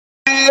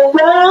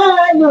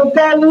ذلك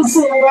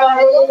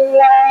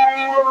لإسرائيل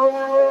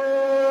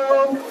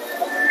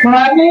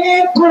ومن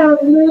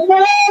كل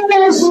ما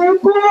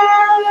نشكر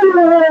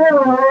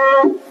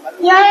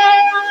يا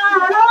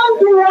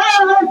رب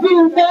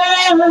وفنا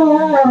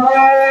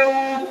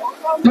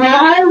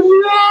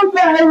فأيوب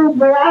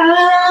إذ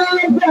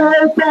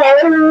عافيته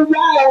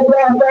بعد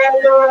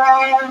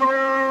بلواه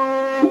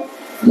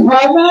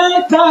وما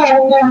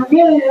كان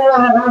من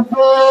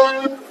ربه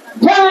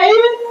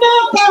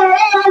فإنك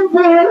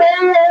ربه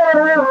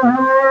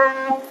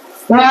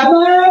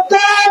وما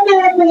كان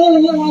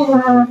من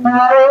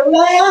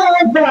مولاه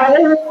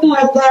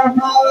فإنك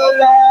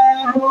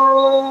مولاه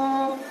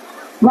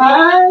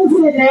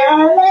وأنزل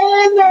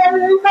علينا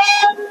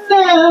المن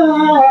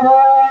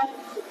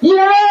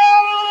يا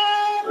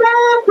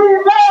رب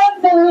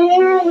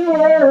من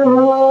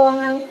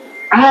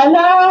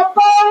على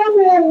قوم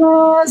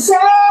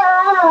موسى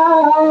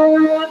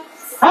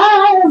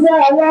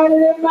أنزل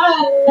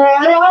المن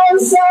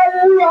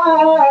والسلوى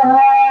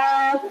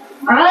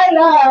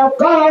على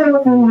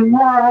قوم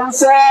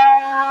موسى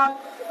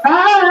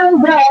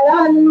أنزل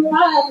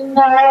المن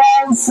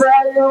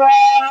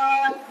والسلوى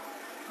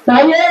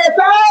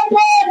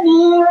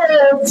فيبادني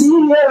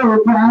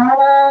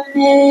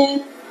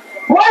وتيباني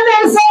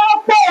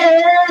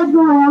ولسقيني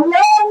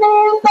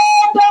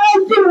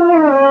تدجو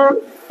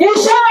إن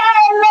شاء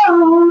الله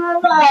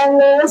ما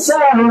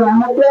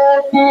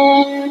لسقيني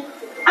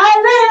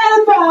أنا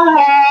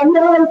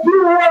بالك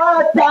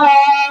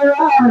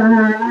وتعالى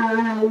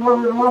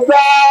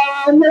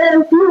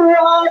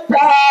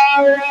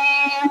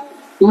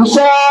إن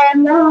شاء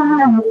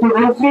الله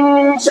في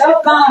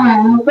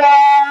شقاوة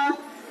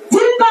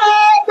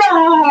Tibaba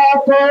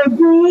kò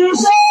fi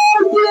ṣe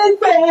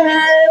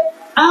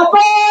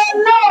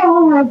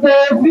àbọ̀lọ́hùn kò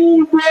fi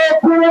gbé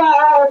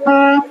Kúránù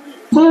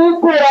tí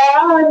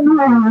Kúránù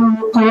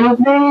kò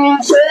fi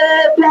ṣe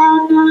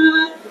dáná.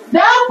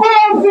 Dápò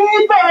fi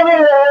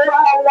bọ̀rọ̀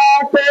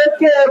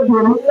alápèké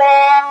bùlá.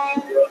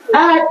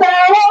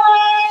 Àtàwọn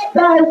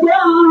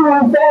tàjọ́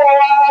fẹ́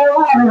wá.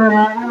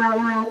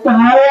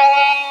 Àtàwọn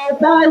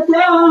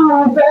tàjọ́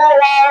fẹ́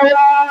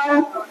wá.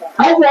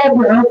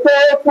 Ọ̀gbọ̀gbọ̀ pé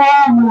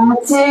pọ́nmà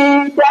ti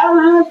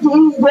dájú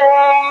jẹ́.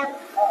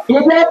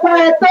 Ìbẹ́pẹ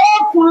tó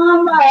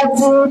pọ́nmà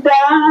ti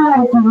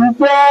dájú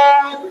jẹ́.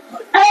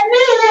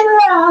 Ẹni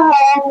ìlà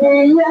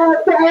nìyẹn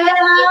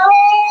pẹ̀lú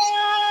ó.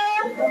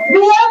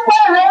 Bí ẹ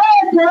pẹ̀lú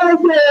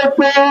ẹ̀jẹ̀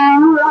pé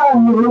ọ̀rọ̀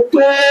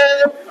òkè.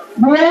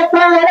 Bí ẹ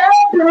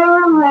pẹ̀lú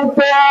ẹ̀jẹ̀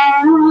pé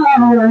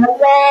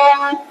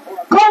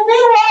kò ní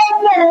wọ́n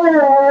lè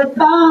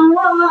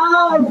táwọn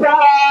àgbà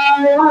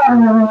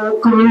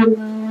kò ní.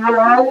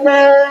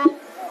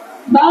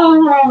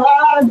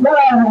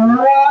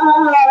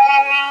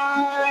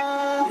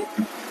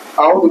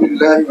 أعوذ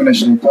بالله من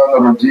الشيطان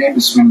الرجيم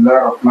بسم الله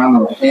الرحمن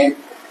الرحيم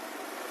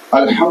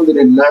الحمد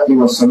لله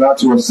والصلاة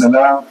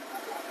والسلام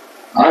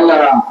على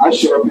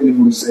أشرف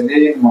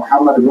المرسلين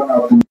محمد بن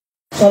عبد الله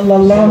صلى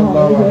الله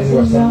عليه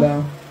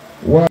وسلم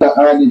وعلى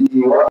آله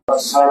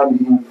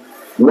وأصحابه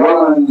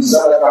ومن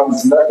سلك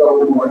مسلكه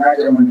ونهج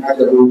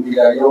منهجه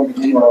إلى يوم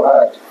الدين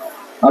وبعد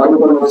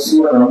أرجو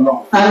الوسيلة الله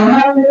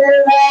الحمد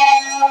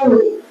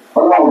لله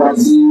ọlọ́run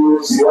àti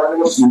ṣèwádìí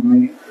mùsùlùmí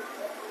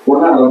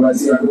onáàlọ́ba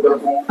tí a dúpẹ́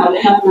fún.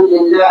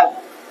 alhamdulillah.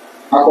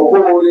 àkọ́kọ́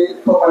orí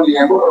tọ́mọ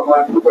nìyẹn gbọ́dọ̀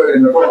máa dúpẹ́ rẹ̀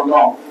lọ́dọ̀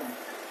náà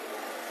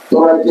tó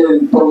bá jẹ́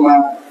ntọ́mọ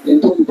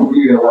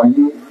nítòkìtòrí rẹ̀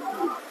wáyé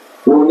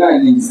òun náà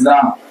ní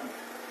Islam.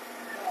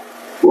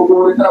 gbogbo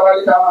orí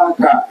tábàlì ká máa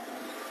kà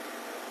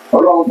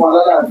ọlọ́run fún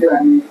alálàáfíà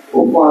ni ó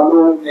fún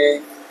alóhùn ni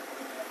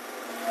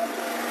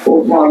ó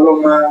fún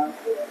alọ́mọ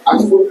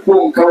àti gbogbo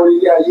nǹkan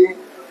orílẹ̀ ayé.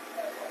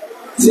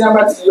 Tí a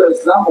bá ti yọ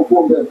ìsìlámù kó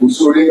bẹ̀ kò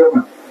sórí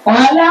lọ́nà.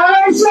 Ọ̀la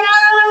ṣe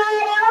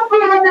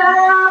àbúrò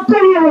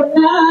kúrò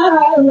náà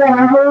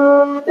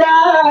Yahuda.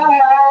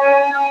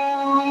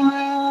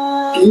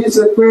 Kì í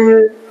ṣe pé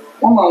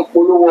wọ́n máa ń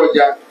polówó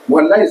ọjà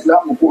wọ̀lá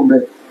ìsìlámù kó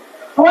bẹ̀.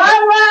 Wọ́n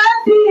máa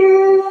di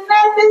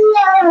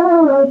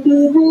nàbíyàwó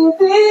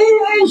bìbìbì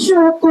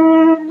ṣùkú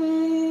ni.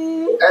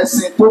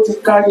 Ẹ̀sìn tó ti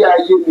kárí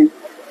ayé ni.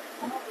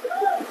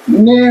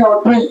 Ní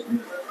ọdún yìí,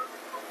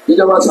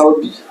 ìjọba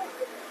Saudi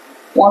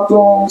wọ́n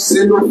tún ṣe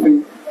lófin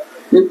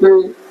wípé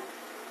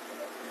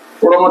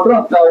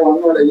Ramadan ta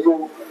ọ̀nà rẹ̀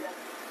yóò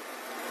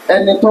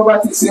ẹni tó bá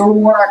ti ṣe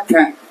umura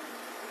kan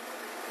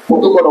kó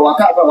tó gbọdọ̀ wá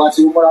káàbà wá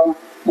sí umura wọn.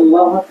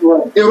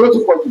 èrò ti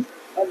pọ̀ jù.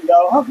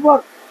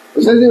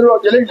 òṣèlú èrò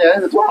ọ̀jẹ̀ lẹ́yìn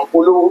ẹ̀yìn tó wà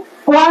polówó.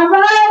 wà á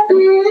máa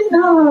bí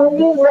náà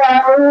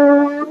níyàwó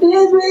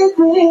níbi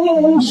tí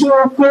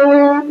ìṣòkò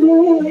ní.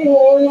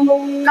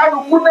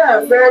 kálukú náà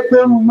fẹ́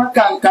gbẹ́rù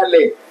Mẹ́kà ń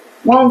kalẹ̀.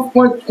 wọ́n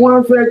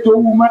fẹ́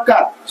jowú Mẹ́kà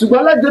ṣùgbọ́n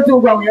alájọ́ tí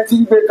gbogbo àwọn yẹn ti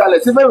ń gbé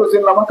kalẹ̀ síbẹ̀ yóò ṣe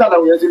ń lọ Mẹ́kà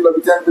làwọn yẹn ti ń lọ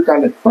bí tí wọ́n ń gbé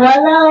kalẹ̀.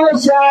 wàlá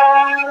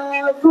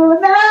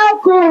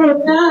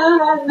ṣàkùnàkùnà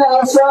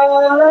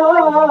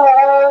nàṣọ̀rọ̀.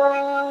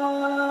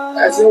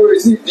 ẹ̀sìn orí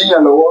sì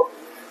díyàn lọ́wọ́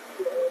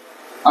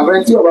àbẹ̀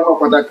tí ọba kan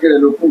pàtàkì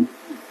rẹ̀ ló kù.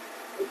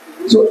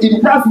 so ìdí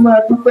tá a fi máa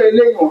dúpẹ́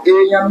eléyìí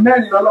èèyàn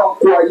mẹ́rin lọ́lọ́run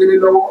kó ayé lé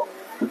lọ́wọ́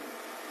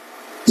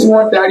tí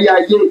wọ́n darí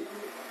ayé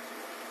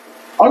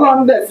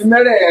ọlọ́run dẹ̀ fi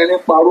mẹ́rẹ̀ẹ̀rin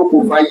pàrọ̀ kò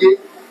fàyè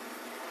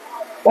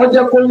ó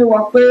jẹ́ kó yé wa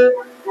pé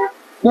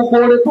gbogbo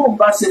oore tó ń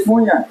bá ṣe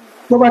fún yàn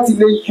tó bá ti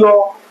lè yọ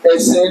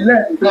ẹ̀sìn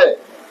lẹ́ǹbẹ̀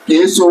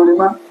kìí sóore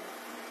mọ́.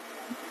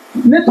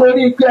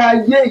 Nítorí pé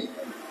ayé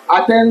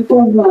àtẹni tó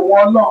wo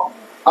wọn náà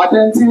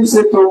àtẹni tí ń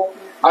ṣètò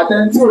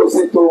àtẹni tí ò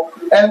ṣètò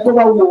ẹni tó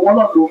bá wo wọn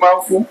náà ló máa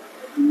ń fún.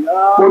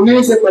 Kò ní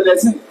í ṣe pẹ̀lẹ́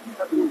sí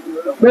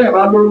bẹ́ẹ̀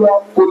máa ló lọ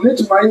kò ní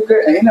ìtumọ̀ yín pé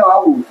ẹ̀yin náà wá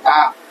wò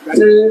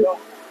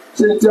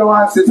ṣé tí wọ́n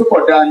á ṣe tó pọ̀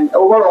dáa ni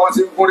ẹ̀wọ́n bọ́ọ̀rọ̀ wọn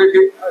ti ń gún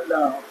régé.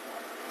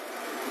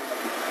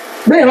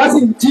 Bẹ́ẹ̀ wá sì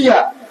ń jìyà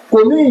kò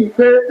ní ì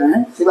pé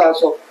ṣé bá a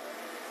sọ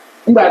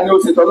nígbà ní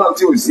oṣù tọ́lọ́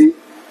tí ò sí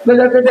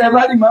lọ́jọ́ pé tẹ́ ẹ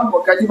bá rí màá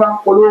mọ̀ kájí bá ń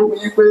polówó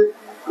yín pé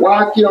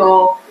wàá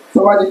kírun tó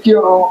bá ti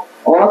kírun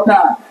ọ̀ọ́ta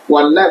wà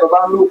láì bàbá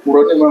ń lò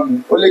kúrọ́ ní mọ́mú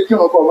ó lè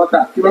kírun kọ́ ọmọta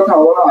kí lọ́kàn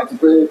ọ̀rọ̀ náà àti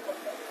pé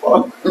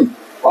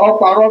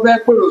ọ̀pàrọ̀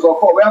bẹ́ẹ̀ pèrò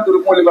sọ̀kọ̀ bẹ́ẹ̀ nítorí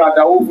kún lè bá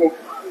àdáwó fún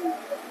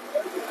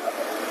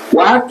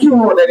wàá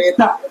kírun ọ̀dẹ̀ ní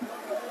ta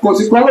kò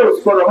sì gbọ́dọ̀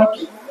òsì gbọ́dọ̀ mọ́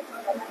kí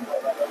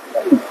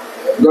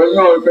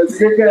lọ́yìn ọ̀pẹ̀ tí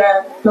kékeré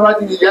tó bá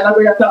ti di ìyá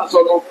lágbẹ́yà tá à ń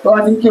sọnù tó bá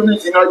ti ń kírun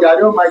ìsìn ọjà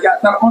rí ọmọ ayá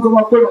tá wọ́n tó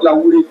mọ́ pèrò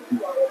làwúre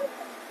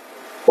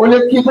ó lè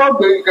kí tó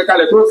gbé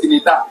kankalẹ̀ tó sì ní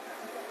ta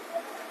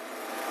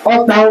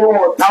ọ̀tá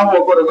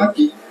ọgbọ́dọ̀ mọ́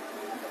kí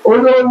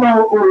olóòlò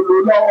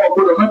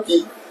ọgbọ́dọ̀ mọ́ kí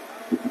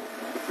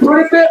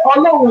torí pé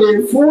ọlọ́run è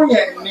fún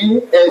yẹn ní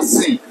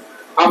ẹ̀sìn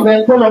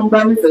àfẹ́ntọ́ lọ ń bá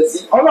nífẹ̀ẹ́ sí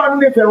ọlọ́run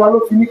nífẹ̀ẹ́ wa ló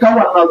fi ní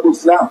káwà náà gbò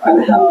Islam.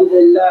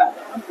 Alhamdulillah.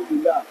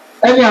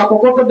 Ẹni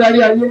àkọ́kọ́ tó darí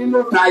ayé nínú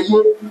ìta ayé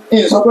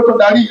ìsọ pé tó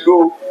darí ìlú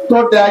tó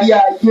darí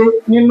ayé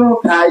nínú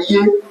ìta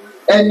ayé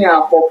ẹni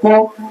àkọ́kọ́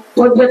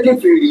tó jẹ́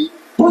kèfèrí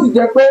tó sì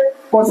jẹ́ pé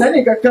kọ̀sẹ́nì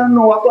kankan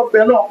nù wa tó bẹ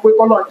náà pé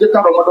kọ́lọ́ ń jẹ́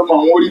káàrọ̀ ọmọdọ́mọ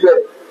àwọn orí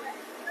bẹ́ẹ̀.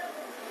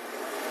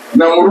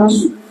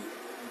 Nàmúrúsù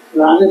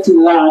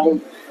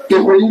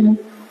kèfèrí ni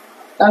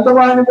ẹni tó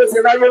bá ní bó ṣe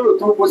ráyé rò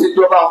tó bó ṣe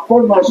jọba kó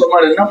nà ọ̀ṣọ́mọ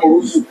rẹ̀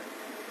Nàmúrúsù.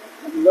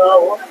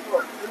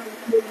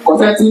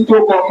 Kọ̀sẹ́ tí ń tó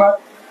kọ mọ́.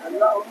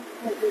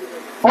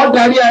 Ó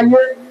darí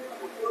ayé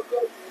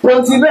tó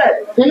ti bẹ́ẹ̀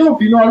inú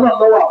ìbínú Ọlọ́run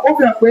lọ́wọ́ ó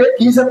fi hàn pé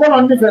kì í ṣe kọ́lọ́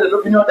nífẹ̀ẹ́ rẹ̀ ló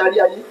fi ní ó darí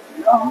ayé.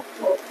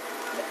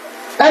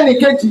 Ẹnì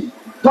kejì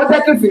tó jẹ́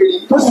kèfèrí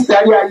tó sì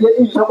darí ayé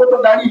ìṣọ́kó tó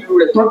darí ìlú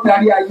rẹ̀ tó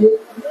darí ayé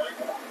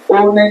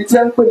òun ẹni tí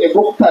ń pè ní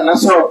bókútà náà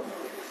sọ̀rọ̀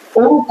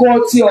orúkọ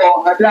tí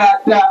ọ̀hàn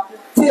dáadáa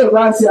tí èrò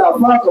àti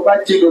àfáà tó bá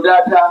jìnnà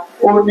dáadáa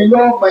òun ni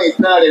yóò mọ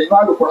ìtàn rẹ̀ ní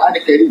Al-Qur'an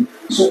Karim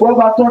ṣùgbọ́n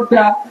bá tó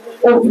dá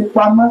ó fi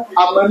pamọ́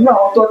àmọ́ ní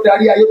àwọn tó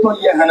darí ayé tó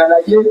yẹ hàn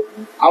láyé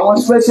àwọn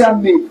special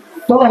maid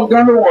tọ́lọ̀ ń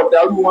gán lóhùn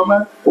ọ̀dàrú wọn mọ́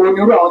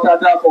onírú àwọn tá a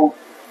dá kan.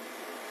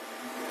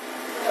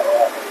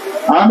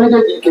 Àwọn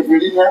méjèèjì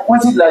kèfèrí ni wọ́n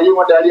sì láyé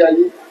wọn darí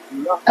ayé.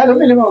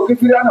 Ẹlòmíì lè mọ̀ òkè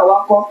fíráànà wa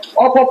ń kọ́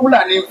ọkọ̀ kúlà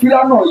ní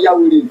fíráànà ya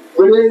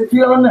wèrè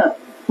fíráànà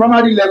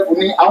primary level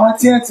ni àwọn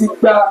tí wọ́n ti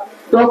gba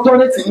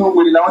doctorate ní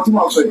wèrè làwọn tí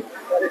wọ́n sọ yìí.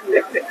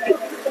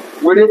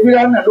 Wèrè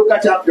fíráànà local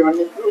champion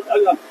ni.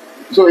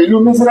 So ìlú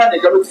Mísírà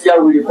nìkan ló ti ya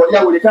wèrè kọjá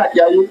wèrè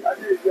káàkiri ayé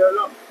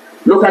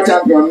local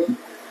champion ni.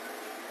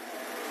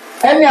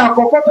 Ẹni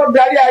àkọ́kọ́ tó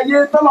darí ayé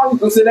tọ́lọ́ ní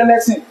tó ṣe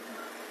lẹ́lẹ́sìn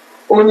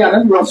òun ni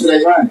Ànábì wa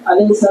Sulaiman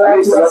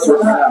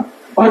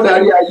ó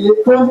darí ayé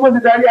tó ń bó ti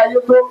darí ayé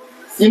tó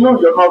inú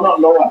ìyọ̀nà Ọlọ́run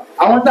lọ́wọ́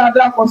àwọn tá a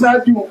dá kọ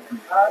ṣáájú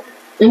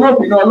inú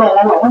ìbínú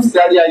Ọlọ́run wà wọ́n sì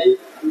darí ayé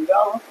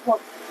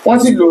wọ́n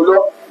sì lò lọ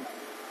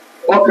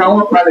ọkàn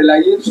wọn palẹ̀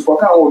láyé ṣùgbọ́n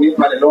káwọn ò ní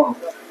palẹ̀ lọ́run.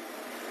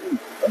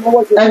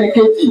 Ẹni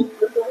kejì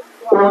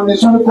òun ni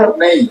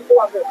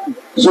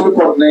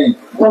Zulqarnain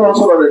tọ́lọ́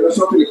sọ̀rọ̀ rẹ̀ ló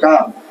sọ́tìlì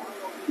káà.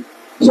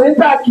 Ṣé ní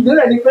táà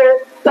kìdílẹ̀ ni pé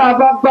tá a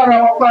bá bára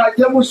wa bá a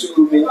jẹ́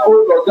mùsùlùmí ó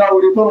lọ̀gá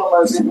orí tọ́lọ́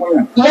máa ṣe fún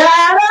yàn.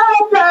 Yàrá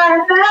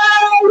bàná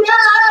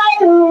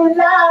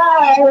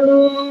láìláì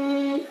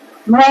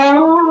mọ̀ ń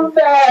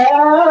bẹ̀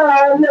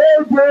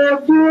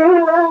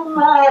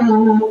lójoojúmọ́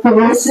kò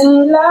sí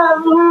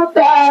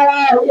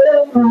lámúdáyé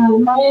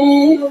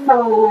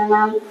mímọ́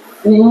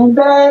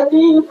níbẹ̀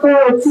ni kò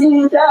ti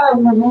dá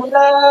mi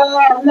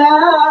lọ́lá.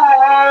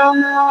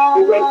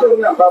 Ìgbà tó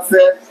ní àbá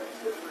fẹ́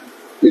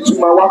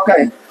ìtumọ̀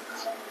wákàtí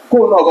kó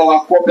náà bá wa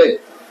kọ́ bẹ́ẹ̀.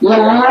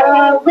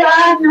 Yàrá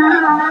bàná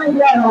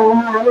yàrá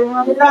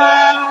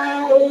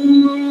láì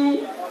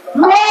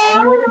mọ̀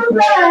ń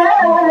bẹ̀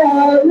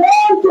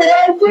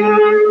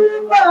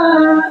lójoojúmọ́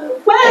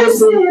pé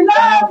sí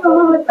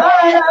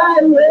lámúdáyé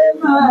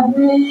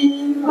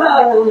mímọ́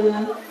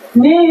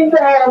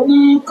níbẹ̀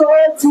ni kò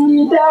ti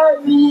dá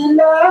mi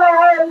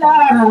lọ́lá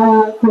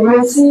kò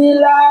sí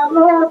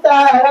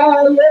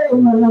lámúdáyé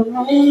mímọ́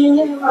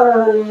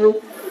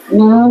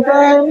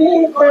níbẹ̀ ni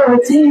kò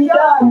ti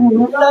dá mi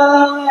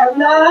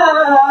lọ́lá.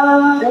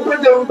 Ẹgbẹ́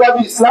tó ń gba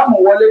bí ìsìláàmù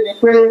wọlé ni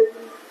pé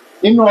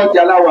inú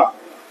ọjà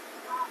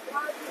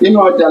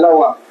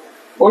láwà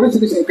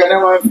oríṣiríṣi nǹkan náà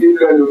máa ń fi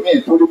lọ ẹlòmíì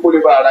torí kó lè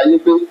bá ara yé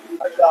pé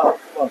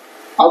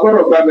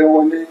agbọ́dọ̀ gba bẹ̀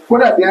wọlé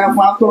kódà bí wọ́n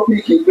máa ń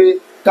tọ́pìkì pé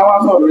káwá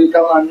sọ̀rọ̀ lórí ká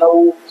máa náwó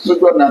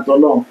sójú ọ̀nà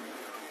àtọ̀lọ́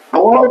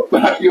àwọn ọgbà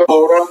bí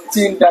ọ̀rọ̀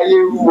tí ń dayé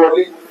rú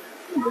wọlé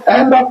ẹ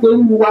ń bá pé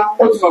ń wa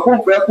ó ti mọ̀ fún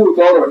ìfẹ́ kó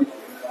tọrọ ni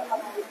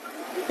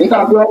nǹkan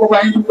àti ọkọ̀ bá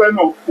yín dúpẹ́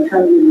náà.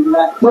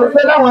 Torí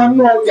pé láwọn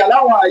inú ọjà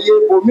láwọn àyè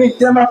òmíì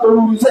jẹ́ máa torí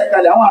irúṣẹ́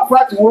ìkàlẹ̀ àwọn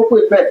àfáàtì wọ́n pè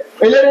bẹ́ẹ̀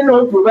eléré náà ó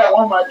dùn bẹ́ẹ̀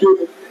wọ́n máa jó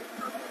ni.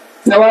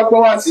 Ṣé wàá gbọ́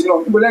wá sí náà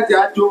níbo lẹ́tì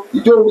á jó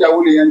ijó ìyàwó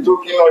lè yẹn jó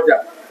kí lọ́jà.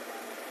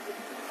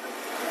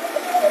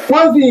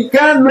 wọ́n fi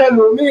nǹkan lọ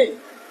ẹlòmíì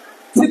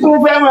tí tó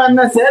fẹ́ máa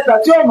na sẹ́ẹ̀ta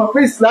tí ọmọ pé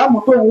ìsìláàmù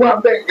tó ń wà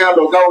bẹ́ẹ̀ nǹkan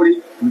lọ̀gá orí.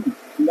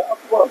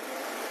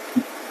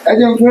 ẹ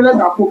jẹ́ fún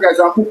ẹlẹ́ta kú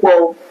kẹsàn púpọ̀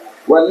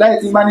wàláhì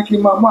tí bá ní kí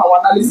n máa mú àwọn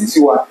analysis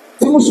wa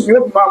tí mùsùlùmí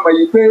ó fi máa mọ̀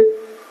yìí pé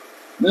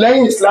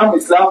lẹ́yìn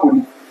ìsìláàmù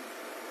ni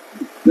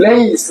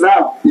lẹ́yìn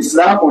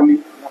ìsìláàmù ni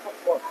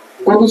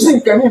kò tún sí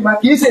nǹkan mìíràn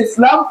kì í ṣe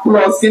islam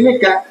plus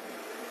kìnnìkan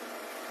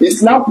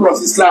islam plus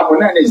islam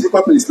náà ní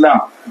ìṣíkọ́tò islam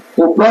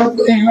kò plus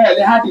ìran ẹ̀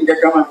lẹ́hàdì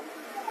kankan mọ́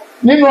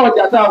nínú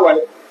ọjà tá a wà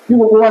ní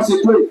gbogbo wa ṣe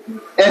pé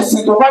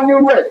ẹ̀sìn tó bá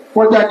nírú ẹ̀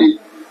kọjáde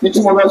ní tí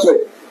mo fẹ́ sọ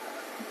ẹ̀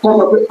tó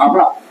sọ pé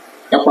àbá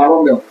ẹ̀pà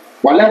rọ́mẹ̀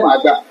wà lẹ́mọ̀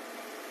àgbà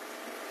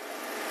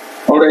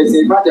ọ̀rọ̀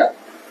ẹ̀sìn ìbàdà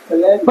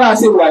bá a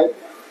ṣe wà ẹ́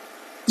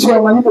tí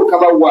ọmọ nípò kan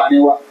bá wọ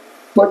àárín wa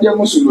tó jẹ́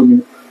mùsùlùmí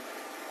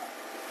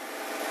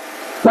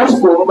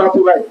lásìkò òun bá tó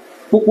báyìí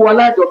gbogbo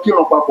alájọ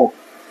kírun papọ̀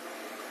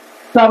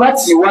tá a bá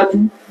tì wájú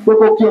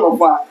gbogbo kírun fún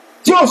wa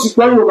tí ò sì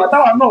gbọ́ Yorùbá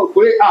táwa náà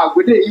gbé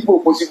àgbédè Ìgbò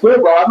kò sì gbé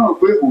Ìgbò àwa náà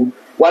gbé Ìgbò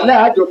wà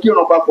láàjọ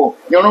kírun papọ̀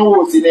ìran wo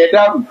sì ní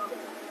ẹ̀dárù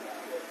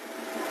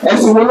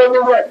ẹ̀sìn wo ló ní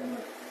wẹ̀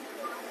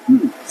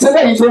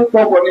sílẹ̀ yìí ṣe ń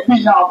pọ̀pọ̀ ní bí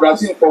iná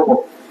Brazil ń pọ̀pọ̀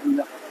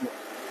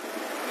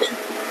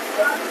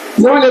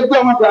tí wọ́n lè gbé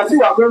ọmọ Brazil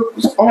wà pé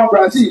ọmọ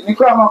Brazil ní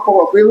kí wọ́n máa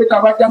pọ̀pọ̀ pé wíta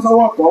bá já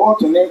sọ́wọ́ ọ̀tọ̀ ọwọ́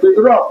ọ̀tún ní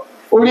gbẹdúrọ̀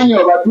orí ni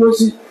ọ̀bà dúró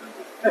sí.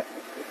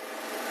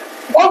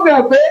 ó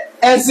bẹ̀rẹ̀ pé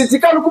ẹ̀sìn tí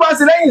kálukú bá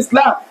ṣe lẹ́yìn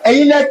Islam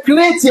ẹ̀yin lẹ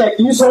kírètì ẹ̀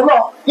kì í sọ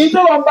náà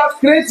nítorí wọn bá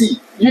kírètì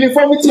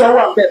uniformity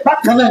ọwọ́ àbẹ̀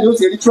bákan náà ni ó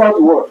ṣe rí throughout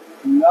the world.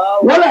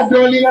 wọ́n lè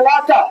dán olè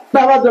láàkà tá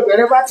a bá jọ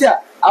bẹ̀rẹ̀ bátíà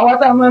àwọn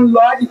tá a máa ń lọ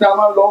ájì tá a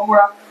máa ń lọ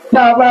múra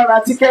tá a bá ra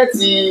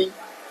tíkẹ́ẹ̀tì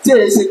tí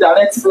èyí ṣe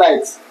direct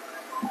flight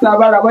tá a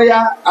bá ra bóyá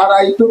ara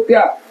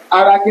Ethiopia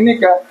ara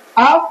kìnnìkan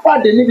á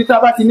pàdé níbi tá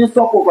a bá ti ní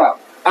stopover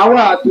àwọn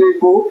àtò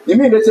èkó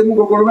ìmí ìlé ṣe mú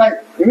gogoro báyìí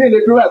ìmí ìlé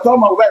dúró báyìí tó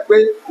ọmọ báyìí pé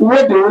ìwé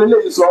èdè orí lè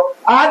sọ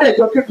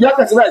àádẹ́jọ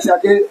yọkẹ̀sí báyìí ṣe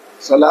àké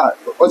sọlá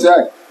ọtí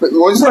báyìí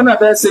òṣìṣẹ́ náà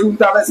fẹ́ ṣe ń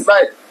ta fẹ́ sí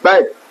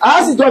báyìí a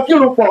sì jọ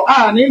kírun pọ̀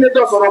a ní ilé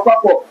tó sọ̀rọ̀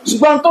papọ̀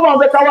ṣùgbọ́n tó máa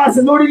fẹ́ ká wá sí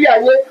lórílẹ̀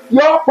ayé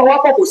yọ pọ̀ wá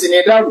pọ̀ kò sì ní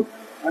dàrú.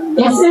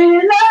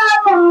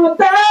 Ìsìlámù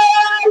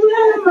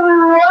táyé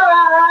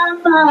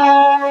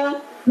máa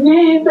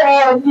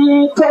níbẹ̀ ni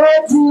kò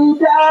ti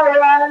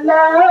dára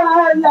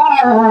lọ́la.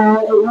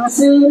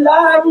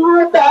 Ìsìlámù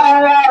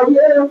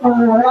táyé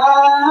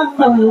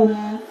máa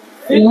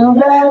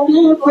níbẹ̀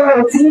ni kò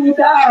ti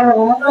dára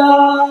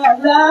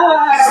lọ́la.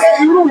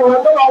 Irú wọn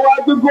tó wá wá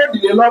gbé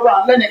góòdìlé lọ́ba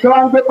lẹ́nìkan wá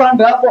ń gbé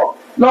pàǹdà pọ̀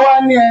lọ́wọ́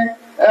ní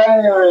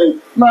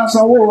máa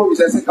sanwó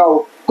ìṣẹ̀sìn kan o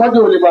kọ́jú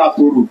ò lè bá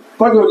àtòrò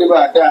kọ́jú ò lè bá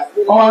àdá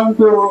wọ́n wá ń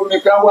gbé omi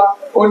kan wá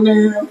ó ní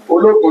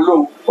ológun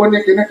lòun ó ní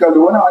kinní kan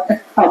lòun náà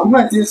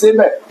àbúmọ̀ tí ń ṣe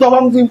bẹ́ẹ̀ tó bá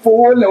ń fi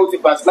fowó lẹ̀ ó ti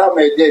bà sílámù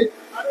ẹ̀jẹ̀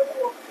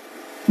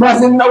máa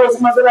ṣe ń náwó sí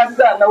mọ́sálásí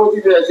dáa náwó sí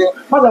ibi ẹ̀ṣẹ̀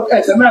mọ́tò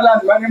ẹ̀ṣẹ̀ náà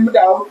láti máa ní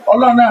múdà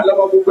ọlọ́run náà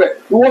lọ́mọ gbogbo ẹ̀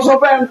ìwọ sọ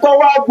fẹ́ ń tọ́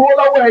wá gbó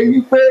lọ́wọ́ ẹ̀ yí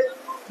pé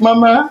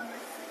màmá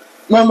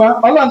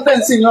ọlọ́run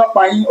tẹ̀sí yan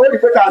pa yín ó rí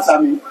pé ká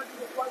sàmì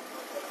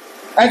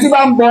ẹ tí bá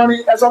ń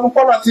bọrin ẹ sọ fún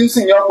kọ́lọ̀ tí ń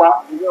sìn yan pa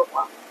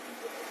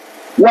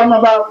wọ́n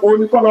máa bá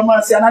oníkọ́lọ́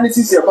máa ṣe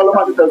analysis ẹ̀ kọ́lọ́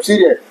máa ti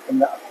tẹ̀síìrì ẹ̀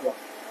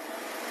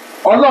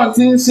ọlọ́run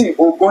tí ń sìn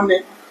ògún ni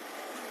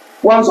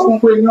wọ́n sọ fún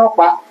pé yan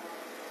pa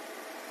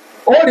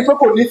ó rí pé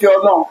kò nífẹ̀ẹ́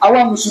ọlọ́run àwa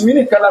mùsùlùmí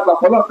nìkan la gbà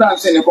pọ́lọ́ tá à ń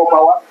sìn ní kọ́pa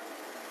wa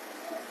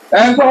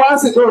ẹ̀ ń gbọ́ wá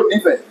sì tó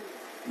nífẹ̀ẹ́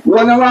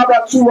wọ́n ní wọ́n bá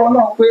tú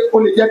ọlọ́run pé ó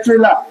lè jẹ́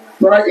tírélà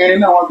tọ́ra irin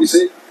náà wọ́n fi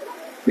ṣe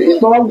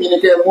ìtọ́wọ́ wù ní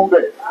kẹ́ ẹ mú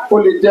bẹ̀ ó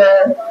lè jẹ́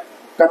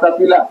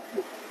katapila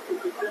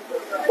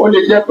ó lè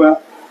jẹ́ pọ́n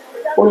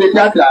ó lè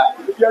jẹ́ àdá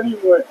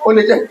ó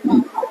lè jẹ́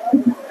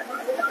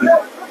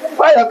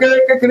báyọ̀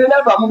kékeré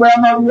lẹ́bàá mú báyá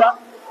máa rúwá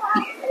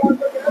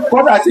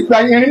kọ́tà ti gba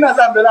irin náà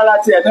sábẹ́ lára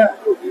tiẹ̀ náà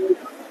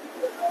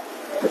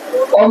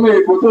ọmọ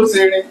èkó tó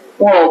ṣe rin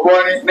wọn ò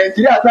bọrin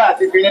Nàìjíríà tá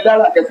àti gbìyànjú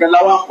dára kẹ̀kẹ́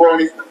láwa ń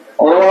bọrin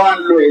ọ̀rọ̀ wa ń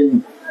lo ẹ̀yìn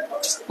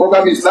ó bá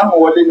bí ìsìlámù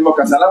wọlé ni mo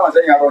kà sálámà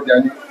sẹ́yìn àrọ̀jà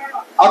ni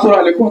atọ́rọ̀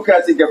àlékún kí a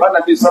ti gẹ̀bá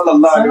nàbí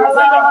sallallahu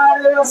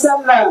alaihi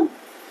wasallam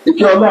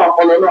ìkí ọlọ́run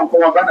ọpọlọ ọlọ́run kọ́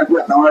wọn bá nàbí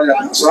àtàwọn ará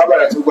àtàwọn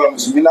àbàrà tó gba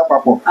mùsùlùmí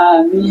lápapọ̀.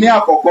 Ní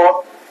àkọ́kọ́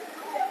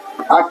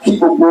a kí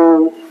gbogbo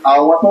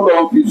àwọn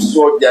tọ́lọ́run fi sọ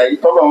ọjà yìí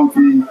tọ́lọ́run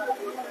fi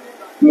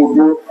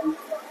mọ̀dó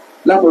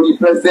látòrí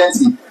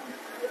pírẹsidẹ́ǹtì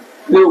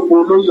lé oko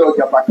olóyè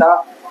ọjà pátá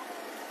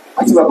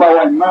àti bàbá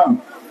wa ìmáàmù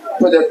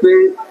tó jẹ́ pé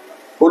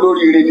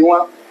olóríire ni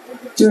wọ́n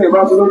tí wọ́n bá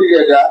tó lóríire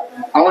ẹ̀dá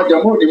àwọn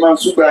jàmọ́ òní máa ń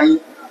súgbà yín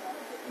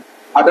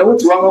àdáwò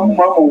tí wọ́n mú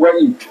mọ́mọ́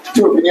wẹ́yìn tí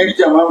òfin ní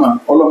ríjà máma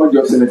ọlọ́mọdé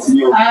ọ̀sẹ̀lẹ̀ sí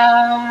yóò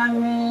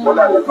wọ́n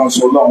láti kan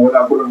sọ ọlọ́run wọ́n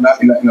lágbọ́dọ̀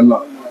láìlà ìlọ́lọ́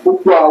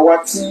gbogbo àwa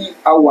tí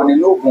a wà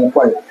nínú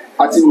Ògùnpa ẹ̀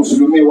àti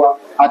mùsùlùmí wa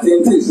àti ní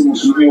tí èsì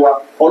mùsùlùmí wa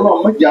ọlọ́run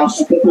méjì á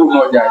sunkún kúrò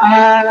náà ọjà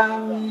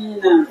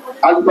yìí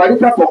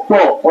àlùbáríkà tó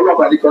pọ̀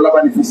ọlọ́bàdìkọ́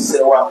ọlọ́bàdì fi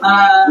ṣiṣẹ́ wa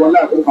wọ́n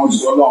láti kan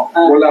sọ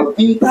ọlọ́run wọ́n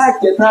láti ní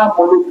táàjẹ́ tá a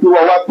mọ ló gbé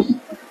wa wá bì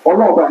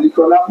ọlọ́ọ̀bà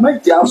nìkọ́lá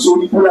mẹ́jà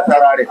sórí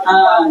búlátara rẹ̀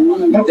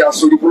mẹ́jà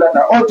sórí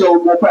búlátara ọjọ́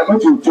ogun ọ̀pá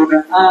mẹ́jọ òjò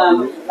náà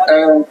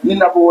ní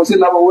lábọ́wọ́ sí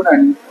lábọ́wọ́ náà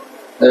ní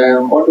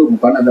ọdún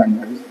Ògùnpa náà dà ní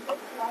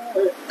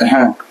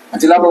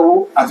àti lábọ́wọ́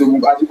àti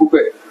Ògùnpa àti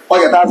púpẹ̀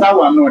ọjà tá a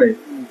sáwà nù rẹ̀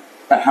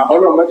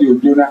Ọlọ́run má di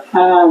òjòna.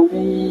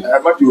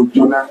 Má di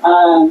òjòna.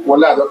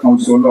 Wọlé àdọ́kan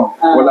oṣù náà.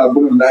 Wọlé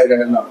agbóhùn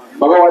láìrẹ́ náà.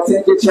 Bàbá wa tí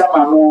ń jẹ́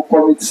chairman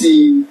kọ́mítì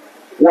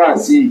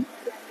wáàsí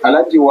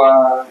Alhaji wa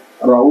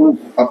Rauf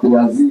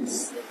Abdulaziz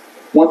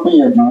wọ́n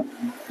gbìyànjú.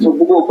 So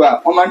gbogbo gbà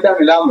wọ́n máa ń dá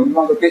mi láàmú ní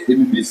wọ́n sọ pé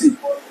èmi bí sí.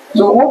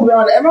 So wọ́n fi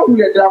wọn ẹ má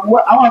wulẹ̀ dààmú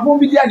wa àwọn àfọ̀n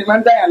bídíà ni máa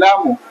ń dá yàn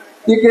láàmú.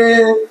 Kíkẹ́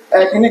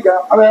ẹ̀kíní kan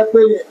ọ̀rọ̀ ẹ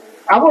pé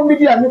àfọ̀n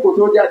bídíà mi kò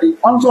tó jáde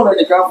wọ́n sọ̀rọ̀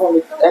ẹnìkan fún mi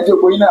ẹni tí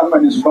oyin náà mọ̀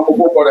ní ṣùgbọ́n mo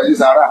kó kọ́ rẹ̀ sí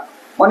sàárà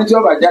wọ́n ní tí ó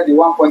bá jáde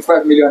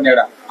 1.5 million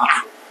naira.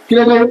 Kí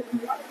ló dé?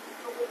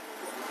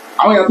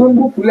 Àwọn èèyàn tó ń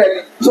bùkún lẹ́ni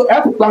so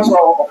ẹ̀ tó gbàsọ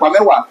ọ̀pá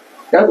mẹ́wàá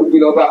ẹ̀ tó gbé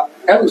lọ́ba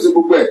ẹ̀ tó ṣe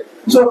gbogbo ẹ̀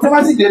so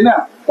tẹ́másìdé náà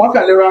wọ́n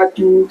kà lè ra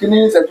ju kíní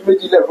ìṣẹ́jú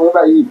méjì lẹ̀ fún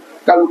báyìí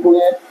kálukú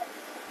yẹn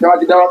tí wọ́n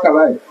ti dá wákà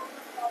báyìí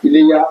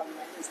Iléyá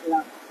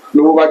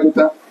lówó bá jó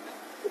tán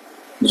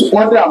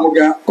wọ́n dé àmú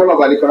gan kọ́lọ̀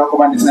balẹ̀ kọ́lá kọ́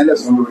bá ní sinẹ́lẹ̀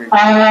sùn lórí.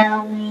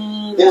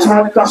 Èyí tí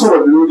wọ́n ní ká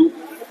sọ̀rọ̀ lórí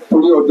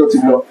torí ọjọ́ ti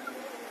lọ.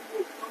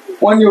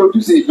 Wọ́n ní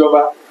ojúṣe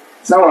ìjọba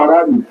sáwọn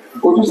aráàlú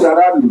ojúṣe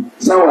aráàlú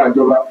sáwọn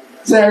àjọba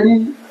sẹ́ẹ̀rí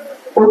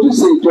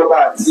ojúṣe ìjọba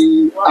àti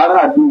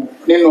aráàlú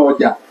nínú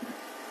ọjà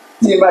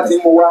tí n bá ti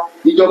mú wá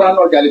ìjọba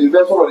náà ọjà lè fi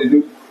fẹ́ sọ̀rọ̀ lé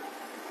lórí.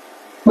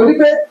 Torí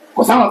pé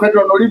kò sáwọn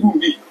federal honorable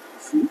bíi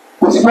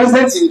kò sí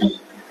president bíi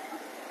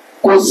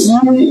kò sí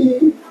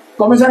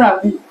commissioner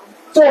bíi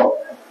tó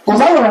kò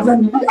sáwọn ọ̀sẹ̀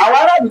bíi àwọn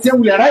aráàlú tí ń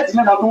wulẹ̀ ráìtì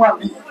náà tó wà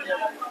bíi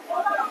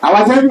àwọn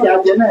àjẹmí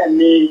àjẹ náà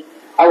ni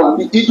àwọn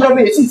àbí ìjọba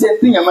èsì tẹ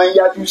téèyàn máa ń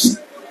yájú sí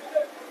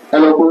ẹ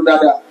lọ kó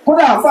dáadáa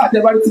kódà àfa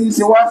àtẹbárí tí ń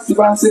ṣe wá sí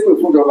bá ń ṣépè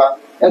fún ìjọba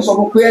ẹ sọ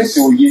fún pé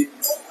ẹ̀sìn òye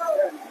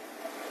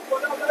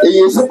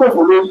èyí ṣépè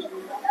fún lórí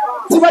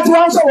tí bá ti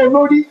wá ń sọ̀rọ̀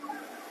lórí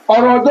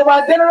ọ̀rọ̀ ìjọba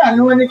jẹ́nẹ́rà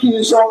ni wọ́n ní kí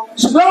n sọ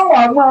ṣùgbọ́n àwọn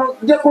àmọ́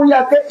jẹ́ kó yá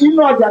pé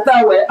inú ọjà tá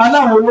a wẹ̀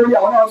aláwọn olórí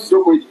àwọn náà ti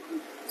dókòó yìí.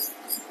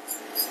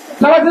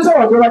 Táwa ti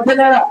sọ̀rọ̀ ìjọba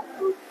jẹ́nẹ́rà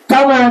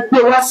káwọn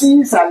ẹgbẹ́ wá sí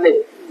ìsàlẹ̀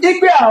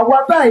ìgbé àwọn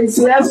táyì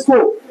ṣe expo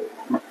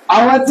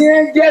àwọn tí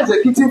ń jẹ́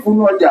executive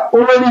nínú ọjà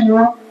olórí ni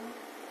wọ́n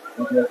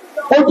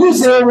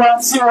ojúṣe wa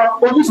sí wọn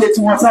ojúṣe tí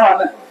wọ́n sáwà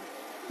náà.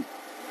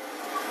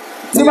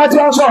 Tí bá tí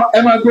wọ́n sọ ẹ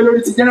máa gbé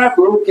lórí ti jẹ́nẹ́rà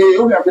pé ókè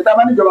omi àpẹta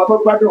bá níjọba tó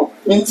gbádùn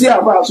ní tí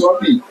àbá aṣọ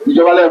bì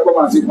ìjọba lẹ́yìn kọ́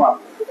máa sí fún wa.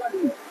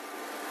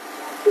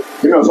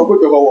 Èmi ò sọ pé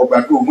ìjọba wọ̀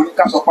gbádùn mo ní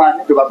ká sọ pa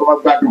níjọba tó bá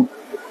gbádùn.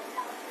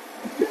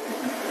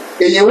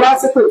 Èyí wá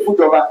ṣépè fún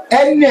ìjọba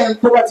ẹni ẹ̀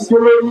tó bá ti dé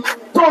lórí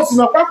tó o sì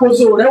mọ̀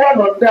pákòóso rẹ̀ wà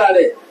lọ́dà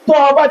rẹ̀ tó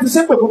o bá ti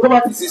ṣépè fún tó bá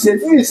ti ṣiṣẹ́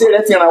tí ìṣe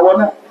rẹ̀ ti ràn wọ́n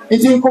náà ní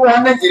ti ń kó wa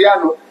Nàìjíríà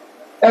lọ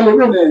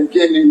ẹlòmíràn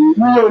kìíní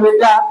ìlú yóò lè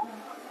dá.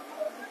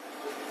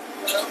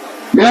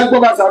 Bí wọ́n gbọ́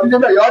bá sàbí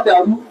débẹ̀ yọ ọ́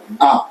dàrú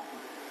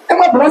ẹ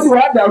má bọ̀rọ̀ sí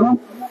wàá dàrú.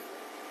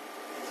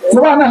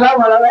 Ìjọba náà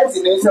láwọn ará láìsí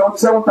ní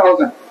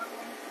 77,000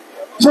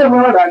 ṣé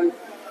ìmọ̀ rà ni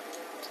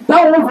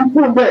táwọn ò fi kú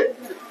bẹ́ẹ̀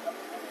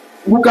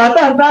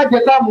bùkátà ń tá jẹ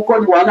táàmù kọ́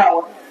ni wàhálà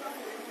wọn.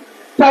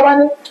 Táwa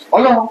ní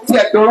Ọlọ́run tí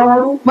ẹ̀ dọ̀rọ̀ wọn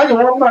rú mọ́yìn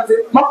wọn máa ṣe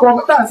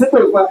mọ́kọ́ tá à ń ṣépè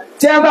fún wa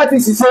tí ẹ bá ti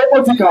ṣiṣẹ́ ó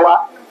ti kàn wá.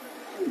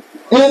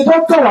 Èyí tó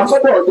kàn wá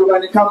sọ́dọ̀ ìjọba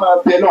ni ká máa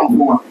bẹ náà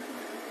fún wa.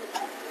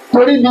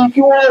 Torí bí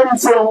kí wọ́n rí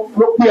iṣẹ́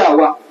ló pé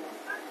àwa.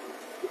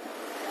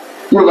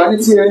 Yorùbá ní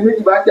tí ẹni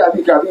méjì bá ń jà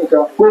bí kàbí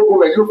nǹkan kókó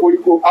rẹ̀ ní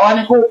koríko àwa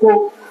ní kókó.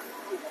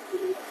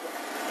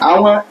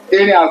 Àwọn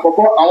erin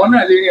àkọ́kọ́ àwọn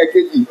náà lè rin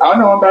ẹ̀kejì àwọn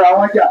náà wọ́n bára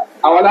wọn jà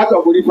àwọn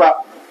látọ̀ forí pa.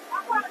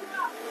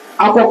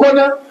 Àkọ́kọ́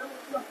náà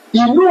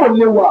ìlú ò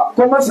lè wà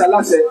kó má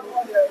ṣàlàṣẹ.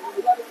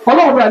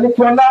 Ọlọ́run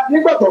àlekí ọlá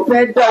nígbà tó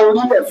fẹ́ dá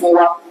orílẹ̀ fún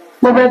wa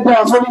tó fẹ́ dá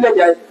ọ sórílẹ̀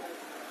jà yìí.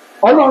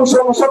 Ọlọ́run sọ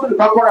ọmọ sọ́tò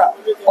ìbákọ́ra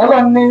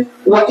Ọlọ́run ní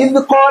wà idh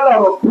qala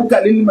rabbuka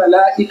lil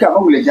malaika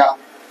mawlẹ̀ já.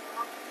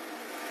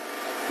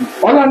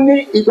 Ọlọ́run ní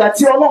ìgbà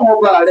tí Ọlọ́run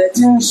ọba rẹ̀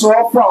ti ń sọ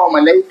fún àwọn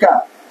màláíkà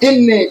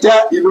inni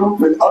ja'ilun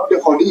fil ardi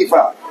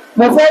khalifa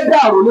mo fẹ́ dá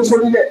àròlé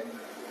sórílẹ̀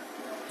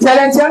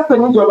tẹ́lẹ̀ tí a ń pè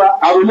níjọba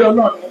àròlé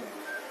Ọlọ́run ni.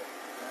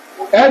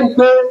 Ẹ rí i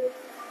pé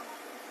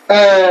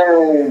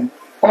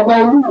ọba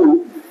olúwo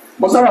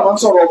mo sábà máa ń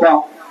sọ̀rọ̀ ọba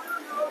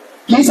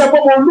kì í ṣe pé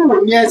ọba olúwo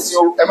ní ẹ̀sìn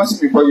o ẹ má sì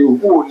fi gbọ́ yìí o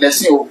kò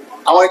lẹ́sìn o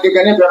àwọn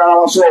gẹ́gẹ́ ní ìbẹ̀rẹ̀ ara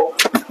wọn sọ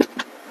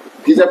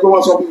kì í ṣe pé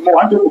wọ́n sọ mo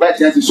wà ń jókòó báyìí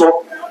tí wọ́n ti sọ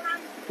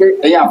pé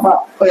ẹ̀yin àfa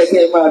ó yẹ kí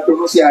ẹ máa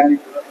dùnnú sí ani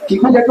kì í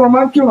pé jẹ́ kí wọ́n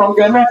máa ń kírun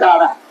ọ̀gá náà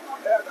dára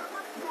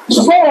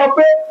ṣùgbọ́n wọ́n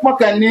pé mo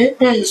kàn ní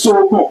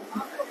ìṣòògùn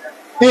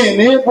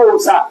ìní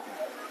bòòsà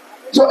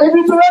so ibi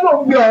tí wọ́n lò ń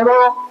gbé ọ̀rọ̀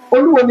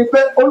olúwo ni pé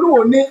olúwo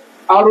ní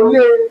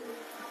àròlé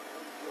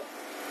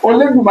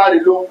Olódùmarè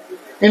ló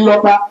ń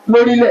lọ́ba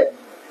lórílẹ̀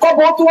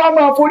kọ́bọ̀ tó wá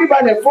máa forí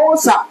balẹ̀ fún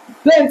ọ̀sà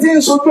lẹ́yìn tí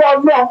ń sojú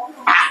ọlọ́ọ̀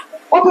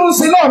ó tún ń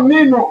sin náà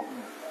nínú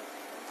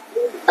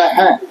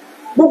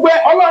gbogbo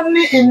Ọlọ́run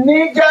ní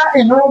ìníjà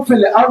ìlú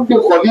fìlẹ̀ áńdè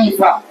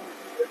khalifa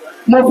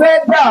mo fẹ́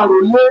dá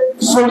àròlé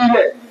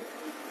sórílẹ̀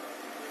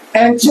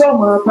ẹni tí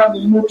ọmọ bá mi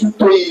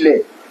mójútó ilẹ̀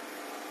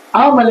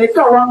àwọn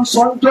mọ̀lẹ́kà wa ń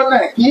sọ ńjọ́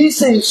náà kì í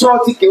ṣe ìṣọ́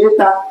ti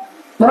kéèta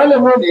tọ́lá lè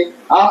mọ́ ni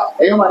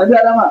ẹ̀yọ́ màá nàbí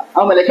Ádámà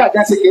àwọn mọ̀lẹ́kà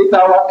já ṣe kéèta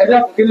wa ẹ̀dá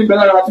kùnkín ní bẹ́ẹ̀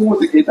lára tí wọ́n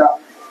ṣe kéèta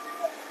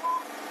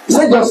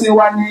ṣèjọsìn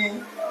wa ni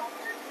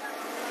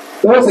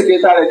wọ́n ṣe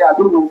kéèta rẹ̀ ní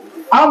àdúgbò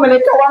àwọn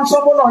mọ̀lẹ́kà wa ń sọ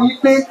fún náà yí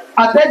pé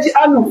àtẹ́jí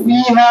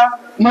àlùfíà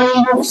máa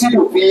ń yọ sí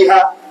òfìhà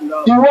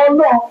ìwọ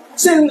náà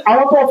sí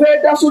àwọn tó fẹ́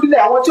dá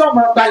sórílẹ̀ àwọn tí wọ́n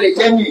máa balẹ̀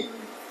jẹ́ mi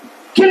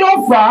kí ló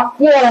fà á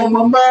wọn ò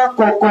mọ̀ máa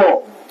kọ̀kọ̀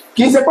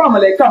kì í ṣe pé àwọn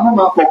mọ̀lẹ́kà mọ̀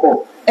máa kọ̀kọ̀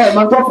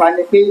máa tó fà á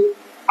ni pé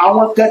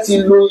àwọn kan ti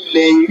lo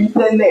ilẹ̀ ìrí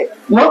tẹ́lẹ̀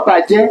wọ́n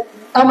bàjẹ́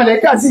àwọn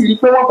mọ̀lẹ́kà sì rí i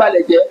pé wọ́n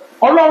balẹ̀ jẹ́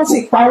ọlọ́run sì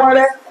pa wọ́n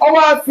rẹ́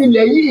ọwọ́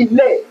àfilẹ̀ yìí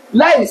lẹ̀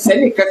láì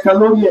sẹ́ni kankan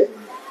lórí ẹ̀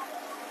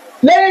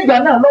lẹ́yìn ìgbà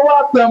náà lọ́wọ́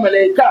á pe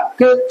mọ̀lẹ́kà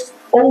pé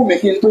ohun mi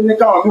kí n tó ní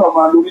káwọn mi ò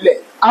máa lórílẹ̀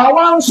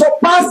àwa ń sọ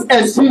past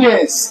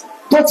experience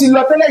tó ti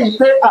lọ tẹ́lẹ̀ yìí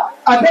pé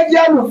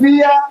àtẹ́jẹ́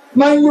àlùfíà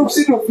máa ń yún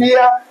sí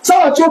àlùfíà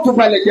sáwọn tí ó tún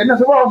balẹ̀ jẹ́ náà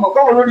tó bá wọn mọ̀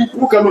káwọn lórí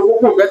ibú kan ló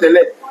kókó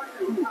bẹ́tẹ̀lẹ̀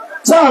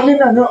sáwọn mí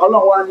náà ní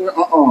ọlọ́run wa ní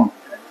wọ́n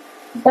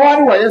wá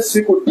ní wàyẹ́ sí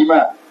kò dì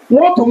máa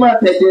wọ́n tún máa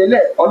tẹ̀jẹ̀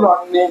lẹ̀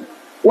ọlọ́run ní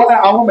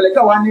àwọn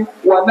mẹ̀lẹ́kà wa ní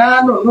wà náà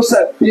nù lọ́sà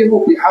bíhù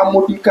bí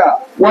amúdíkà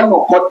wọn nù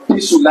kọ́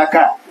dísù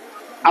lákà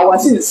àwa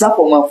sì ń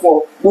sáfọ̀mọ́ fún ọ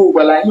gbogbo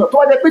àlàyé tó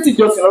wá jẹ́ pé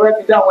tìjọsìn lọ́wọ́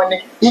fi dá wọn ní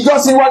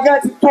ìjọsìn wa gán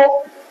ti tó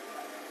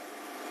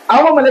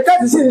àwọn mẹ̀lẹ́kà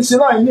ti sì ń sin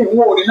náà ní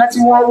wọn ò ní láti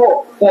wọ́n wọ̀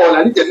wọn ò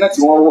lálejò náà tí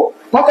wọ́n wọ̀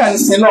wọ́n kà ń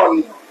sin náà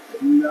ni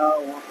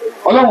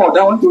ọlọ́run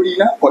ọ̀dá wọn torí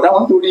iná ọ̀dá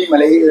wọn torí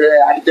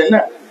àlejò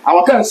náà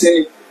àwọn kà ń sin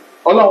ni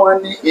ọlọ́run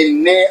ní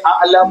inni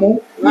a'lamu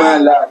ma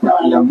la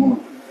ta'lamun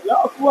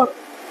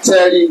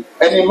tẹ́rí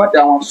ẹni má dà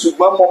wọn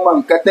ṣùgbọ́n mo mọ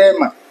nǹkan tẹ́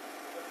mà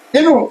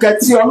nínú nǹkan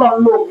tí ọlọ́run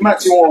ló mà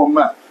tí wọn ò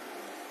mà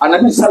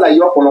ànábì sàlàyé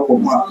ọ̀pọ̀lọpọ̀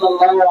mọ́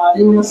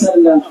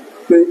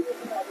pé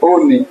ó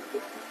ní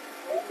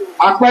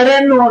àpẹẹrẹ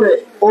nù rẹ̀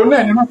òun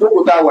náà nínú tó kò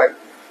tá a wà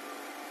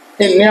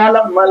yìí ìní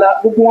alámọ̀lá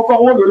gbogbo wọn kọ́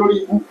wọn lò lórí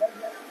ibú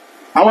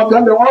àwọn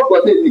kan bẹ wọn gbọ́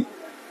tèmi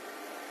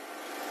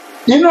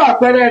nínú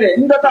àpẹẹrẹ rẹ̀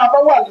nígbà tá a bá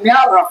wà ní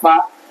àràfà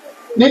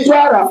níjọ́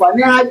àràfà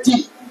ní ájì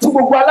tí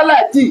gbogbo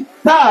alálàájì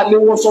tá a lè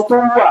wọṣọ tó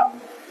wà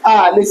a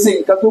lè ṣe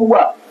nǹkan tó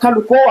wà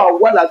kálukọ́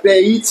wà lábẹ́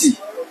ìtì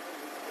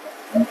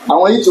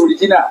àwọn ìtì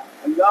original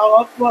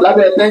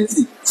lábẹ́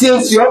tẹ́ǹtì tí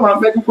èsì ọmọ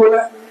afẹ́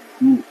gbígbóná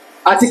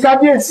àti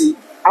kábíyèsí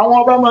àwọn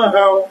ọba máa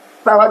hàn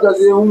táwájọ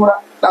sí múra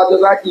táwájọ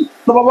sáàkì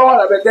tó bá wà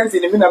lábẹ́ tẹ́ǹtì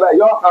ní mínà báyìí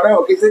yọ ọ̀rẹ́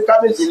òkè sí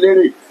kábíyèsí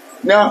lérè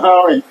ní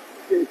ọ̀rìn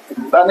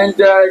tani ń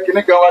jẹ́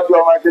kíníkan wájú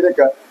ọmọ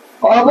kíníkan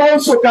ọba ń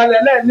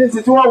sọ̀kalẹ̀ lẹ́ẹ̀ni sí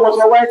tí wọ́n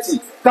wọṣọ wáìtì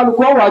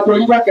kálukú ọ̀wà àjọ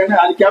yín bákan náà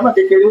àlìkàmà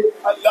kékeré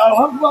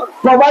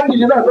tó bá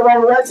dìde náà tó bá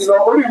wọ wáìtì lọ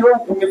orí ìlú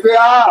òkú ni pé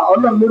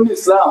ọlọ́run ló ní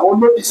Islam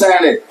olódì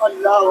sáyẹn rẹ̀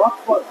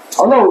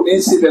ọlọ́run ní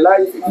í sílẹ̀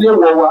láyé ilé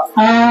wọ̀ wa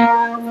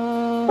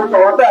ó lọ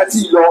wọ́n dáàtì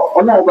lọ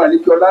ọlọ́run bá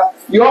àlekí ọlá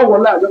yóò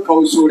wọlé àjọ kan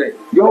oṣù rẹ̀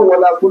yóò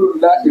wọlé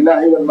agbólóńlá ìlà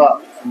ìrọ̀lá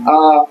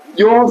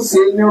yóò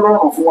ṣe ní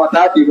rọrùn fún wa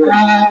táàdì rẹ̀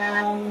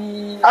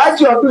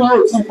ájì ọdún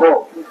yóò tì bọ̀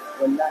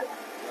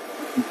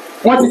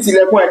wọ́n ti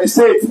tilẹ̀kùn ẹni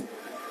state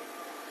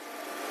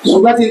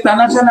ṣùgbọ́n ti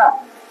international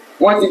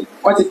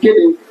wọ́n ti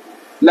kéde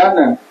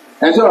lánàá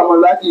ẹ̀ṣọ́ àwọn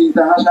láti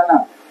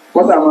international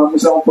wọ́n sà máa mú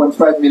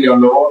 7.5 million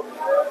lọ́wọ́.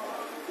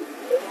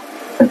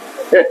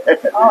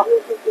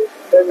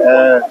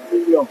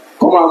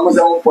 kọ́ máa mú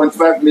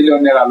 7.5 million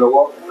naira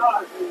lọ́wọ́.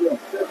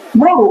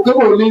 mo rò pé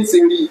kò ní í ṣe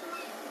rí i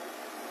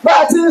bá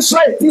a ti ń sọ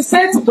èyí tí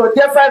state tó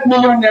jẹ́ 5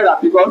 million naira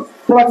because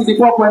tó bá ti di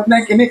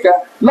 4.9 kìíníkan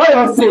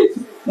lọ́yọ̀ state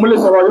mo lè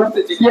sọ̀rọ̀ Ọ̀yọ́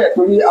state díẹ̀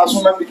torí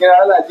asúnmọ́bìkínrin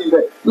aláàjì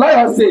bẹ́ẹ̀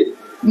lọ́yọ̀ state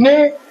ní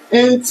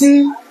ntí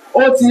ó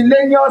ti lé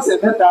ní ọ̀sẹ̀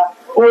mẹ́ta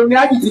òní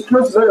àjèjì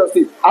close lọ́yọ̀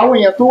state àwọn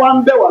èèyàn tó wá ń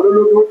bẹ̀ wá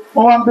lólódó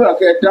wọ́n wá ń bẹ̀ wá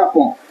kẹ́ ẹ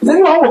dápọ̀ ṣé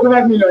ní wọ́n wò pé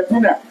 5 million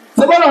dínà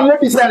ṣé bọ́lá ń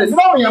lébi sẹ́lẹ̀ ṣé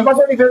báwọn èèyàn bá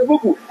sórí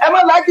Facebook ẹ má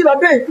láàjì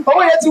lọ́dẹ̀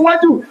owó yẹn ti wọ́n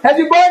jù ẹ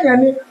ti gbọ́ èèyàn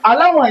ni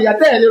aláwọn àyà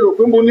tẹ́ ẹ lè rò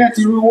pé mo ní ẹ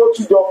ti ru owó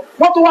tújọ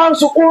wọ́n tún wá ń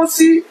sunkún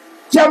sí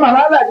chairman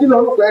aláàjì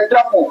lọ́rùn pé ẹ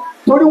dápọ̀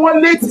torí wọ́n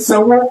léètì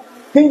sanwó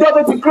níjọ́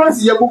tó ti close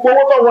yẹ gbogbo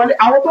owó tó wọlé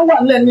àwọn tó wà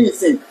nílẹ̀ ní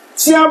ìsìn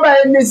tí wọ́n bá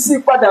ẹni sí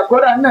padà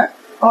kọ́ra náà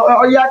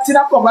ọ̀ya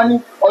tírákọ̀ bá ní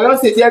Ọ̀yọ́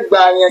ṣètì ẹ̀ gba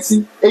àyàn sí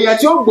èèyàn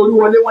tí ó gbòòrú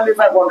wọlé wọ́n lé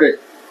 500.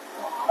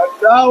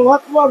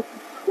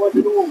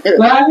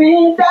 Bàmí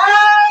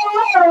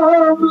dárò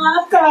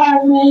màkà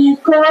mi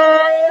kó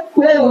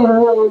pé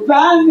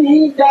bàmí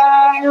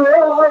dárò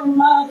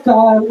màkà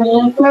mi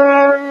kó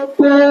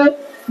pé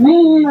mi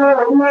ò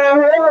mọ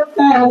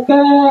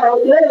kẹ̀kẹ́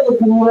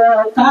lébi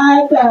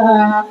ọ̀kadà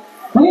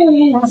mi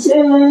ṣe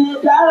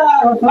dára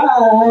fà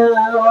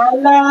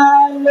ọ̀la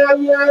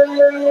lóye.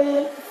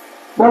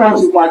 Bọ́lá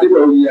ti mú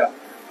adébẹ̀ òyìn à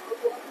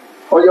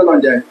ọjọ́ náà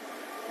jẹ́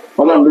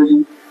ọlọ́run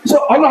lóyún so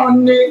ọlọ́run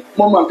ní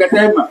mo mọ̀ nǹkan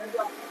tẹ́ mà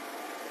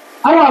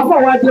àwọn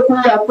àfọwọ́ ajé fún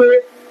wa pé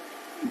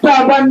tá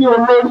a bá ní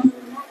olórí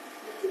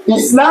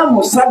ìsìláàmù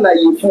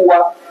ṣàlàyé fún wa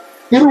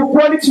irú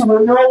quality wo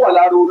ni ó wà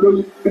lára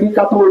olórí ibi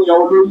ká tó yan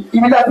olórí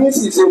ibi ká fi ń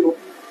sì ṣe nu.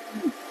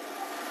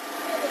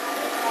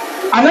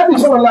 Ànábì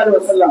sallallahu alaihi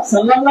wasallam.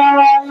 Sallallahu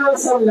alaihi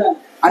wasallam.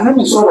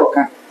 Ànábì sọ̀rọ̀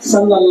kan.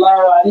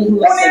 Sallallahu alaihi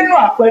wasallam. Ó nínú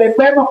àpẹẹrẹ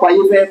pé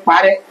mọ̀páyé fẹ́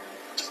parẹ́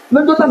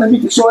lọ́jọ́ tí Ànábì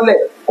ti sọ́lẹ̀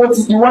ó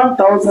ti di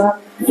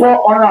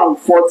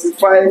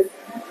 1445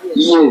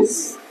 years.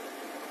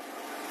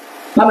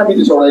 Ànábì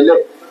ti sọ̀rọ̀ ilẹ̀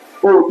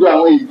ó do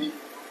àwọn èdè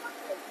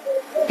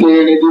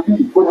kèrè débì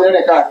ó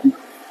bẹ̀rẹ̀ káàkiri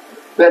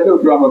bẹ́ẹ̀ ló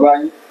do àwọn bàbá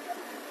yín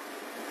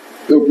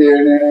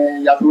òkèèrè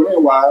yàtọ̀ ní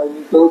ìwà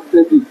tó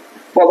débì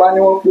bọ́ba ni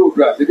wọ́n gbé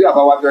òdùrà síbí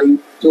àbáwájọ ni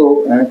tó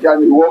kí á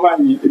ní ìwọ́n máa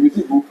ní ebi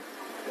tí kò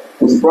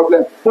sí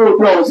problem ó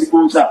do àwọn sí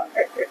gbòòsà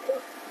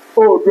ó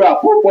do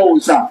àpòpọ̀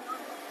òòsà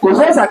kò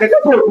sọ́ọ̀sà kẹ́kẹ́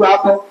tó do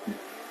akọ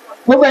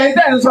gbogbo ẹ̀yin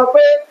tẹ́ ń sọ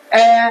pé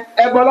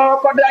ẹbọ lọ́wọ́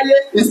kọ́ dáyé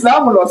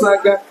ìsìláàmù lọ́sàn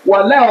gan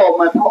wọlé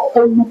ọmọ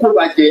olùkó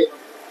bàjẹ́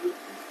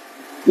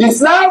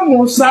ìsìláàmù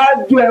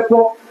ṣáájú ẹbọ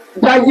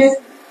dáyé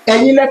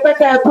ẹ̀yin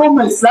lẹ́pẹ́ká ẹ tó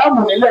mọ̀ ìsìláàmù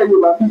nílẹ̀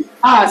Yorùbá bíi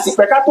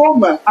àsìpẹ́ká tó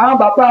mọ̀ àwọn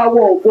bàbá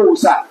wọ ògbó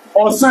òòṣà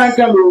ọ̀sán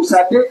gan lòòṣà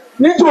dé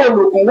nítorí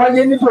ológun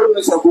wáyé nítorí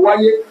oníṣègùn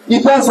wáyé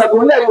ìtàn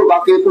ìṣègùn nílẹ̀ Yorùbá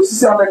kò tó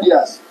 600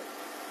 years.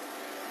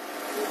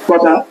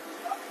 kọ́tà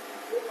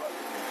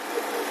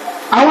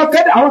àwọn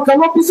kan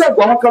ló bí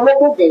sẹ́gun àwọn kan ló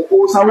gbógun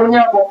òòṣà wọn ní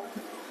abọ́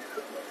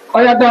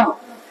ọ̀yà dáhùn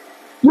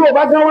yóò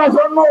bá dán wá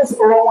sọ náà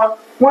ọ̀rọ̀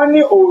wọn ní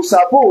òòṣà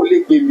bó o lè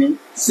pè mí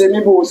ṣe mí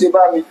bó o ṣe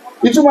bá mi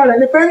ìtumọ̀ rẹ̀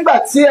ni pé ńgbà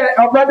tí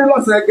ọ̀bẹ́dé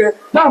lọ́sẹ̀ gẹ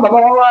táwọn bàbá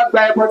wọn wá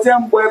gba ẹbọ tí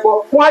ń bọ ẹbọ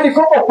wọn á di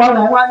kọ́kọ́ pa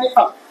wọn wá ní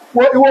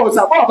ìwọ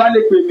òòṣà bó o bá lè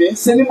pè mí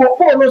ṣe mí bó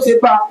o ló ṣe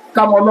bá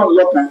kámọ́ náà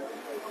lọ́kàn.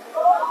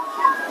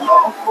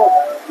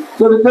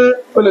 torí pé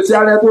olùsí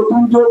ara ẹ tó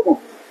tún jókòó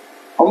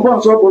ọ̀nbọ̀n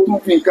sọ́ọ̀bù tún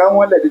fi nǹkan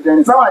wọn lẹ̀ dídẹ̀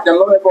ní sáwọn àjẹ́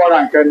lọ́wọ́ ẹ̀kọ́ ra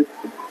nǹkan ni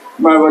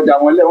máa rọjà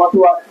wọn lẹ̀ wọ́n tó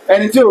wá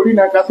ẹni tí ò rí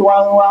nàka tó wá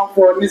ń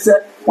fọ níṣẹ́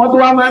wọ́n tó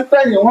wá máa ń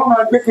tẹ̀yìn wọ́n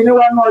máa gbé kinní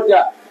wá náà ọjà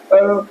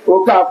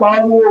òkà àpá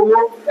owó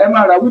ẹ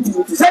máa rà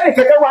wìtìwìtì sẹ́ni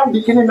kẹ́kẹ́ wá ń di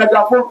kinní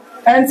mẹgàfóònù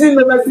ẹni tí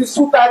mẹmẹsì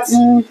súta ti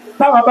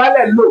táwọn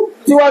balẹ̀ lò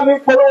tí wọ́n ní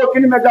polówó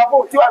kinní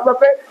mẹgàfóònù tí wọ́n gbọ́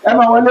pé ẹ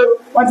máa wọlé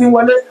wọ́n ti ń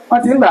wọlé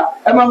wọ́n ti ń gbà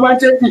ẹ máa máa ń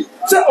ṣéǹkì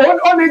ṣé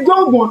ó ní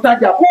jóògùn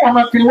tajà kó wọn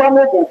máa kiri wá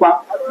mọ́ ògùn pa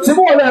ṣé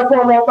bí wọ́n lọ ẹ̀kọ́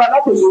ọ̀nà ọba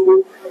látòṣogbo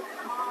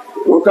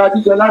òkà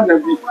jíjọ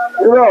lánàbí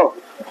irọ́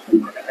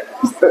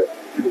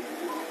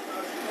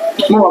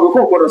mo mọ̀ pé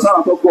kò gbọdọ̀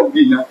sáwọn tó pọ̀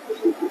bíi náà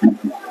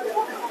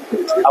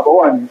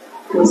àbọ̀wà ni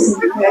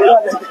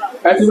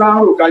ẹ ti máa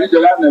ń rò ká jíjọ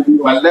lánàbí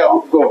wà lẹ́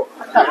ọgọ́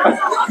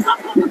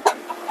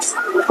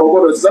kò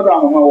gbọdọ̀ sí sọ́dọ̀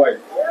àwọn ọmọ wa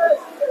yìí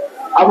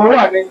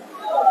àbọ̀wà ni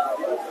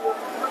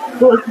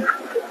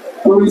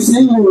kò sí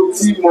ìwò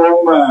tí mo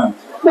mọ̀.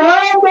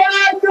 Gbogbo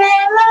ọjọ́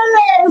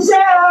lọ́lẹ̀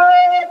ṣe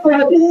kò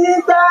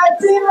dìgbà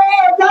tí mo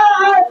bá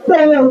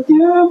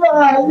tọ́jú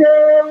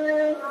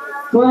bọ̀lẹ̀.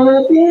 Kò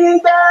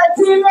dìgbà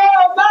tí mo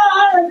bá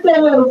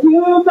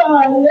tọ́jú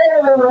bọ̀lẹ̀.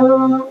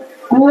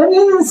 Kò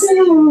ní sí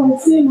ìwò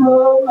tí mo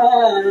mọ̀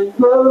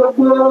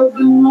gbogbo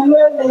ọdún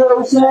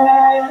lọ́lẹ̀ ṣe.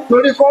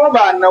 Torí kọ́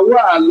bá ànáwó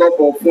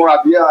àlọ́bọ̀ fún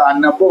àbí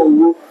ànábọ̀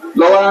owó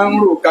lọ́wọ́ ń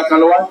rò kankan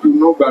lọ́wọ́ ń dùn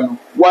náà gbànú.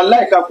 Wà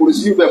láìka kò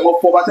sí ibẹ̀ mọ́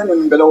fọ́ bá tẹ́lẹ̀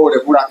ń bẹ lọ́wọ́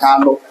rẹ̀ fúra ká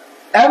lọ.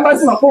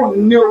 Ẹ̀mbásí máa fóun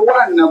ní owó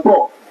ànábọ̀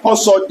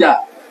ọ̀sọ̀jà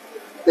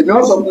èmi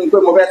wọ́n sọ fún mi pé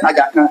mo fẹ́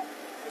tajà kan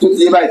tó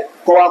ti yé báyìí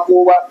kọ́ wa kó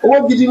wa owó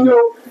gidi ní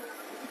o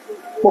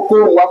kókó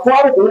wa kó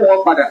àrùkù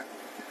wọn padà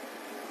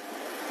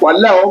wà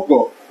láwọn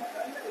ọgọ̀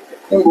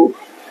níbo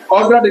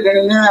ọgbà dẹ̀dẹ̀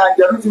ní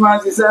àjẹrú ti máa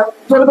ń ṣiṣẹ́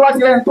tó ní tó bá ti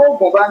rẹ̀ tó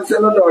gùn bá ń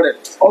ṣiṣẹ́ lọ́dọ̀ rẹ̀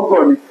ọgọ̀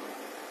ni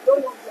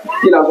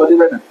kí la sọ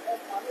débẹ̀ náà.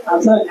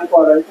 Àṣọ ìyẹ̀kọ̀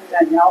ọ̀rọ̀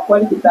ìpínlẹ̀ ní àwọn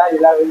pọ́lìtì táàrí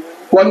lára olórí.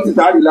 Pọ́lìtì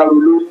táàrí lára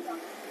olórí.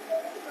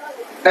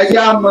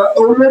 Ẹ̀jẹ̀ àmọ́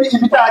olórí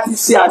ibi tá a ti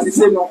ṣe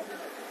àṣìṣe nu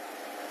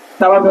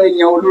táwa bẹ́ẹ̀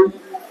yan olórí.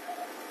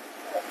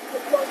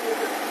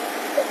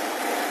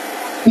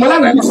 Mo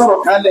lánàá ní sọ̀rọ̀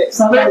kalẹ̀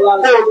pé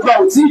Oòduà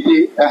ò tí ì dé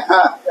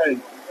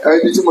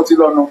ibi tí mo ti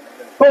lọ nu.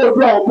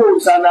 Oòduà ò bó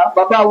òòṣà náà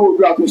bàbá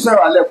Oòduà tó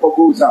ṣẹ̀rọ alẹ́ pọ̀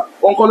bó òòṣà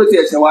òun kọ́ ló ti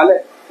ẹ̀ṣẹ̀ wálẹ̀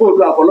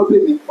Oòduà kọ́ ló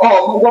bèmí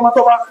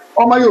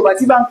ọmọ Yorùbá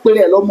tí bá ń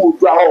pèrè ẹ̀ lọ́mọ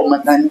Oòduà ọmọ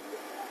tani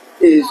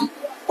èyí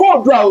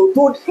Oòduà ò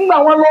tó nígbà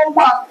wọn lọ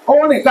wá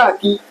ọwọ́ rìn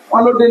káàkiri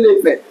wọn ló délé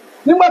Ifẹ̀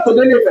nígbà tó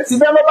délé Ifẹ̀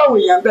síbẹ̀ lọ́ba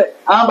èèyàn bẹ̀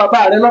àwọn bàbá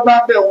rẹ̀ lọ́ba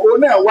bẹ̀ òun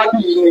náà wá bí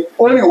yìí ni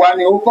ó rìn wá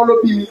ni ó kọ́ ló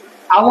bí mi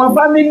àwọn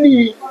fámìlì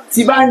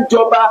tí bá ń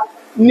jọba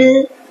ní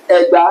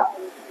Ẹ̀gbá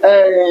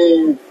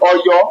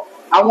Ọ̀yọ́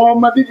àwọn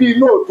ọmọ bíbí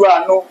inú Oòduà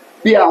nu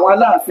bí àwọn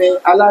Aláàfin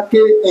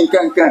Aláké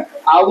nkankan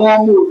àwọn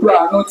ọmọ Oòduà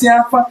nu tí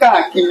wọ́n fọ́n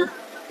káàkiri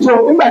so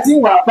nígbà tí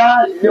ìwà bá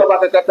ilé ọba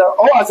kankan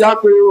ọwọ́ àti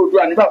àpè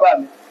Oòduà ní bàbá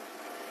mi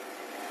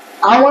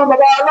àwọn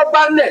bàbá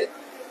ọlọ́pàá ńlẹ̀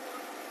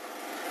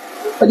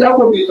ọjọ́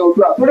kò bí ìnà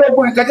Oòduà tó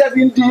lóògùn ìkẹjẹ́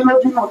fi ń dín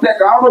lójú náà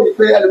tẹ̀ka ń ròyìn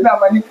pé ẹlòmíràn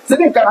máa ní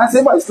sídìí nǹkan à ń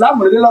sẹ́gbà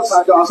ìsìláàmù lé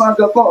lọ́sàn-án àjọ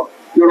àṣọ kọ́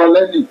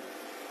ìrọ̀lẹ́ ni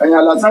ẹ̀yìn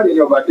alásàrè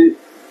ní ọ̀bàdé.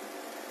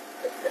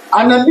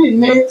 Ànábì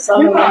ní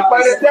nípa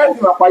àpẹẹrẹ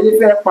tẹ́ẹ̀tì àpáyé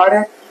fẹ́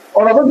parẹ́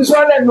ọ̀rọ̀ tó ti sọ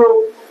lẹ́nu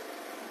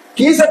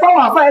kì í ṣe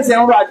páwọn àfáìsẹ̀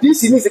ń rọ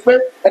àdísì ní ìsìn pé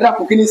ẹ̀dá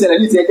kò kí ní ìṣẹ̀lẹ̀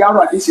ní ti ẹ̀gá ń rọ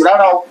àdísì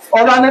rárá o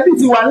ọ̀rọ̀ Ànábì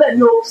ti wà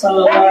lẹ́nu o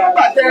wọ́n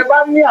nígbà tẹ́ ẹ bá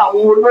ní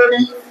àwọn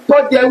olórí tó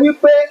jẹ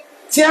wípé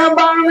tí a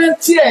bá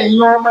rántí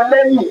ẹ̀yin ọmọ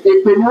lẹ́yìn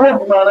èpè ni wọ́n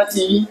fi máa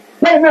rántí yín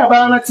lẹ́yìn náà bá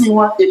rántí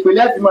wọn èpè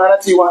lẹ́yìn fi máa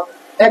rántí wọn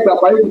ẹgbà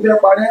parí ti fẹ́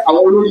parẹ́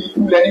àwọn olórí ikú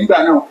lẹ nígbà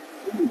náà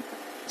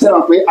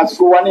sẹ́wọ̀n pé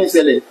àsìkò wa ní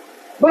ìṣẹ̀lẹ̀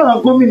báwọn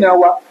gómìnà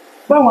wa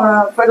báwọn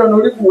fẹ́dọ̀nà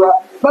oríkù wa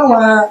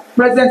báwọn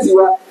pírẹ́sidẹ̀ntì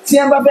wa tí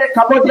a bá fẹ́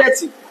ka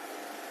bọ́jẹ́ẹ̀tì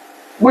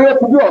wọ́n yẹ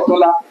kú bí ọ̀tún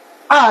la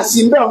a sì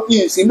ń bẹ̀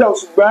ìyìn sí ń bẹ̀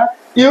ṣùgbọ́n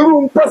irú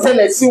ń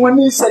tọ́sẹ̀lẹ̀ sí wọn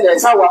ní ìṣẹ̀lẹ̀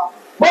sáwa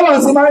bọ́lá ń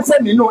ṣe máa ń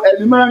sẹ́mi nù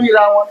ẹ̀mí máa ń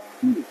ríra wọn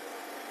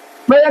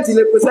pẹ́yẹ́ntì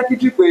lè pe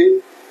sẹ́kítírì pé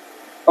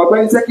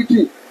ọ̀gbẹ́ni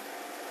sẹ́kítírì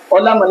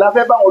ọ̀làmọ̀lá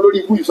fẹ́ báwọn olórí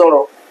ibú yìí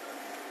sọ̀rọ̀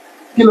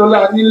kí ló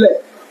láà nílẹ̀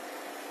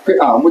pé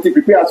mo ti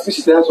pèpè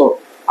àtúnṣe tẹ́ sọ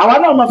àwa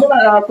náà máa sọ́nà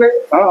ara pé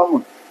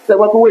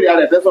sẹ́gbẹ́ tó wèrè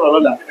ara ẹ̀ fẹ́ sọ̀rọ̀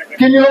lọ́la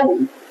kí ni ó wù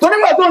tó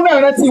nígbà tó náà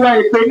rántí wa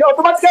ìpè ní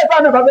ọtọmátìkẹ́ ìfẹ́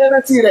náà bá fẹ́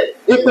rántí rẹ̀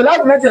ìpè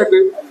láti rántí ẹ̀ pé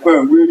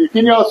wèrè kí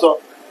ni ó sọ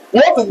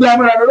wọ́n tún gbé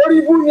amúra lórí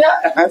ibú ní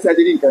ẹ̀hán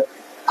sẹ́dírí nǹkan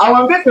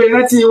àwọn bẹ́pẹ̀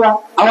rántí wa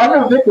àwọn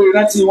náà bẹ́pẹ̀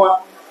rántí wọn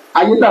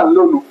ayé dà ń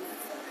lónìí.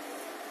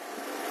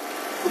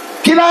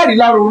 Kí láàrí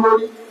lára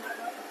olórí?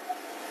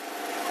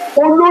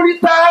 Olórí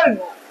táàrí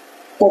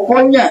kọ̀kọ́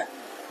yàn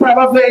tí a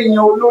bá fẹ́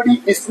yan olórí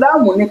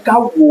ìsìláàmù ní ká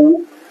wò ó.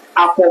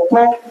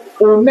 Àkọ́kọ́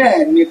òun náà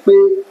ni pé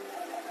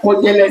kó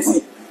jẹ́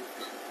lẹ́sìn.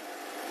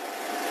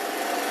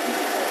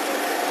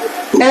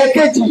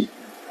 Ẹ̀ẹ̀kejì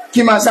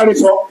kí máa sáré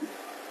sọ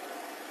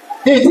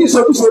èyí tí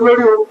ìsọkúsọ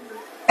lórí o.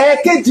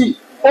 Ẹ̀ẹ̀kejì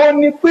ó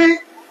ní pé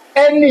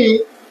ẹni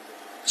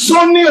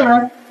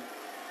sóníran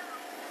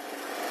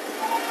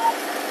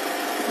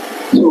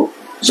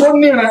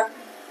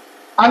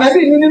ànábì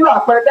ní nínú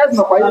àpẹẹrẹ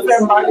tẹ́sán ọ̀pá yìí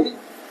fẹ́ parí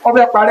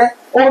ọbẹ̀ parẹ́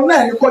òun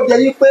náà ní kó jẹ́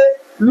yí pé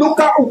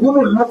lúkà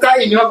ògúnù lúkà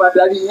ìní ọmọ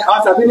adarí yín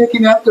àwọn tàbí ní kí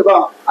ni àti bá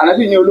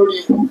ànábì ní olórí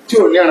ikú tí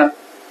ò níran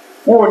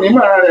wọn ò ní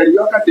mọ̀ ara rẹ̀ rí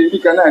ọkàn tèmi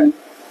kan náà ni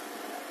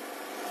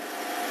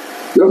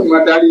yóò fi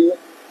máa darí yín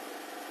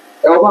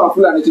ẹ̀wọ̀n báwọn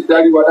Fúlàní ti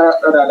darí wa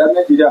dáadáa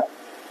Nàìjíríà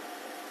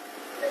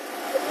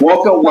wọ́n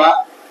kàn wá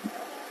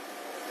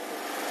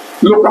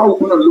lúkà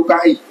ògúnù lúkà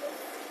yìí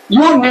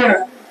yóò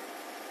níran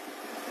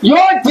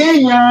yóò jẹ́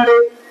èèyàn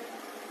rẹ̀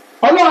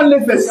Ọlọ́run lè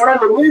fẹ̀sẹ̀ ọ̀rọ̀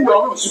lòun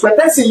ìlọrùn ṣùgbọ́n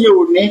tẹ́sí yìí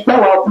ò ní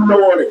pẹ́wà kú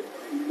lọ́wọ́ rẹ̀.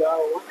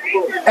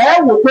 Ẹ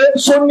wò pé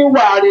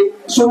sóníwàre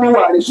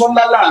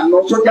sọ́lá láàánú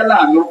sọ́jà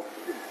láàánú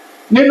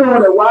nínú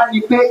rẹ̀ wá ni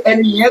pé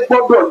ẹni yẹn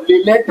gbọ́dọ̀ lè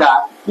lẹ́dàá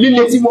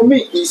líle tí mo mí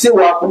kì í ṣe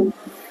wà kú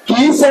kì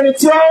í ṣẹni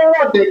tí ó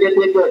wọ̀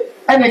dẹ̀dẹ̀dẹ̀dẹ̀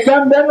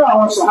ẹnìkan bẹ́nu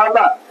àwọn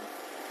sàhábà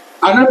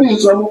ànábì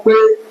sọ fún pé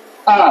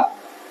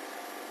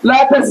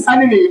látẹ̀sí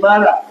ánìlè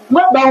ìmára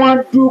má bá wọn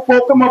dúpọ̀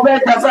kí mo fẹ́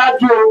ga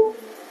sáájú o.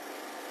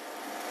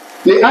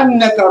 Le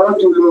annaka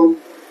rajulun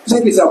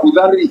sẹ́kì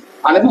sàbùdárì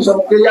ànábì sọ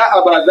fún pé yá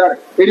àbàdárì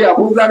eré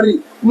àbúdárì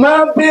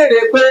máa béèrè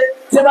pé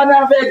sẹ́bà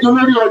náà fẹ́ jọ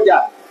lórí ọjà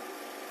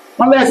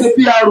wọ́n bẹ́ẹ̀ ṣe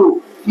PRO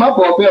má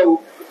bọ̀ bẹ́ẹ̀ o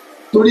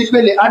torí pé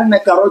le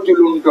annaka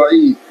rajulun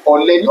dọ̀yì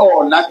ọ̀lẹ́ ní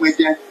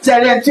ọ̀làgbẹ̀jẹ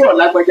sẹ́rẹ́ tí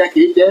ọ̀làgbẹ̀jẹ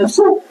kì í jẹ́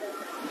so.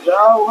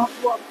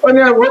 Ó ní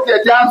ẹ̀wọ̀ tẹ̀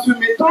jẹ́ aṣú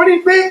mi torí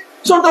pé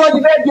sọ́tọ̀ wọ́n ti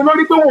fẹ́ jọ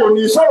lórí pé wọn ò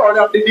ní sọ̀rọ̀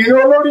rẹ̀ dìdìrín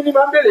olórí ní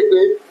máa ń béèrè pé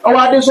ọwọ́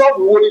adé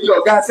sọ́ọ̀bù wo ni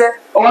ọ̀gá ṣẹ́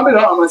ọwọ́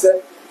mélòó àwọn ọmọ ṣẹ́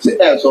ṣe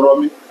ẹ̀ sọ̀rọ̀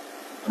mi.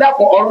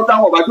 Dàpọ̀ ọ̀rọ̀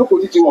táwọn ọba jókòó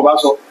títí wọn bá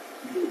sọ.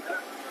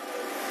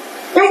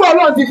 Nígbà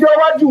Ọlọ́run ti fi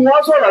ọwájú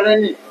wọn sọ̀rọ̀ rẹ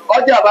ni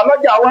ọjà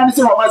àbálọ́jà wá ní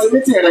sí wọn máa ṣe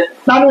mítì rẹ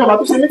tánú wọn bá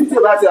tún ṣe mítì tí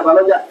ì bá ṣe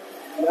àbálọ́jà.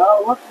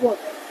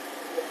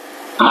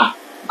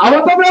 Àwọn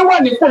tó bẹ́ wà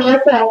nípò yẹn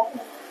pọ̀.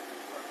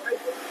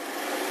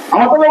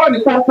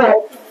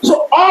 So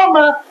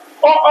ọmọ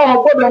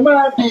gbọ́dọ̀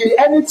máa bèèrè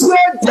ẹni tí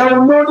ó jẹ́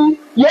olórí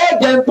yóò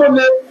jẹ́ tó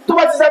le tó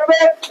bá ti sẹ́ pé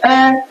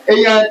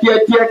èèyàn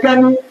díẹ̀díẹ̀ kan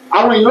ní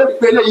àwọn èèyàn ti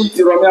pé eléyìí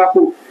ti rọ̀ mí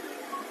àpò.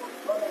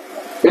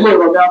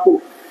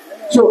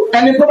 So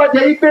ẹni tó bá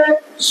jẹ́ yí pé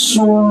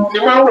sùn ni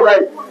wọ́n wò rẹ̀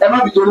ẹ má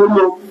bìí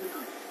lórí o.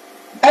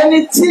 Ẹni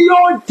tí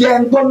yóò jẹ́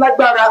ń tó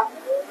lágbára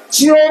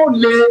tí ó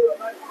lè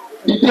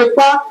dìde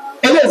pa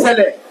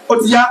eléyìísẹ̀lẹ̀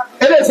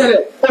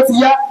ó ti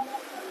yá.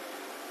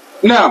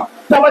 Now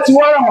tábà tí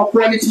wọ́n rà wọ́n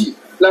quality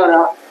lára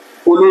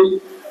olórí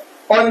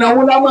ọ̀nà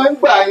wo la máa ń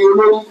gbà yín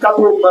olórí ká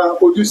tó mọ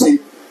ojúṣe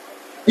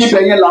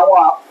ibẹ̀ yẹn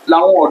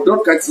làwọn ọ̀dọ́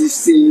kan ti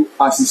ṣe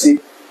àṣìṣe.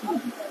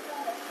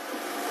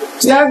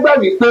 Tí a gbà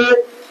wípé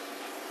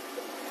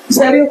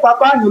sẹ́rí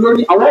pápá ni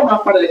olórí àwọn ọmọ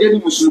padà gẹ́gẹ́ bí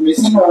mùsùlùmí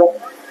sínú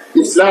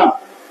Islam.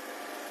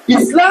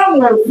 Islam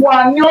ò fún wa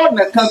ní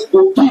ọ̀nà kan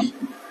gbòógì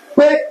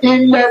pé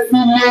ilẹ̀ fi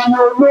lè yan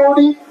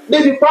olórí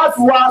débi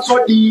páàfù wa sọ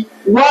di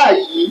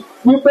wáàyí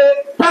wípé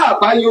tá a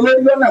bá yan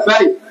olórí lọ́nà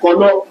báyìí kọ́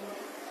lọ.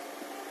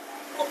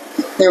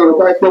 Ẹ rò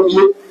pa ẹ̀pọ̀ mi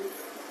yé.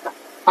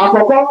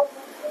 Àkọ́kọ́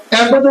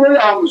ẹgbẹ́ tó lórí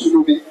àwọn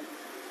mùsùlùmí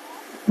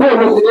bóyá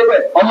ló ti débẹ̀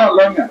ọmọ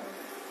ọlọ́nà.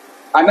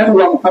 Ànábì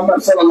wa Muhammad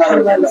sallallahu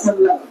alaihi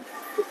wasallam.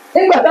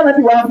 Nígbà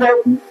tánábì wa fẹ́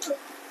kú,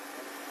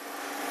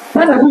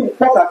 tánábì ń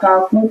pọ̀ kàkà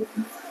kú.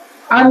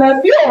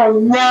 Ànábì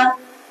ọ̀nà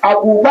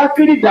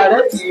Abubakiri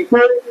dàrẹ́tì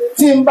pé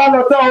tí ń bá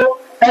lọ tán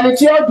ẹni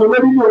tí ó dò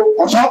lórí ní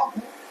ọ̀ṣọ́.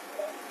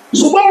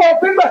 Ṣùgbọ́n wọn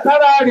pé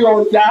gbàtàrà rẹ̀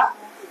ọ̀yá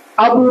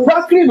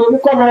Abubakiri ló ní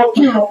kọ́ lọ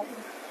kírun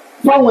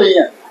fáwọn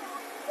èèyàn.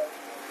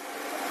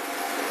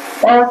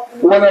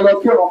 Wọ́n lọ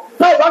kírun.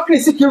 Táwọn Abubakiri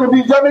sì kírun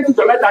bíi ijọ́ méjì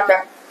jọ mẹ́ta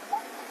kan.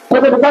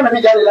 Kọ́tọ́ bí báyìí nàbí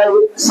jáde láyé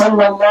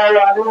sallallahu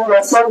alaihi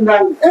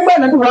wasallam. Nígbà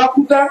nàbí wàá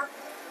kú tán,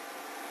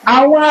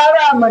 àwọn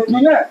ará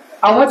Mẹdínà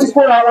àwọn ti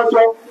kóra wọn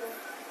jọ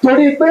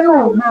torí pé inú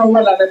ìlú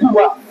wọn lànàbí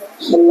wà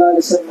sallallahu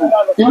alaihi wasallam.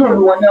 Inú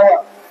ìlú wọn náà wà.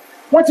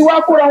 Wọ́n ti wá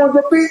kóra wọn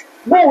jọ pé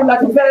bóun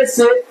láti fẹ́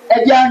ṣe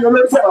ẹjẹ́ ayọ̀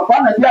lórí sẹ́wọ̀n fún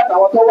ànàbí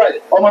àtàwọn tó wà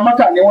ọmọ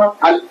Mẹ́kà ni wọ́n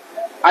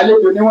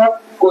àlejò ni wọ́n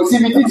kò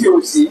síbi títí ò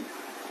sí.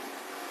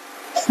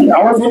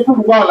 Àwọn ti ń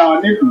kúrú báwọn làwọn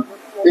nílùú.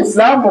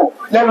 Ìsìláàmù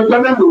lẹ́nu jọ́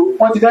mélòó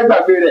wọ́n ti fẹ́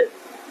gbàgbé rẹ̀.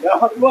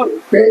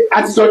 Pé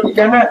àtijọ́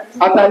dìkan náà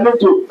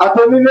àtàlejò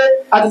àtọ́nílé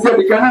àtijọ́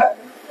dìkan náà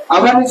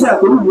àbáníṣẹ́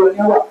àtòlùlù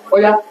ẹni wà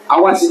ọ̀yá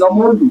àwọn àṣìlọ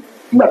mọ́ọ̀lù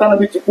nígbà táwọn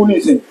bí ti kú ní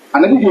ìsìn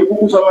ànábìdì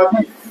ìkúkú sọmọ bí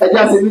ẹjẹ́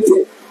àṣẹ mítì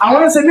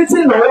àwọn ṣe mítì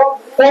lọ́wọ́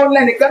òun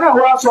lẹ́nìkan náà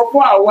wá sọ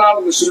fún àwa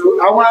mùsùlùmí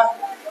àwọn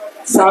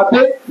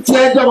sàbẹ́ tí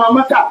ẹjọ́ máa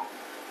Mẹ́kà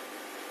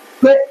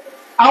pé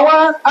àwọn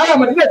ará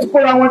Mẹdínà ti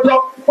kóra wọn jọ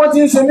wọ́n ti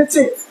ń ṣe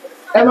mítì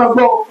ẹ máa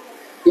gbọ́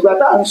ìgbà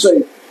tá à ń sọ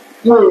yìí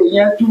wọ́n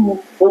èèyàn tú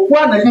òkú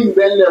ànábì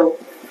ìbẹ́lẹ̀ o.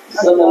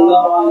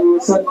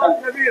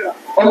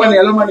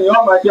 Ọmọnìyàn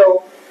ọmọ jẹ́ o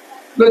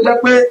ló jẹ́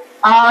pé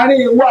àárín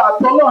ìwọ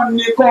àtọ́lọ́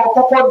ní kọ́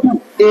kọ́kọ́ dùn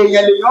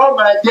èèyàn lèèyàn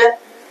máa jẹ́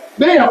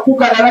béèyàn kú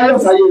kára láyọ̀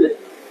sáyé rẹ̀.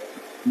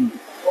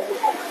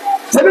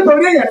 ṣé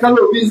nítorí èèyàn kan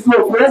ló fi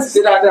rẹ́sì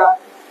ṣe dáadáa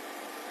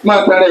máa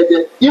tẹ̀rẹ̀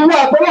ẹ̀jẹ̀ ìwọ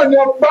àtọ́lọ́ ni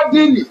ọgbà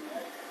díìlì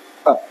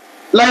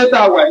láyé tá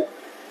a wà yìí.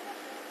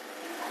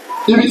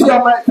 ibi tí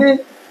ọmọ tí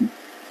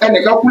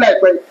ẹnìkan kú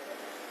láìpẹ́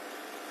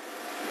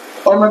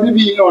ọmọ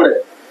bíbí inú rẹ̀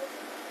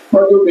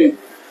tọ́jú mi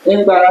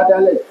ń gbára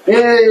dálẹ̀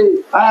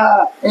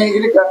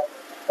kíníkà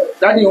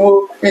dáàdi wo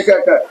kíníkà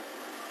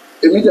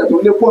èmi jẹ̀ tó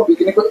lé pọ́ǹpì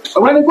kíníkà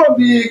ọ̀wọ́n ní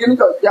pọ́ǹpì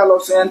kíníkà yà lọ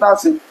sí ẹ̀ńtà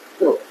sí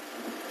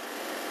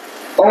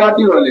ọwọ́ á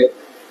di ìrọ̀lẹ́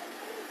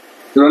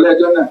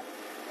ẹjọ́ náà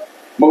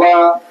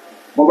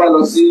mo bá lọ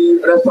sí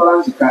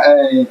rẹ́sítọ́rántì kan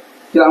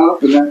kí a máa ń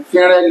pè ní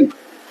fínrẹ́lì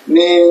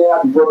ní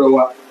àdúgbò ọ̀dọ̀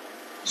wa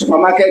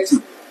supamákẹ́ẹ̀tì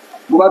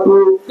mo bá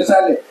dúró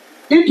nísàlẹ̀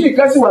ìdí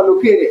ìkásí wà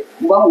lókè rẹ̀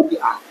mo bá wò pé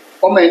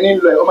ọmọ ẹ̀ ní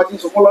lọ ẹ̀ ọmọ tí ń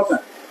sunkún lọ́sàn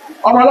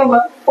ọmọ ọlọ́mọ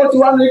ó ti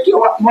wá ní kí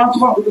wọ́n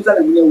tún máa kótó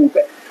sálẹ̀ mi ní ewu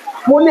fẹ́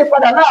mo lè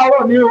padà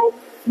láàárọ̀ ní o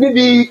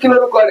níbi kí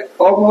lórúkọ rẹ̀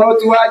ọmọ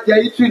ti wá jẹ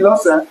ìtúì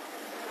lọ́sàn-án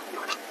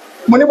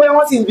mo ní bóyá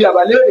wọ́n sì ń bi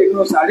àbálẹ́ èrè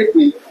nínú sàárè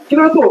pé kí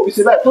ló tó òfin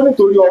ṣe báyìí tó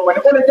nítorí ọmọ ni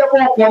ó lè jẹ́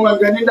fún ọkùnrin ọmọ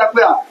ẹgbẹ́ ní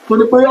dápẹ́ à tó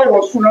ní pé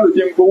yọ̀wọ̀ sùn náà ló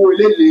jẹ́ gbowó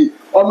léle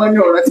ọmọ ní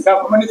ọ̀rẹ́ ti ká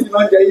ọmọ ní ti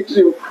náà jẹ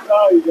ìtúì o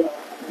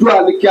du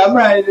àlìkí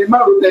àmọ́ ẹni má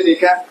ro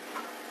tẹnìkan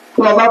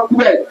tó o bá kú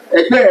ẹ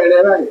ẹgbẹ́ rẹ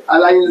báyìí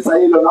aláyé ń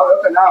sayé lọ náà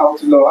ọkàn náà ó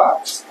ti lọ wá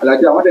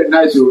àlàjì àwọn dẹ̀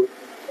náà ṣe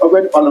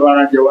ọgbẹ́ni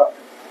panabara jẹ wa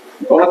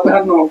ọwọ́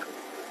tánù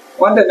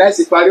wọ́n dẹ̀ náà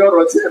sì parí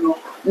ọ̀rọ̀ tí ẹnu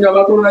ní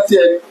ọba tó rántí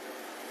ẹni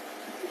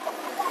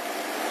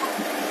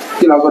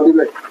kí ló sọ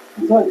débẹ̀.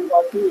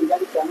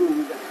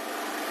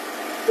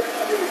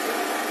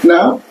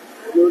 náà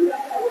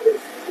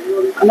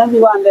Anabi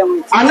wa lẹ́wọ̀n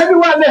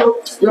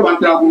yóò máa ń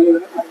dáa fún yín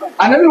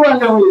anabi wa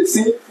lẹ́wọ̀n yìí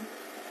sí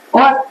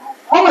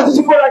wọ́n máa ti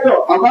ti kóra jọ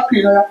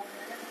àbákiri náà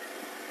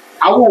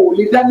àwọn ò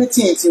lè dá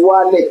mítìn ti wá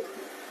lẹ̀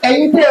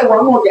ẹ̀yin tẹ́ ẹ wà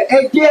náà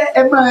jẹ́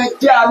ẹ máa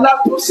jẹ́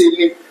alátọ̀ọ̀sẹ̀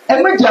ni ẹ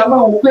méjì àmọ́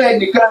òun pé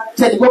ẹnìkan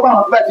ṣẹ̀dí gbọ́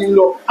báwọn bá ti ń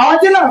lọ àwọn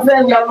tí náà fẹ́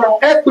ya lọ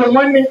ẹ pè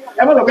wọ́n ní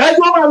ẹ má lọ bẹ́ẹ̀ tí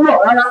wọ́n máa lọ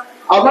rárá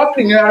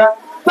àbákiri ni rárá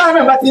táwọn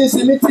náà bá ti ń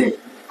ṣe mítìn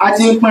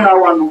àti ń pinra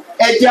wa nù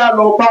ẹ jẹ́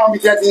àlọ́ báwọn bí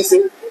jẹ́ ti ń ṣe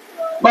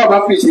báwọn bá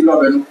fi ṣe lọ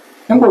bẹ̀ nu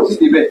nígbà òsì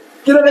débẹ̀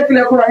kí ló dé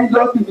kílẹ̀ kóra yín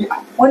lọ́sùn bí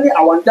wọ́n ní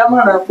àwọn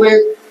dámọ̀ràn pé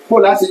kó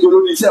láti jọ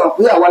lórí iṣẹ́ wọn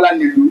pé àwa la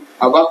nílùú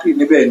àbákiri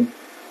níbẹ̀ ni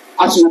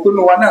aṣòwò tó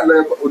nu wa náà lọ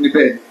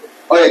oníbẹ̀ ni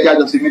ó yẹ kí a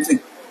jọ sí mítìn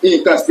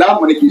nǹkan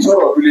ìsìláàmù ni kì í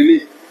sọ̀rọ̀ ọdún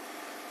lélẹ̀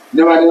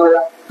nígbà ní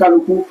ọ̀rá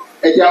kálukú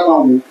ẹjẹ́ àwọn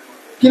ọ̀hún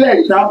kílẹ̀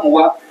ìdáàmú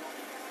wa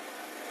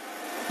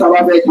táwa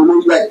fẹ́ jọ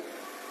lórí báyìí.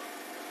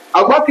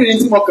 àbákiri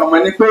tí mo kàn mọ́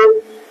ni pé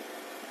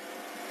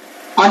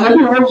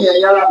ànábì ròyìn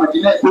ẹ̀yà ara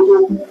màdínà ìgbótó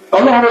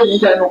ọlọ́run ròyìn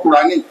ìjà inú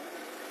Kùránì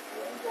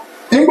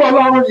nígbà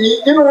ọlọ́run yìí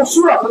nínú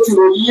súrà tó ti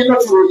ròyìn yín náà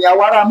ti ròyìn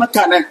àwọn ará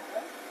Mẹ́kà náà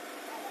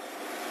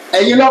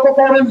ẹ̀yin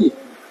lọ́kọ́kọ́ ròyìn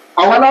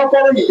àwọn aláwọ̀kọ́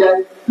ròyìn jẹ́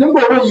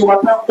nígbà ròyìn wa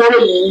tán kọ́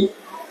ròyìn yín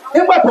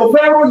nígbà tó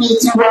fẹ́ ròyìn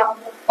tiwa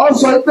ọ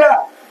sọ pé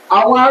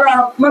àwọn ará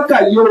Mẹ́kà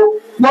yìí ó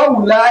wọ́n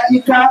wù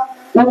láyíká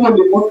wọ́n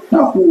lè mọ́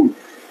tàkù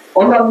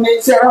ọlọ́run ní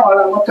tí àwọn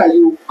ará Mẹ́kà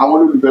yìí ó àwọn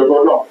olùbẹ̀rù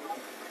ọlọ́run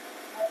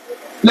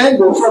lẹ́yìn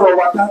tó sọ̀rọ̀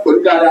wa tán pẹ̀lú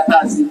dáadáa tá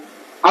a sí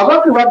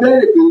àbákùnrin wa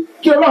bẹ̀rẹ̀ pé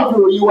kí ọlọ́run fi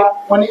ròyìn wa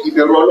wọ́n ní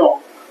ìbẹ̀rù ọlọ́run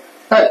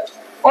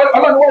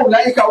ọlọ́run wọ́n wù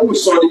láyíká ó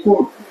sọ ọ́ dìkú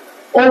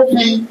ó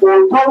fi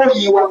òótọ́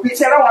ròyìn wa pé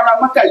tí àwọn ará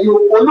Mẹ́kà yìí ó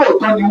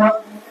olóòótọ́ ni wọ́n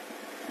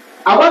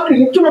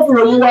àbákùnrin kí wọ́n fi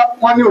ròyìn wa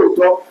wọ́n ní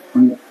òótọ́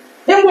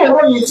nígbà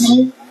ìròyìn tí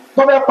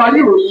tó bẹ́ parí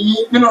ìròyìn yìí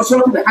nínú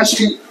sọ́ọ̀tù bẹ̀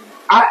áṣírí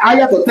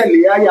ayàtọ̀ tẹ̀lé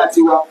ayà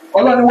tiwa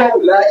ọlọ́run wọ́n wù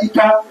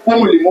láyíká wọ́n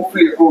mú lè mú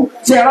fìlẹ̀ fún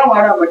tí ara wọn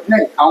ará Mẹ́dínà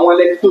àwọn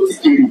ẹlẹ́ni tó ti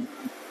jèrè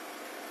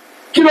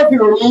kí ló fi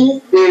ròyìn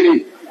èrè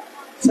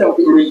tí àwọn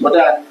fi ròyìn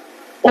tọ́da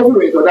ó fi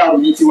ròyìn tọ́da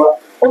ròyìn tiwa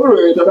ó fi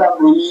ròyìn tọ́da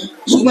ròyìn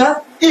ṣùgbọ́n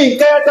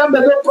nǹkan ẹ̀ka ń bẹ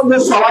tó tọ́jú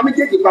sọ àwọn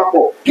méjèèjì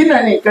papọ̀ kí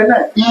náà ní nǹkan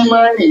náà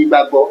ìmánì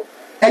ìgbàgbọ́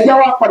ẹjẹ́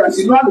wa padà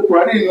sínú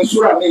Al-Qur'ani nínú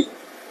súrà míì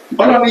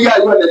ọlọ́run yá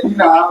ayọ́ ẹ̀lẹ́bí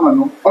náà á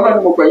mọ̀nà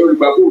ọlọ́run mo pẹ̀yìn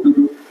olùgbàgbọ́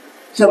òdodo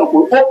sẹ́nu pé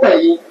ó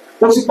pẹ̀yìn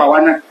ó sì pàwá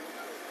náà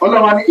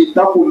ọlọ́run á ní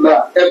ìtakùnlá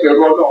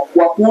ẹbẹ̀rù ọlọ́run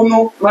wà kúnú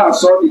máa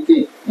sọ ọ́ nìkẹ́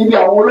níbi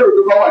àwọn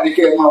olódodo bá wà ní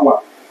kẹ́ ẹ máa wà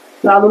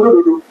tá a lọ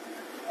lódodo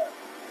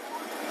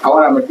àwọn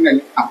àmọ̀tínà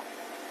ní à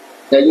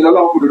ẹ̀yin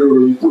ọlọ́run kò dodo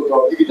ròyìn tó tọ́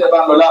ibi tẹ́ bá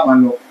ń lọ láàmú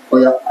lọ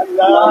ọ̀yà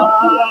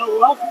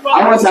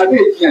àwọn sàbẹ̀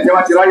èjìyàn tẹ́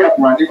wá ti ráyà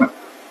kùrà nígbà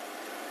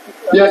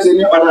bí wọ́n ṣe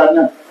ní ọ̀dà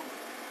náà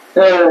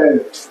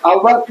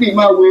àwákì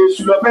máa wo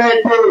èṣù lọ bẹ́ẹ̀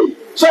dé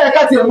sọ yẹ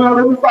ká tiẹ̀ máa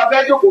ronú pa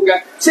bẹ́ẹ̀ jókòó gan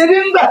ṣé ní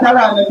ńgbà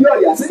tára àná bí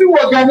ọ̀yà ṣé bí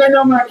wọ́n gan ní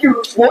ọmọ kí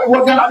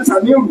wọ́n gan láti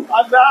sàmì òrù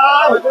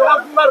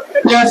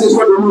bí wọ́n ṣe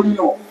sọ́dọ̀ lórí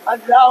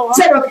náà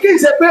ṣé ẹ̀rọ kí n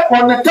ṣe pé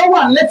ọ̀nà kan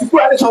wà lẹ́tí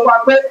kúrò àti sọ́wọ́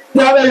pé tí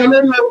wọ́n bẹ yọ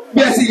lórí o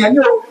bí ẹ̀sìn yẹn ní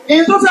o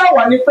èyí tó sáà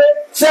wà ní pé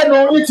sẹ́nu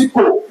orí ti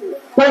kò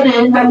pẹ́ẹ́bì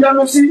ìyẹn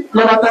yọnu sí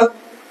lọ́wọ́ tán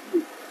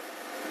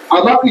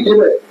àwákì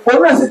débẹ̀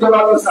òun náà sì jọba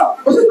lọ sà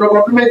ó sì jọba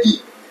ọdún méjì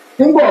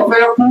nígbà ọ̀fẹ́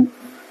kú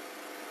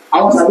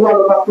àwọn sàdúrà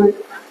lọ bá pé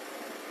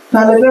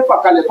tàlẹ́ fẹ́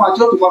fàkalẹ̀ fún àti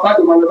ọ̀tún máa bá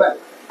dùn máa lọ báyìí.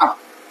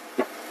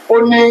 ó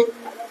ní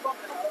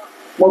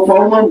mo fọ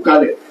Umaru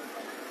kalẹ̀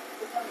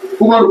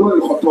Umaru ló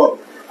lè kọ̀tọ̀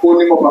ó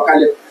ní mo fà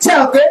kalẹ̀. ṣé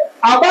àwọn pé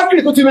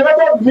Abakiri tó ti lè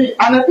mẹ́tọ́ọ̀dù mi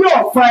ànábì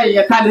ọ̀fà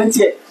èèyàn kalẹ̀ ń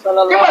tiẹ̀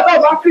nígbà tó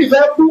Abakiri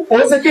fẹ́ kú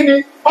òun ṣe kí ni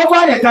ọ̀fà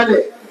èèyàn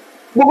kalẹ̀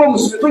gbogbo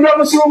mùsùlùmí tó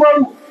yọ́nú sí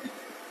Umaru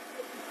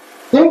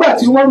nígbà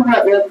tí Umaru náà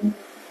fẹ́ kú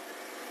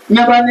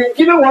nígbà ní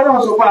kí ló wọ́n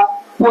náà sọ pa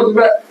bó ti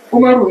fẹ́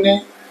Umaru ní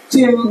tí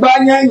n bá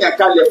yàn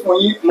kalẹ̀ fún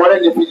yín mọ̀rẹ́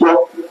ni fi jọ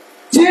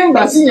tí n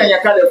bá sì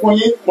yàn kalẹ̀ fún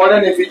yín mọ̀rẹ́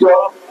ni fi jọ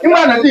nígbà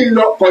náà bí n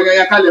lọ kọ̀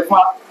yàn kalẹ̀ fún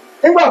wa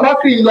nígbà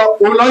Abakiri lọ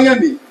òun lọ yàn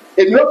mí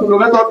èmi ó tún lo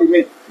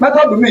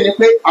mẹ́tọ́ọ̀dù mi ni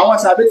pé àwọn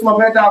sàbẹ̀ tí wọ́n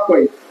fẹ́ dá akọ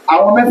yìí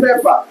àwọn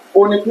mẹ́fẹ̀ẹ̀fà ó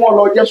ní kí wọ́n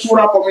lọ jẹ́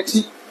ṣúra kọ́mítì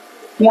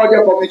kí wọ́n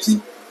jẹ́ kọ́mítì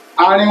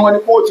àárín wọn ni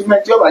kó o ti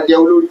mẹ́tí ọ̀bà jẹ́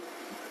olórí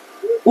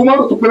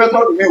Umaru tó pé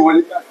mẹ́tọ́ọ̀dù mi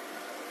wọlé.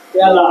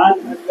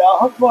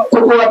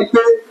 kókó wa di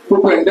pé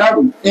gbogbo ẹ̀ ń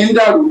dàrú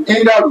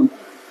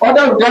ọ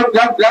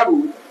dàrú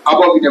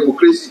abọ́ mi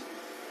democracy.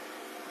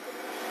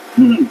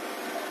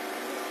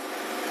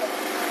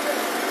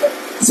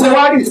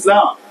 sẹ́wárì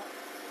Islam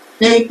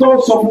ń tó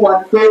sọ fún wa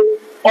pé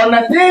ọ̀nà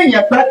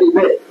téèyàn bá dé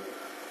bẹ́ẹ̀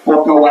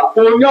ọ̀kan wa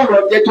òun ní ọ̀rọ̀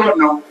jẹ́jọ́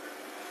náà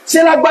ṣé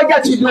lágbájá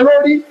ti di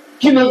olórí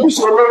kí ni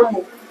ojúṣe olórí mu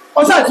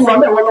ọ̀sá àti wà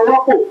mẹ́wàá lọ́wọ́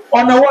pò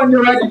ọ̀nà wọn ni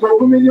ọ̀rọ̀ ìdìbò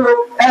fún mi ní o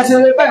ẹ̀sẹ̀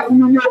rẹ̀ báyìí fún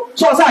mi ní o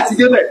ṣé ọ̀sá àti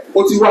débẹ̀ ó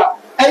ti wá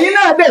ẹ̀yin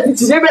náà bẹ́ẹ̀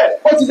ti débẹ̀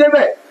ó ti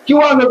débẹ̀ kí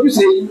wọ́n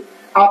lójúṣe yìí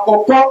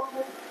àkọ́kọ́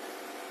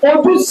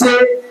ojúṣe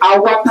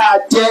àwa tá a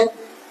jẹ́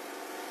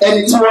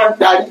ẹni tí wọ́n ń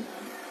darí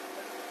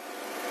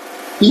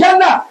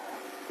yálà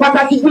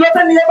pàtàkì jùlọ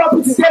tẹ́ni ẹ bá fi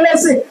ti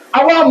tẹ́lẹ̀sìn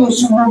àwa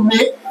mùsùlùmí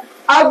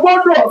a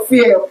gbọ́dọ̀ fi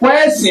ẹ̀kọ́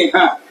ẹ̀sìn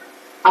hàn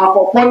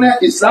àkọ́kọ́ náà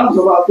Islam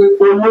sọ wá pé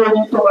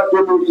olórí tó bá dé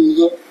lórí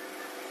yín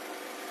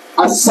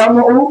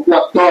àsámọ́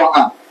wàtọ́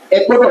à ẹ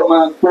gbọ́dọ̀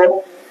máa gbọ́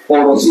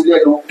ọ̀rọ̀ sí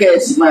lẹ́nu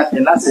kẹ́ẹ̀sì máa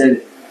tẹ̀ láṣẹ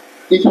rẹ̀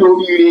ibi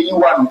oríire yín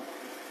wà nù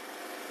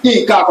kí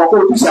nǹkan àkọ́kọ́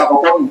ojúṣe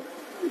àkọ́kọ́ nù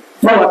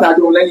fọwọ́ tá a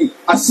jọ lẹ́yìn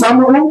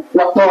àsámọ́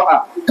wàtọ́ à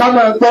ká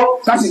máa gbọ́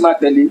ká sì máa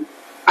tẹ̀lé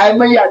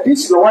àìmọye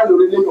àdìsí lọ́wọ́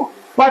lórí lẹ́yìn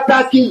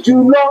pàtàkì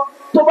jùlọ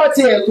tó bá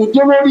ti ẹ̀tún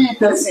tó lórí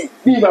ìtẹ̀sìn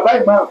bíi bàbá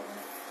ìmáà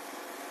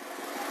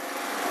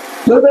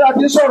lórí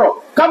àti sọ̀rọ̀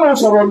ká máa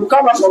sọ̀rọ̀ ìlú ká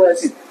máa sọ̀rọ̀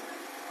ẹ̀sìn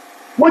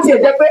bó tiẹ̀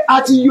jẹ́ pé a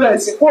ti yọ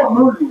ẹ̀sìn kúrò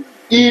nílùú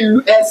ìlú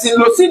ẹ̀sìn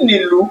ló sì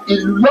nílùú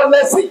ìlú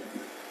lọ́lẹ́sìn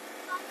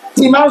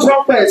tí máa ń sọ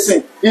pé ẹ̀sìn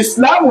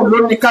ìsìláàmù ló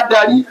ní ká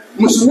darí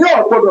mùsùlùmí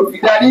ò gbọdọ̀ fi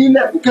darí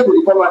ilẹ̀ kó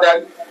kébèrè kọ́ máa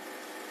darí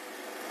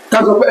ká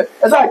sọ pé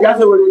ẹ̀sẹ̀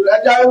àjàṣe wèrè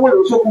ẹja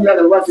wèrè sókun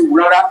yàrá wá sí wù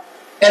rárá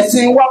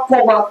ẹ̀sìn wa pọ̀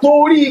wá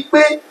torí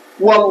pé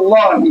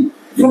wàláhì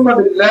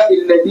fúnmọ́bìnrin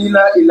ilẹ̀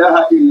ilá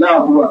ìlàhà ìlà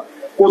àbúrò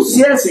kò sí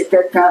ẹ̀sìn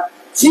kankan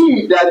tí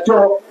ìdájọ́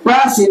bá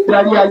ṣe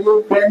darí ayé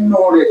bẹ́ẹ̀nù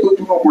rẹ̀ tó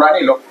túnú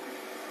Kùránì lọ.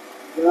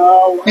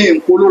 Ní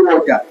ìpolówó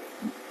ọjà,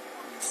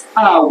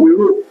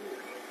 àwérò.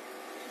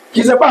 Kì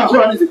í ṣe báwọn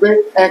sọ̀rọ̀ ní ti pé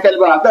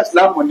ẹ̀kẹ́lẹ́bà àgbà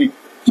ìsìlámù ni.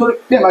 Sórí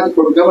bí ẹ̀ máa ti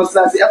pọ̀jù gẹ́gẹ́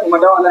síláṣí, ẹ̀kùn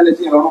máa dáwọ́ lálẹ́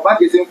sí ìrọ̀rùn bá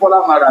kì í ṣe ń fọ́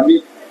láwọn ara mi.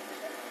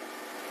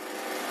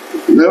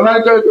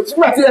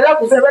 Sígbà tí ẹ̀dá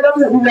kù sí ẹ̀fẹ́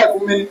dábìsẹ̀ nílẹ̀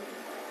fún mi.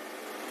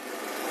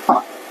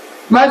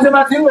 Máa ṣe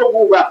máa ti ń lò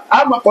wù wà,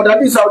 àmọ̀ kọ̀dà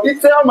bíi Saudi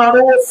tí wọ́n máa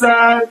rówó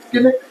san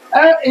kíní.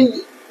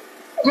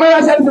 Mẹ́ra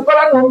ṣe ti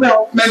kọ́lá nù mẹ́ ọ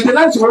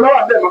mẹ́ntẹ́nánsì wọn lọ́wọ́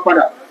àbẹ́ máa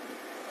padà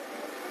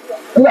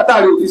nígbà tá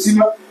a lè òfin sí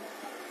mọ́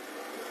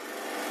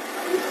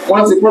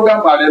wọ́n ti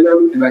prógámù ààrẹ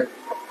lọ́rùn nígbà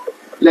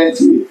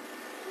lẹ́ǹtì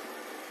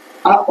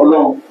á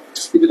ọlọ́run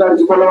ibi tá a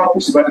ti kọ́ lọ́wọ́ kù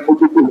sí bá ní kó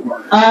tó kó òkú.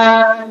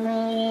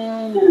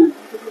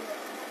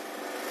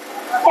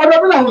 ọ̀dọ́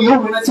bí làwọn èèyàn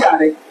mìíràn ti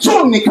ààrẹ tó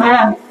nìkan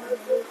wá ní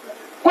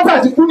wọ́n tà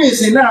ti kú ní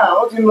ìsìn náà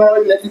wọ́n ti lọ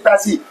ilẹ̀ títà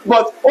sí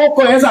but ó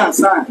kọ ẹ́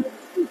sàn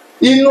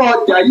inú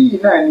ọjà yìí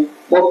náà ni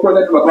wọ́n pẹ́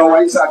lẹ́nu bàbá wa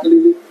Isa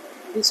Akíndélé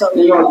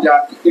inú ọjà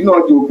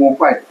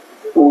Ògùnpa ẹ̀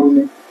òun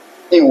ni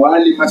ìwọ̀n á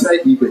lè máa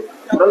ṣáìdì ibẹ̀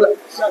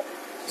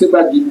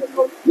sígbàgì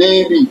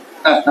níbi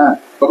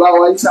bàbá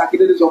wa Isa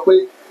Akíndélé sọ pé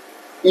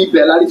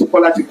ibẹ̀ láti ti kọ́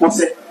láti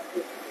kọ́sẹ́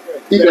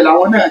ibẹ̀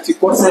làwọn náà ti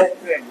kọ́sẹ́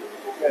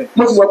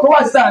mo sì sọ pé wà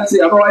sí tà ń ṣe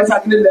bàbá wa Isa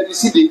Akíndélé lẹ́nu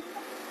síde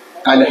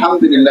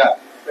alihamudulilayi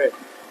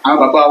àwọn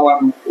bàbá wa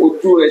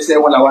ojú ẹsẹ̀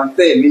wọn làwọn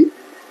tẹ̀lé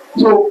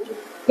so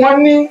wọ́n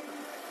ní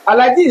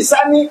Alhaji Isa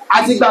ní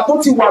àtìgbà tó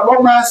ti wà lọ́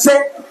máa ṣẹ́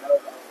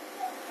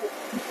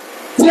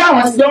tí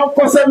àwọn ti jọ ń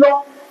kọ́ṣẹ́ lọ.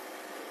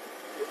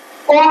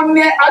 Òun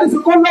ni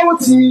àdìsíkọ́ lọ́wọ́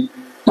tí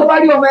tó bá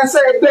rí ọmọ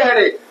ẹsẹ̀ ẹgbẹ́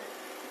rẹ̀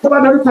tó bá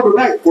darí kòló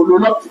láì kò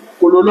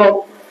lò lọ.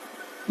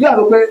 Bí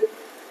àlọ́ pé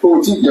o ò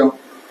tí ì jẹun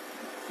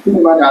kí ni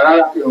máa dà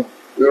rárá pé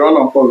ìrọ̀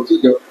náà kọ̀ ò tí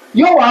ì jẹun.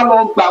 Yóò wá lọ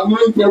gbà àwọn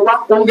oúnjẹ wá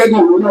òun gẹ́gẹ́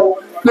òun lọ́wọ́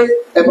pé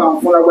ẹ bá ń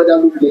fún lágbájá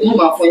lóúnjẹ yóò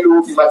máa fún ilé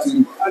owó tí bá ti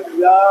rí.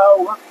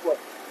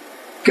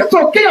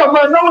 Kẹ́tọ̀ kéèyàn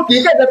máa náwó kì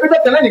í kẹ́jẹ pé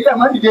tẹ́tẹ́lẹ́ nìkan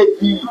máa dìde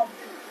yìí.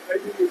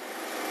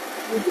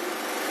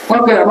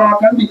 Wọ́n kẹ́rẹ̀ bá wọn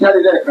kan bí jáde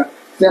lẹ́ẹ̀kan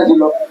tí a ti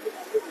lọ.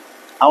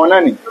 Àwọn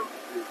náà nì,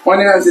 wọ́n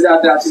ní láti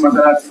dáadáa sí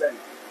mọ́sálásí.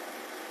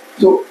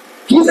 So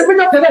kì í ṣe pé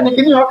tẹ́tẹ́lẹ́ ní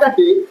kí ní ọkà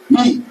dé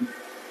yìí.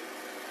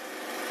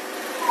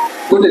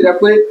 Ó lè jẹ́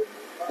pé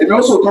èmi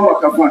ó sòótọ́ wọ̀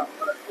kan fún ẹ.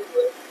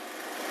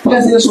 Bí ẹ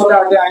ṣe ń sọ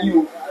dáadáa yín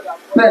o,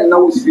 bẹ́ẹ̀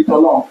náwó sì fi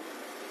tọ́lọ́.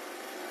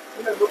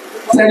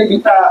 Sẹ́ni bí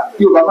tá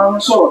Yorùbá máa ń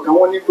sọ̀rọ̀ kan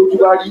wọ́n ní lójú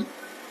bá rí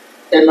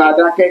ẹ̀mà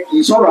àdákẹ́ kì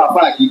í sọ̀rọ̀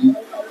àbá àgìdì.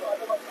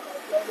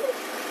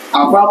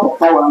 Àbá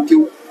àpọ̀pá wa ń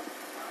kéwò.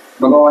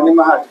 Bàbá wa ní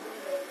Mahad.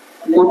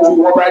 Lójú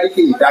wọn bá rí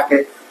kì í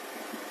dákẹ́.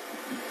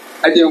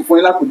 Ẹ jẹ́ ń fún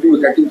yín lápòjúwe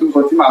kẹ́kí tó sọ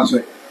tí màá sọ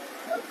ẹ̀.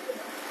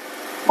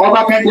 ọba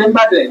kan jẹ́ ń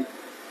bàdẹ̀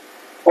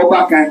ọba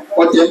kan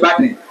ọjẹ́ ń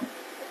bàdẹ̀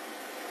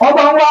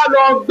ọba wa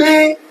lọ gbé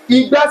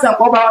igbá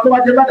sàkó ọba tó bá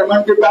jẹ́ bàdẹ̀ máa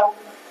ń gbé gbá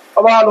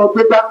ọba wa lọ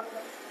gbé gbá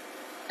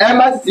ẹ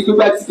má sì ti gbé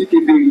gbá ti di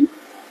kébèrè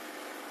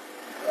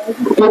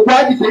gbogbo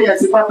àdìdé yẹn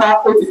ti pátá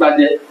ó ti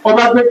bàjẹ́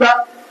ọba gbé gbá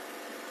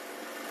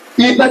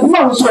ìgbà tí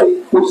màá ń sọ yìí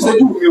kò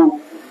ṣẹ́jú mi o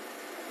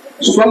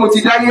ṣùgbọ́n mo ti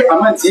dáyé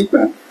àmọ́ ti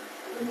gbà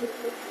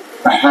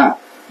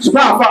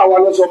ṣùgbọ́n àfa àwa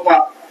lọ sọ fún wa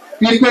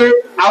wípé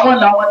àwọn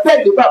làwọn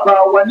tẹ̀lé bàbá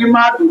wa ní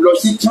máàdù lọ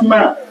sí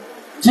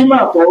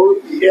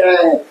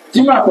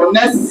jimá tó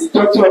nẹ́ẹ̀sì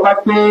ìjọ tí ọba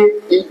gbé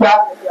igbá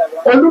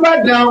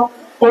Olúbàdàn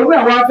òun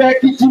àwọn afẹ́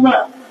kí jimá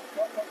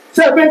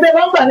ṣé ìpín tẹ́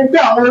bá ń gbà ní pé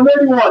àwọn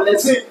olórí wọn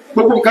lẹ́sìn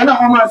gbogbo nǹkan náà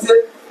wọ́n máa ṣe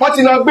wọ́n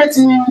ti lọ gbé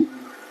ti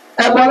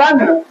ẹ̀bọ̀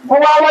lánàá wọ́n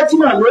wá wá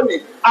jimá lónìí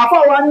àfa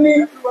wa ní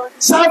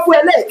sáfù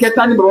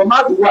ẹlẹ́ẹ̀kẹta ní bàbá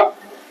máàdù wà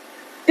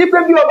ipe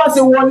bí ọba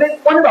ṣe wọlé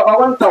wọ́n ní bàbá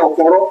wa ń ta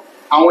ọ̀pọ̀rọ̀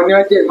àwọn ni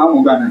wọ́n jẹ́ ìmáàmù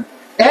gbàna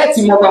ẹ ti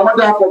mọ bá wọn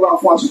dáa kọ bá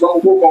fún àṣùgbọ́n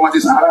gbogbo kọ wọn ti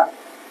sàárà.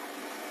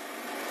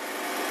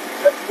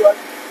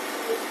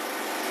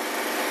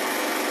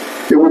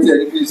 ewu tí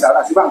ẹni fi sàárà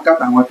sí bá ń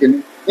kàtà àwọn kẹne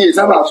ní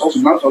ìsábà sọ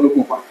ṣùgbọ́n sọ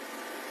lókun pa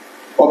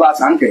ọba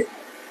àsánkẹ́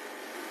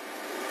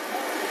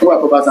ọba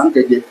àtọba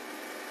àsánkẹ́ jẹ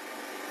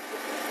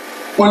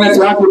wọn ní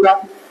ẹsẹ wá tó dá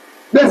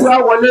bẹ́ẹ̀ sì wá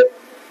wọlé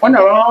wọn ní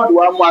àwọn ọdún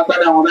wa mú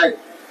agbádá wọn báyìí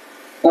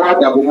wọn wá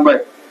dàbò wọn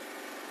báyìí.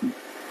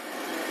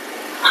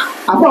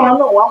 àbáwọn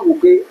náà wà wò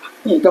pé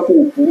nǹkan kò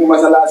kú mú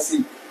mọ́sálásí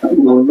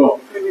wọ́n lọ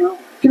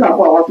kí ni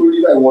àpò àwọn tó rí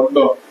báyìí wọ́n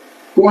lọ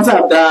kí wọ́n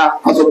sáà da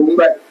aṣọ òun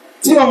báyìí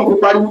tí wọ́n kò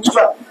parí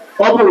túbà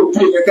wọ́n bọ̀ ojú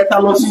èèyàn kẹta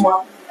lọ sí wọn.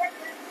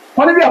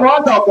 wọ́n ní bí àwọn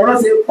àtàwọn ọ̀pọ̀lọ́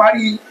ṣe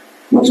parí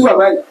túbà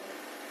báyìí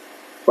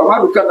bàbá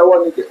àdùkà náà wọ́n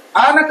ní kẹ́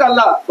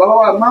àánákàlà bàbá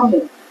wa máàmù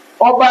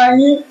ọba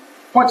yín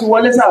wọ́n ti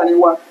wọlé sáàrin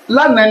wa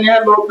lánàá ni ẹ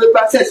lọ gbé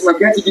bá sẹ́ẹ̀sì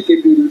màkì ti di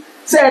kébìrì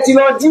sẹ́ẹ̀tì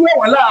lọ jí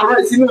wẹ̀wọ̀n láàárọ̀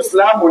ìsínú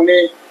ìsìláàmù ni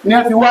ẹ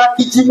fi wá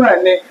kí jímọ̀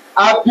ni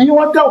àbí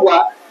wọ́n kà wá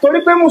torí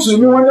pé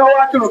mùsùlùmí wọn ní wọ́n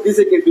wá kírun kì í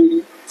ṣe kébìrì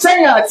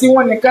sẹ́yìn àti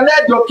wọn nìkan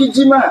lẹ́jọ́ kí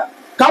jímà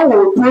káwọn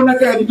ò dúró náà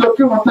kẹ́ẹ̀ẹ́dì jọ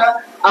kírun tán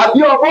àbí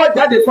ọba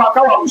jáde fún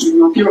akáwà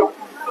mùsùlùmí kírun.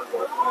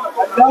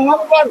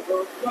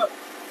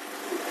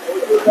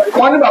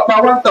 wọ́n ní bàbá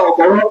wa ń ta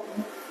ọ̀pọ̀rọ̀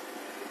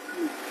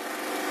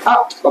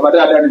bàbá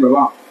dáadáa ni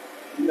bàbá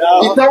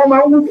ìta wọn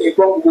máa ń wù kí n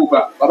gbọ́ gbogbo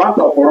bàbá ń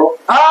ta ọ̀pọ̀rọ̀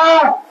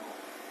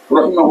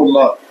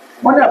rahimahullah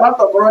wọ́n ní bàbá ń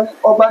ta ọ̀pọ̀rọ̀ ní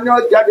ọba ní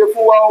ọjáde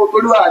fún wa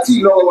olúwa àti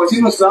ìlọ́wọ́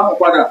sínú ìsìlámù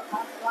padà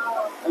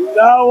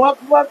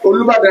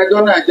Olúbàdàn ẹjọ́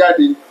náà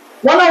jáde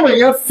wọ́n láwọn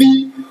èèyàn fi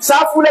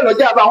sáfúlẹ̀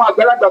lọ́jà àbá àwọn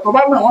àgbàlagbà tó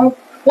bá mọ̀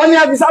wọ́n ní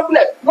àfi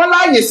sáfúlẹ̀ wọ́n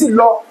láàyè sí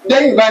lọ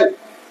dẹ́yìn báyìí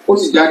ó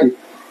sì jáde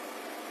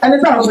ẹni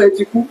táwọn sọ yìí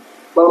ti kú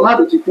bàbá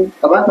máàdù ti kú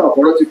bàbá ń ta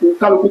ọ̀pọ̀rọ̀ ti kú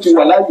kálukú ti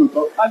wà láàyè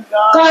tọ́.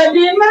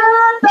 kọ̀dí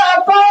máa ń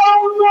tàkọ́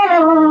mọ́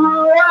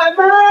wà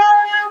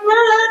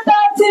máa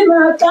tàtí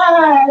máa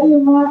káàrí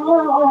mọ́.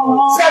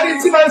 sẹ́ni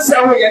tí máa ń ṣe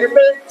àwọn èèyàn ni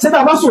pé ṣé tá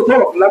a bá sòtọ́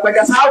ọ̀rọ̀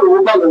lágbájá sáárò ó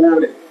bá lọ́wọ́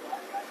rẹ̀.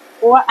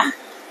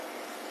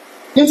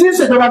 ìtí ń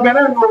ṣèjọba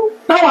gánà ló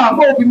táwọn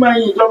àbọ̀ òfin máa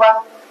yin ìjọba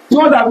tí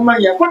wọ́n dàbí máa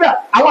yàn kódà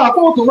àwọn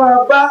àbọ̀ tó máa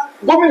bá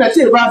gómìnà tí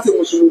èèbá ṣe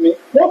mùsùlùmí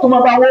wọ́n tó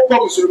máa bá wọ́n kọ́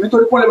mùsùlùmí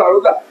torí pọ́lẹ̀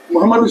bàrúgà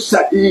Muhammadu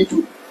Sa'idu.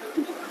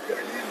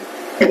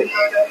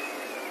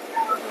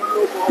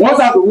 wọ́n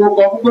ṣàdùnwó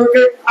kan fún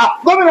pé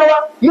gómìnà wa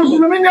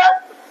mùsùlùmí ní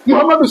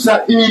Muhammadu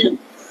Sa'idu.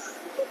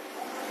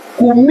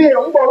 kò mí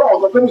ẹ̀ ń bọ̀ lọ́wọ́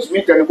sọ pé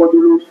mùsùlùmí kẹrin kọjú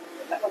lórí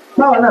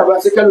táwọn náà bá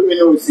ṣe kẹ́lómi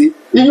ní òsì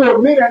iye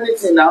òmìnira ní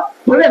tìǹà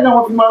torí ẹ̀ náà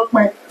wọ́n fi máa ń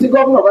pín tí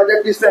gómìnà bá jẹ́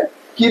Christian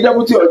kí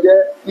dẹ́pútì ó jẹ́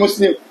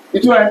Muslim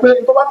ìtura ẹ̀ pé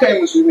tó bá kẹ́yìn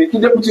mùsùlùmí kí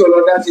dẹ́pútì ó lọ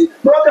dá sí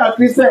tó bá kẹ́yìn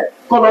Christian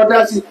kọ́ lọ dá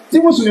sí tí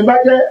mùsùlùmí bá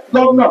jẹ́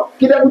gọ́vnà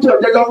kí dẹ́pútì ó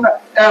jẹ́ gọ́vnà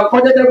kó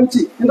jẹ́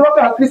dẹ́pútì tó bá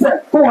kẹ́yìn Christian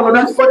kó wọn lọ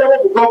dá sí kó jẹ́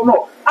wọ́pù gọ́vnà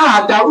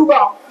àdàrúbà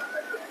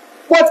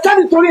pọt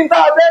káàdì torí ní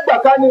táwọn abẹ́ gbà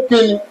ká ní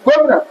kéyìn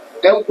gómìnà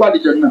ẹ̀ ń kó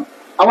àdìjọ náà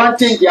àwọn ń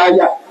tẹ̀yìn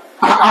àyà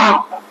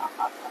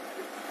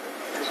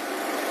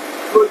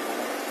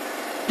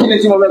kí ni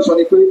tí mo fẹ́ sọ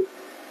ni pé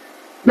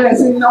bẹ́ẹ̀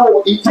sì náwó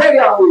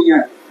ìjẹ́rìí àwọn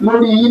èèyàn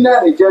lórí yín náà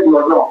ìjẹ́rìí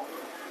ọ̀nà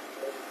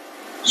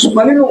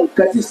ṣùgbọ́n nínú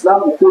nǹkan tí Islam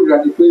kórìíra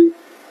ni pé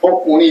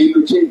ọkùnrin ìlú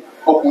tí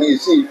ọkùnrin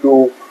sì lo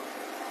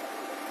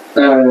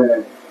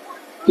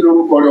kí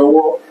lórúkọ rẹ̀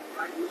ọwọ́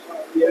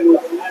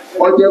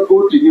ọjẹ́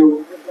góòdì ni o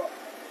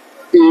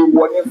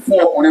èèwọ̀ ni fún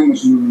ọkùnrin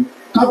mùsùlùmí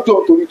kájọ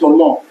torí tọ́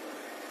náà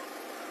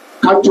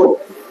kájọ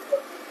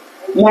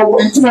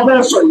èyí tí mo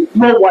fẹ́ sọ yìí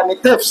mo wà ní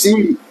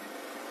tafsiri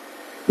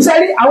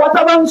sẹ́rí àwọn tá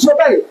a bá ń sọ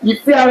báyìí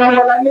ìfẹ́ ara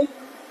wa la ní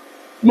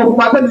mo kò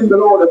máa tẹ́lẹ̀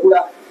ìbẹ̀rẹ̀ ọ̀rẹ́ kúra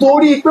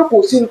torí pé kò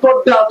sí nǹkan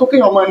dáa tó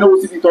kéèyàn máa náwó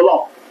síbi tọ́lọ̀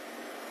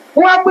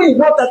wọ́n á pè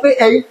ìbọ́ta pé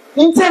ẹ̀yìn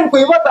ìtẹ́ ń pè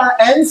ìbọ́ta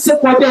ẹ̀ ń ṣe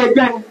kọjá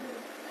ẹgbẹ́ ni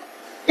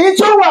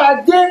ìjọ wà á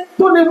dé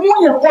tó lè mú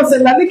yẹn kọsẹ̀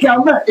lálẹ́kẹ̀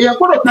àmọ́ èèyàn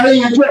gbọ́dọ̀ tayé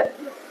yanjú ẹ̀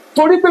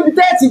torí pé bí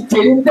tẹ́ẹ̀tì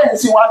jèrè ń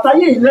tẹ̀sí wọn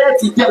àtàyè ilẹ̀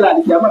ti jẹ́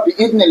lálẹ́kẹ̀ àmọ́ bí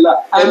ìdínlá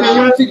ẹ̀mí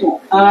yóò ti gùn.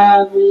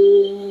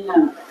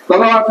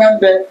 bàbá wa fẹ́ ń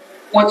bẹ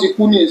wọ́n ti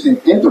kú ní ìsìn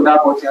kí n tó dáa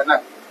bọ̀ tiẹ̀ náà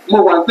mo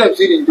wà ń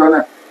tẹ̀sí ìjọ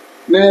náà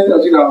ní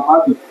tẹ̀sí àwọn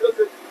máàbì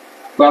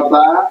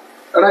bàbá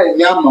ráì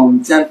ní àmọ̀ ohun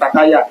tí a ń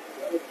takáyà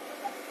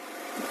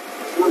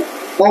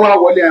wọ́n wá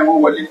wọlé àwọn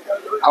wọlé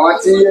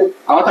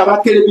àwọn tá a bá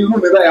kéré bí irú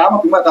mi báyìí àwọn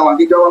ọmọkùnrin àtàwọn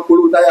akéjọ wọn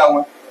polówó táyà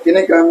wọn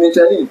kíní kan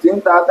Michelin tí ń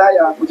ta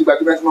táyà mo ti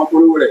gbàgbé bẹ́ẹ̀ tí wọ́n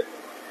polówó rẹ̀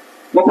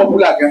wọ́n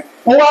popular gan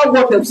wọ́n wá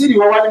wọ tẹ̀síìrì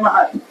wọ́n wá ní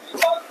mahad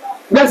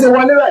bẹ́ẹ̀ sẹ́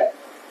wọlé rẹ̀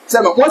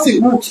sẹ́mi wọ́n sì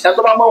hook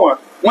ẹ̀tọ́ bá mọ̀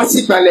wọ́n sì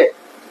gbalẹ̀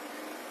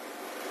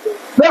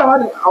bẹ́ẹ̀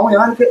wọ́n àwọn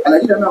èèyàn ń ké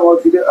àlàyé náà wọ́n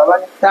ti dé ọ̀bá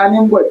ní ta ní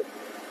ń bọ̀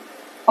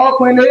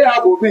ọkùnrin lè rí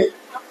ààbò bíi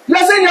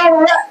lẹ́sẹ̀ ní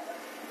ọrùn rẹ̀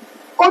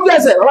ó bí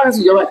ẹsẹ̀ ọ̀bá ní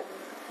sì yọ báyìí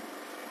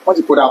wọ́n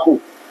ti kódà kó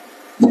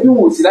tí bí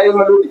wò sí láyé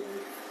wọn lónìí.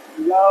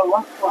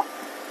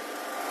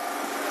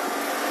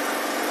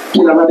 kí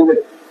ni a máa débẹ̀.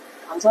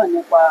 àǹsọ̀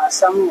nípa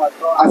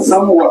àsámùwàtọ́.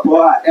 àsámùwàtọ́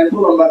ẹni tó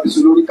lọ́n bá fi so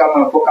lórí ká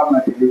máa bọ́ ká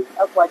máa tẹ̀lé.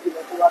 pàápàá jùlọ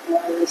tó bá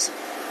tún lẹ́sìn.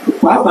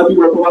 pàápàá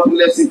jùlọ tó bá tún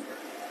lẹ́sìn.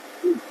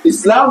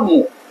 ìsìláàmù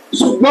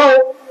ṣùgbọ́n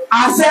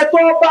àṣẹ tó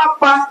bá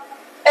pa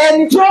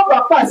ẹni tí ó bá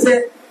pàṣẹ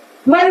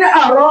mọ́ni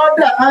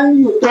àrọ́dà á ń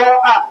yò tọ́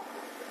à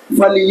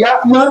fàlìyá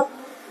mọ́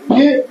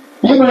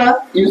bímọ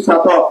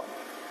ìsàtọ̀.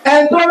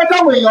 ẹni tó bá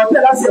káwọn èèyàn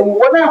tẹ̀ láti ẹ̀wọ̀n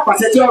wọn náà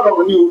pàṣẹ tí ọ̀rọ̀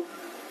wọn ni o.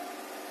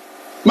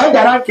 má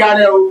jàrá kí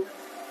ara ẹ o.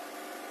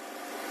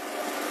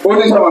 ó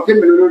ní sọ̀rọ̀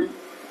kémi lórí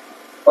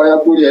ọ̀yà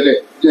gbórí ẹlẹ̀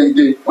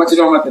jẹ́ǹgé wọ́n ti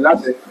ní ọmọ tẹ̀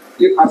láti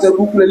àṣẹ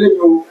búkú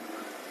lélẹ́yìn o.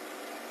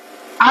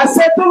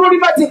 àṣẹ tó lórí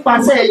bá ti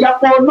pàṣẹ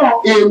ìyapọ̀ náà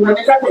èèwọ̀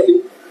ní kátẹ̀lé.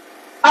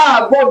 a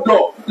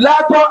gbọ́dọ̀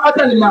látọ̀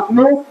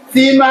átàlímàmú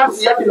tí máa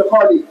sì yá tìlẹ̀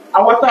kọ́ọ̀lì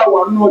àwọn táwọn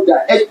àwọn náà dà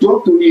ẹjọ́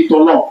torí ìtọ̀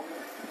náà.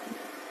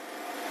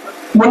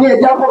 mo ní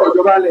ẹjẹ́ àbọ̀rọ̀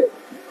ìjọba lẹ̀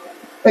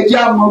ẹjẹ́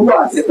àmọ́rú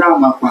àṣẹ tá a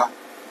máa pa.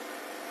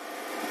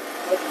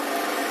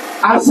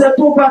 àṣẹ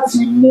tó bá ti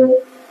mú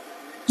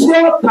tí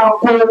ó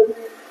tako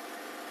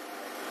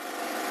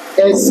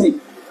ẹ̀sìn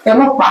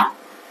ẹ̀rọ pa.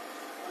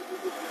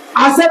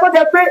 àṣẹ tó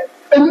jẹ pé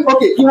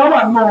ok kí wọ́n wà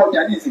nínú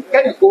ọjà ní ìsìn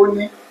kẹ́ni kó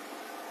ní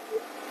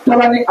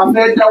tọ́lá ní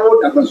afẹ́ dáwó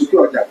dàgbàsókè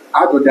ọjà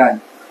àgọ́dá ni.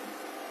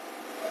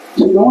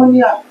 ṣùgbọ́n wọ́n ní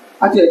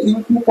àti ẹ̀ tí ń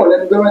kú pọ̀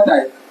lẹ́nu gbẹ́mẹ́ta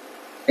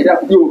ẹ̀dá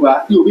kú Yorùbá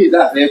ìdá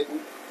àfẹ́ kú.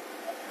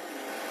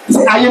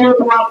 ṣé ayé ni ó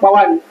tó máa ń pa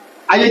wá ni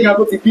ayé gan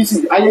tó ti bí sí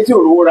ayé tí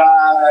òróró ra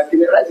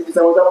kìnìún láìsí ti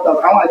sẹ́wọ́n sẹ́wọ́n tàbí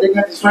àwọn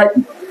àjẹgán ti strike.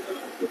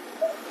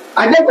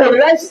 àjẹgán ò rí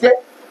láìsí jẹ́.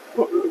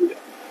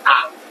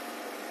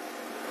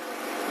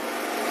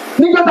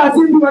 nígbàtà tí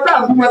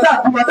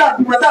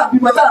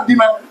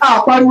bímọ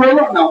àpariwo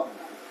ọlọ́nà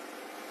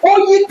ó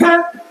yí ká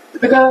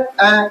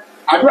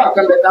àdúrà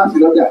kan bẹ dáńsì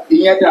lọ́jà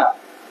ìyẹn dà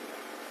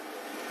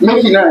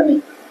méjì náà ni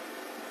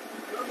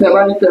tẹ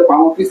bá ní kẹfà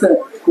àwọn kristian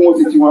kí wọ́n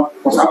ti ti wọn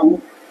ọ̀sàkú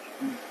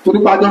torí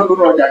pàjọ́ ń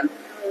lónà ọjà ni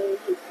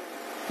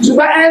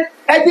ṣùgbọ́n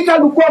ẹjí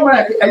kálukú ọmọ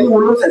ẹ̀yìn wo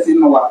ló ṣẹ̀ṣẹ̀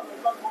nù wa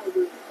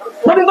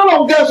wọ́n ní tọ́lọ̀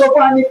ń gẹ́ sọ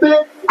fún wa ni pé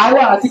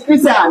àwa àti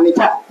kristian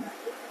àníjà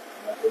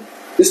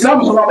Islam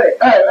sọ fún wa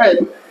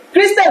bẹ́ẹ̀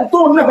Christian tó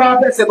ń nàbà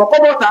fẹsẹ̀ kọ́kọ́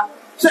bọ́ta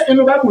ṣé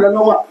inú bá kúrẹ́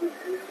lọ́wọ́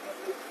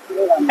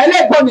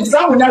ẹlẹ́gbọ́n ní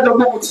Islam ní àjọ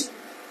gbogbo tì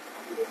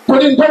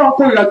torí ń tọ́nà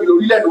kó ìrìnàjò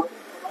lórí lẹ́nu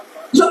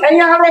so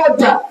ẹ̀yin ará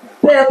ọjà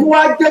tẹ́ ẹ tó wá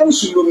jẹ́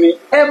mùsùlùmí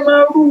ẹ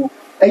máa rú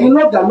ẹ̀yin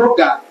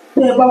lọ́gàlọ́gà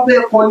tẹ́ ẹ bá fẹ́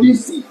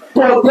pọ́líìsì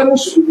tó ọ jẹ́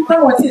mùsùlùmí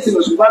táwọn tí ìsìn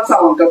mùsùlùmí bá ń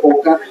sàwọn nǹkan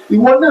kọ̀ọ̀kan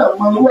ìwọ náà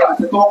máa rú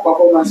àtẹ̀tọ́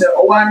papọ̀ máa ṣe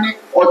ọwọ́ á ní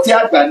ọtí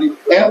àgbà ni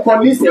ẹ̀ ń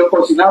pọ́líìsì ẹ̀ ń kọ́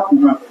sinapu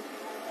náà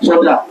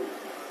sọ́dà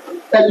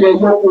ẹjọ́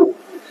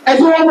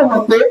wọn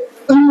mọ̀ pé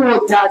inú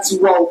ọjà ti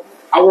wọ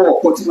àwọn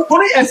ọ̀pọ̀ tí wọ́n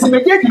torí ẹ̀sìn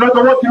méjèèjì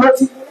lọ́jọ́ wọ́n fi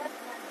lọ́tí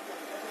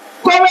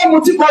kọ́wé mu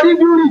tí kọrí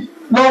búrì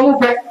lọ́ọ́ mú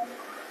bẹ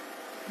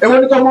èwo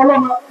ni tọmọ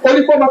ọlọ́mọ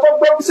onípọ́nmọ tó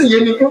gbọ́ sí yé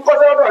ni ń kọ́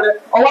sọ́dọ̀ rẹ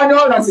ọwọ́ ní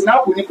ọ̀rọ̀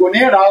sinapu ni kò ní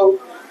ra o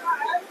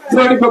tí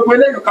wọ́n ní gbogbo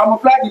eléyìí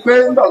camouflage pé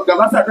ń bọ̀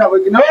gàmá sàdúrà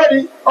wọ́n kìnnà ó rí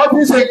ó ti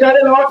ń ṣe ìkẹrẹ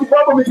lọ wọ́n ti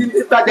bọ́ mi ti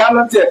tajà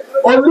lọ tiẹ̀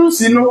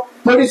olùsínú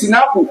torí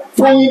sinapu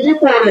fòyìn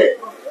dípò rẹ̀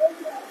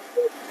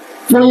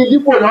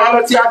wọ́n lọ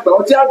tí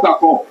àgbà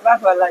kọ̀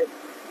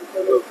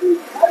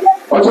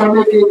ọjọ́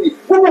méje ni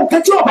gbogbo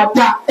nǹkan tí ọba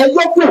da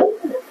ẹjọ́ kù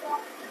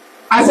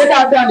àṣẹ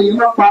dáadáa lè yín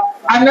pa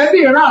ànábì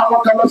rán àwọn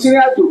kan lọ sí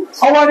ìrìnàjò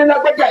ọwọ́ ní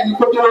lágbẹ́jà yìí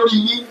kó tó lórí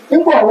yín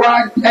nígbà wá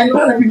ẹni tó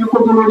nàbí ní kó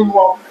tó lórí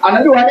wọn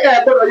ànábì wà ní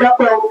ẹ̀ gbọ́dọ̀ yá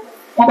pẹ́ o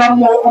wọ́n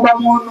bá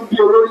mú ọ́nú bí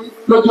olórí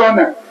lójú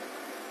ọ̀nà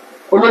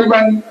olórí bá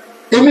ní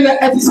èmi náà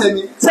ẹ ti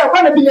sẹ̀mí sí àpá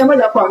nàbí ni ẹ má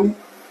yà pa mí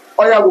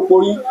ọ̀yà gbogbo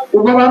yín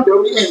gbogbo máa ń bẹ̀rù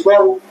ní ìgbọ́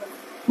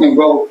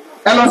o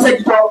ẹ lọ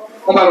sẹ́gijọ́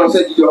wọ́n máa lọ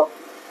sẹ́gijọ́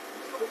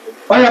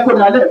ọ̀yà kò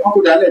dálẹ̀ wọ́n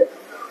kò dálẹ̀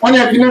wọ́n ní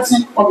ẹ̀fínẹ́sì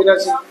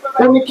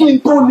ó ní kí n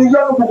tó lè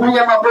yọ́nù gbogbo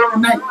yẹn máa bọ́ọ̀rù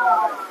náà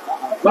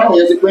báwọn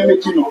yẹn ti pẹ́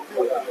méjì nù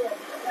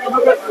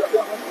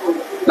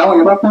láwọn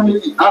yẹn bá pẹ́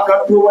méjì áká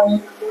tó wọ́n ní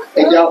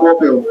ẹ̀jẹ̀ abọ́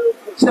ọbẹ̀ o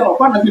ṣé àwọn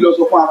fáànà bí lọ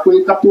sọ fún wa pé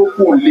ká tó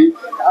kún un lé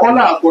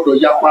ọlá àgbọ̀dọ̀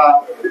yapa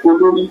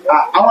olórí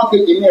àwọn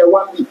kejì ní ẹwà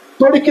bì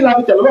torí kí la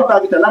fi tẹ̀lé lọ́ta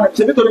fi tẹ̀lé lánàá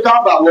ṣe bí torí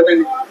káwọn bá wọ náà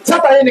ni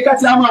sátàyé ni ká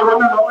ti á máa wọ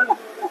náà lọ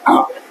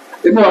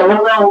èmi wà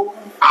wọ́n náà o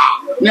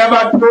ní ẹ bá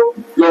dúró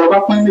lọ́rọ̀ bá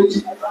pẹ́ méjì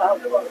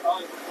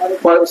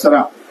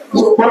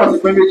bọ́lá ti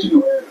pẹ́ méjì nù.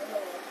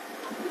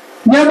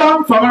 ní ẹ bá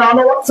ń fàmọ́ra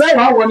lọ́wọ́ sẹ́wọ̀n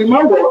àwọ̀ ni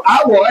máa wọ̀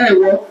àwọ̀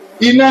ẹ̀wọ̀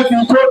iná fi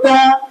tó dá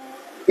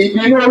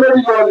ìbínú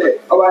olórí lọlẹ̀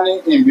ọba ní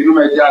ìbínú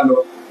ẹja lọ.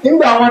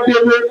 nígbà àwọn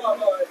délé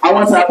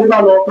àwọn sàbí bá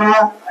lọ bá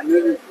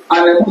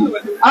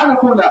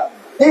ànàkùnà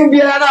níbi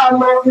ara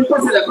lọ ní tó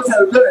ṣẹlẹ̀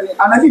lórí ni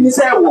ànàbí ní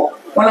sẹ́wọ̀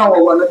wọn làwọn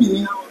wọ̀ ànàbí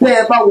ní tẹ́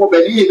ẹ bá wọ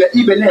bẹ̀ ní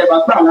ibẹ̀ ní ẹ̀ bá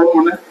gbà àwọn ọmọ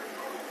náà.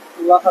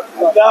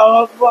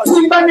 tí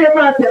n bá ní ẹ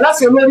máa tẹ̀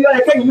láti olórí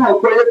ọ̀yẹ́kẹ́ yìí náà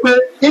gbọ́ yẹ pé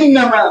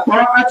ìnàmà àtọ́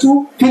atú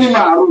kí ni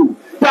màá rò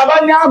tá a bá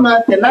ní àmà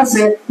tẹ̀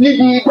láti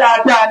níbi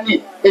dáadáa ni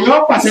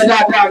èèyàn pàṣẹ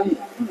dáadáa ni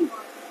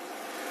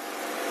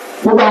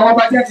gbogbo àwọn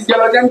ọba tí wọ́n ti jẹ́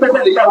lọ jẹ́ ń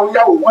pẹ́sẹ̀ lè yàwó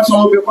wọ́n sọ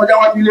wọn fi kọjá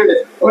wájú ilé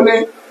rẹ̀ ó ní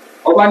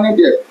ọba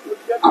nídìí ẹ̀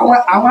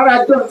àwọn ará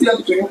jọ ti ẹ̀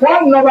tuntun yìí wọ́n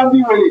ń nọba bí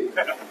wòye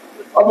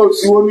ọba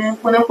òsìwò ní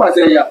pín ní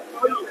pàṣẹ ìyá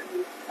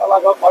kọ́ba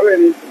kan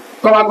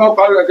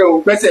parí rẹ̀ kẹ́hìn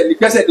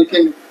gbẹ́sẹ̀ ní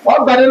kíni wọ́n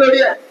gbadé lórí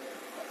ẹ̀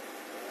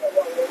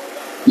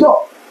yọ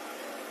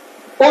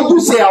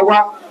ojúṣe àwa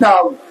tá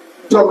a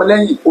jọmọ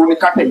lẹ́yìn òní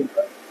kápẹ́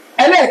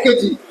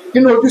ẹlẹ́ẹ̀kejì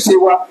nínú ojúṣe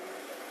wa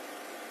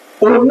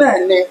òun náà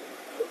ni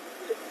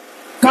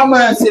ká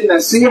máa ṣe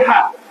nàṣíhà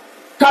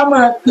ká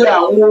máa pe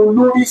àwọn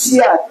olórí sí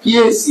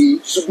àkíyèsí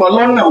ṣùgbọ́n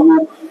lọ́nà wo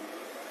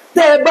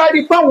tẹ́ ẹ bá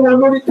rí páwọn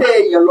olórí tẹ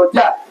èèyàn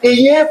lọ́jà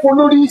èèyàn ẹ̀kọ́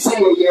olórí ṣe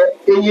ẹ̀yẹ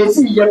èèyàn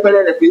sì yẹpẹrẹ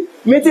rẹ̀ pé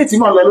méjèèjì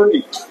máa lọ lónìí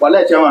wàhálà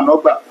ẹ̀jẹ̀ wọn àná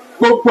gbà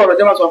gbogbo ọ̀rọ̀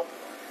jẹ́ máa sọ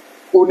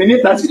òní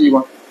níta sì rí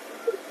wọn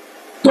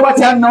tó bá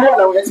ti á náwó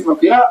àwọn yẹn ti mọ̀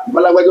pé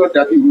balagbájọ́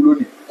dàbí ìlú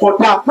lónìí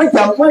kọ̀dà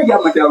mẹ́jà mọ́ ìyá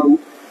màdàrú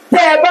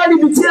tẹ́ ẹ bá rí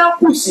ibi tí wọ́n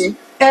kù sí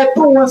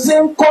ẹ̀tún wọn ṣe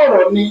ń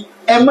kọ̀rọ̀ ni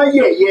ẹ má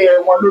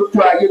yẹ̀yẹ́ wọn lójú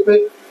ayé pé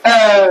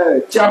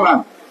chairman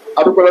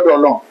adúpẹ́ lọ́dọ̀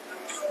ọlọ́run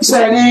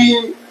iṣẹ́ rí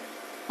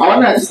àwọn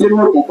náà ti dé ní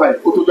Ògùnpa ẹ̀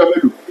kó tó jọ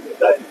mélòó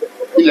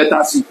ilẹ̀ ta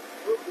sí.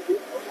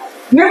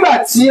 nígbà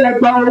tí ẹ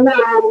gba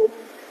owó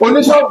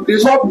oníṣọ́ọ̀bù dé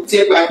ṣọ́ọ̀bù tí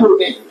ẹ gbà tó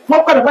ní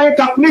wọ́n padà báyìí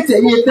calculate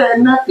ẹ̀yẹ tẹ́ ẹ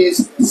ná is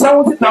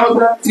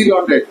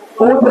 70,300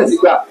 owó tẹ̀sí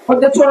gbà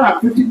ọjọ́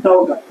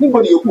 250,000 níbo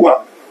ni yòókù wa.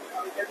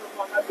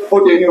 ó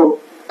dé ní o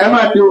ẹ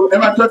máa dé o ẹ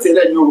máa tọ́tì ẹ̀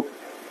lẹ́yìn o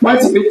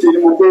pọ́ǹtì méje ni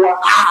mo gbé wá.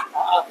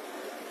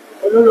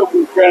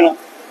 olólùkùn fẹ́ràn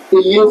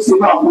èyí ó ṣe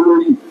máa mú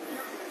lórí.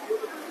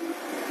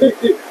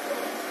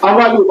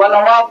 àwa Yorùbá la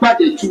wá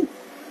bàjẹ́ jù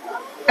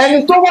ẹni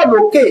tó wà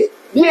lókè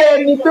bí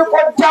ẹni pé kó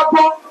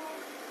jábọ́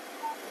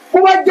kó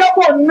wá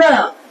jábọ́ náà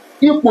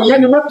ipò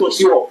yẹn ni mọ́tò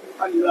sí ọ.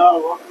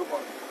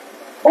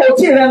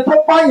 òtí rẹ̀ tó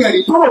pààyàn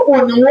rí tó rò pé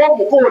ni wọ́n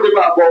mú kó o lè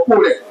bá àbọ̀ kó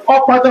rẹ̀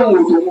ọ̀pá dáhùn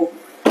òdò mu.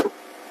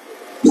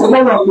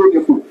 ìṣẹ́lẹ̀ náà ló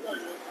dìbò.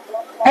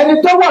 ẹni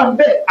tó wà ń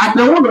bẹ̀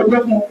àdánwò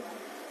lọ́jọ́ fún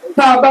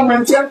tá a bá máa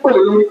ń tiẹ́ ń pè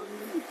lórí.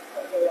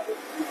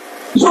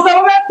 ṣùgbọ́n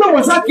wọ́n fẹ́ pè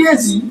wọ́n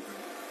sákìyèsí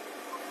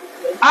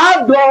á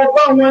dọ̀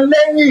ọba wọn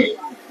lẹ́yìn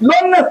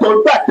lọ́nà tó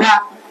gbàdá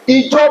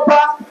ìjọba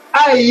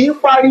àìyí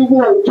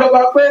pariwo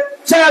ìjọba pé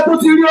ṣé ẹ tó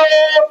ti rí o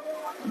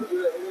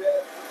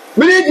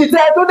bíríìjì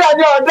tẹ tó dà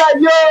ní ọ̀dà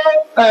yóò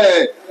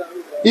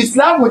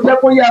ìsìláàmù jẹ́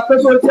kó yá pé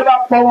sóò tẹ́ bá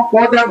pọ́ wọn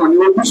pọ́ dànù ní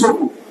ojú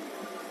ṣòfò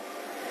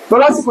tó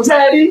lásìkò ṣe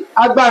é rí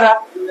agbára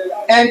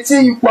ẹni tí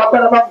ipò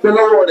agbára bá gbé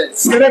lọ́wọ́ rẹ̀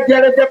sí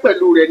rẹ́gẹ́rẹ́gẹ́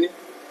pẹ̀lú rẹ̀ ni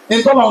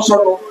nítorí wọn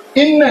sọ̀rọ̀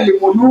iná lè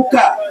mọ̀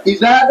lúkà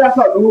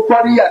ìdáadáfà lórúkọ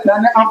rí àdá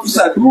ní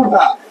àfúsà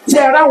dúrà tí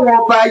ẹ ráwọn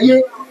ọba ayé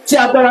tí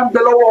agbára ń bẹ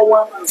lọ́wọ́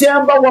wọn tí a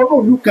ń bá wọn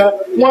lóòlù kan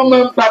wọ́n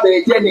máa ń ba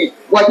bẹ̀rẹ̀ jẹ́ ni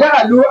wàjá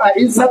àlọ́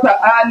àìsàtà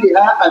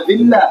àlìhà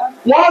àbílà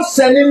wọ́n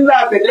sẹ́ni ńlá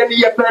àbẹ̀dẹ́ ní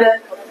yẹpẹrẹ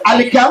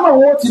àlìkàmọ́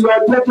wọn ti lọ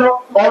jẹ́jọ́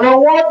ọ̀rọ̀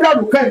wọn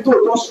dàrú kẹ́yìn tó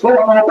tó ṣùgbọ́n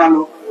wọn náà bá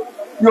lọ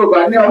Yorùbá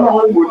ní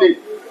ọlọ́run mọ̀lẹ́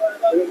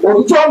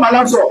òtútù ọmọ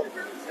aláṣọ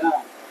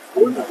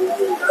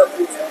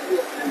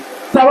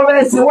táwọn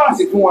bẹ́ẹ̀ ṣe wá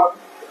sí fún wa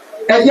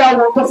ẹjẹ́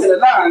àwọn tó ṣẹlẹ̀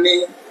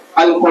láàrin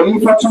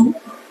al-Khalifatu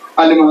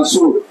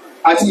al-Mansur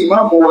àti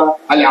ìmáàmù wa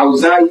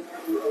al-Awza'i.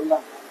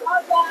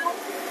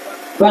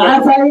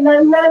 Bàtà ilẹ̀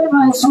ilẹ̀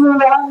Mansur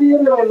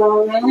amírò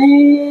lọ́wọ́ní.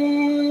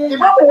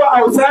 Ìmáàmù wa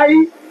Awza'i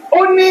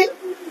ó ní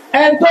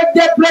ẹni tó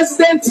jẹ́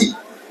pírẹsidẹ́ǹtì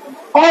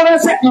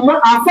ọ̀rẹ́sẹ̀ ìmọ̀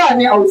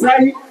àǹfààní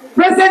Awza'i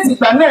pírẹsidẹ́ǹtì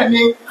ìgbà náà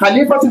ni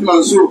Khalifatu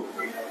al-Mansur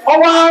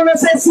ọwọ́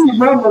aránṣẹ́ sí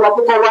ìmáàmù wa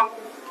kókó wa.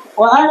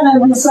 Wàhálà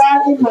bí sáà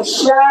ìmọ̀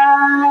ṣáà.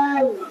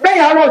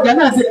 Bẹ́ẹ̀ àwọn ọ̀jà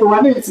náà ṣe pè wá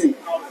ní ìsìn.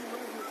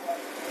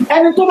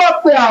 Ẹni tó bá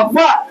pe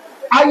àǹfà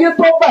ayé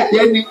tó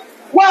bàjẹ́ ni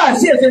wọ́n á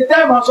sí èsì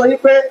tẹ́ẹ̀mù sọ yí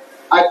pé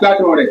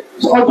àgbàdùn rẹ̀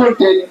ọdún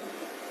jẹ ni.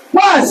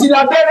 Wọ́n á sí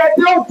labẹ́rẹ́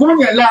tí ó gún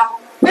yẹn la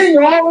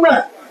téèyàn mọ̀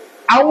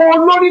àwọn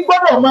olórí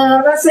gbọ́dọ̀ máa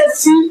ránṣẹ́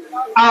sí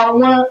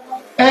àwọn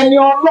ẹni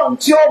ọlọ́run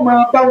tí ó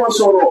máa bá wọn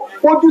sọ̀rọ̀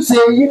ojúṣe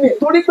yìí ni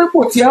torí pé kò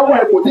tí ẹ wà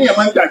ipò téèyàn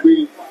máa ń gbàgbé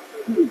ni.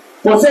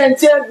 Kò sẹ́ni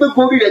tí ẹ gbé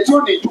gorí rẹ̀ tí ó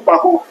ní ìtúpa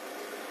kó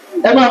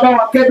ẹ máa bá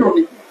wọn kẹ́dùn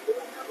ni.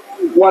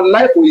 Wọ́n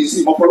láì kò yìí sí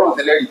ọpọlọ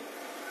àtẹlẹ́rìí.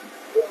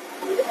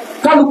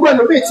 Kálukú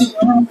ẹlòmíì ti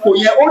du kò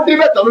yẹ ó dé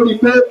bẹ̀tà lórí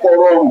pé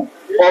ọ̀rọ̀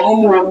ọ̀run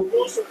mú o.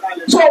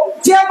 So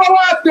tí ẹ bá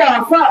wá pe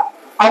àǹfà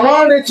àwọn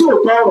arìnrìn tí ò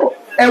tọrọ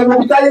ẹ wo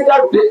bí táyé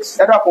dàrúdé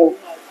ẹ dàpọ̀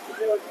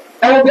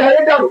ẹ wo bí ayé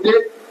dàrúdé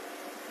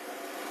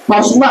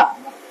Pasuma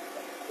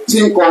ti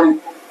ń kọrin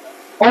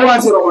wọ́n wá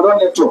sí Ramadan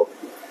lecture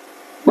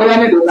bóyá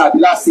ní ìdòwò àbí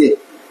láti ẹ̀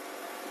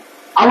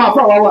àwọn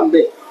àǹfà wa wà ń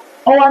bẹ̀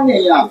wọ́n wá ní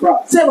ẹ̀yìn àǹfà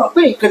tí ẹ bá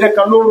pé nǹkan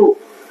kankan lóró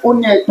ó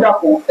ní ẹjọ́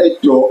àpọ̀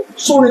ẹjọ́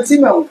sórí tí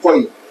mẹ̀ ń kọ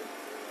yìí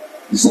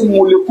ṣé mo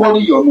lè kọ́ ní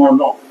ìyọ̀nù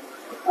ọ̀nà.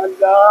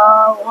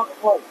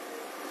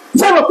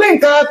 Ṣé mo pé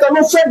nǹkan kan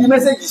ló sẹ́ẹ̀dì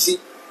mẹ́sẹ̀gì sí?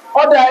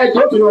 Ọ̀dà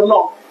ẹjọ́ tó yọ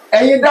náà.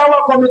 Ẹ̀yin dáwọ́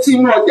kọ́mítì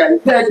inú ọjà yìí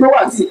tẹ́ ẹgbẹ́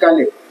wà sí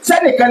ìkàlẹ̀.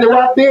 Sẹ́nìkan lè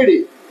wá béèrè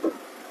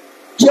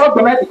kí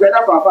ọgbọ̀n láti gbẹ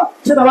dáfà fà.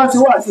 Ṣé tàbá ti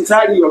wà sí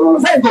ìsáàrí ìyọ̀nù ọ̀nà?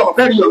 Sẹ́yìn gan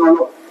ọ̀fẹ́ rí ìyọ̀nù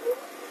ọ̀nà.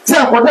 Ṣé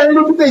àkọ́dá ní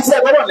lójú pé iṣẹ́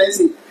ẹgbẹ́ wà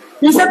lẹ́sìn?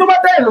 Iṣẹ́ tó bá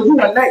dáyẹ̀ lójú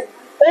wà láì.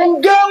 Ó ń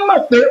gé mọ̀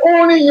pé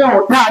orin yẹn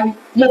ọ̀dà ni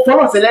mo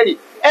fọlọ́ sẹlẹ́rì.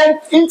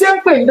 Ẹni tí ń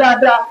pè ní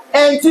dáadáa,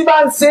 ẹni tí bá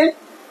ń ṣe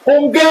ó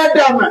ń gé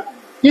dàmà.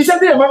 Iṣẹ́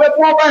tí èèmọ́ fẹ́ kí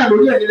wọ́n báyàn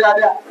lórí ẹ̀ní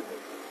dáadáa.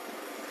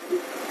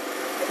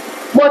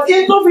 bọ̀dé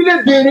tó fi lè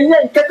béèrè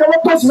yẹn kẹ́kẹ́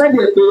wọ́n tó sì máa ń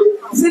yẹ pé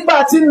sígbà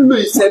tí ń lo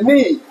ìsẹ̀mí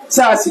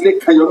sáà sì lè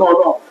kàyọ̀ náà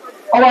náà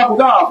ọwọ́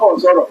àbúkọ́ àwọn afọ́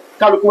sọ̀rọ̀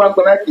kálukú wa ń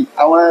gbọ́n náà kì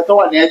àwọn tó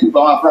wà ní ẹ̀jú bá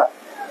wọn afá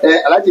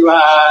aláàjì wa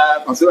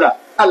kọ̀síwà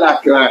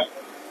aláàkìrà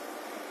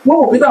wọn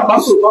ò fi dáhùn bá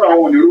sòtọ́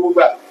àwọn òní rúgbó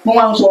gbà wọn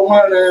wá ń sọ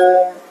wọn rẹ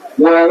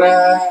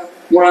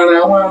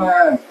wọ́n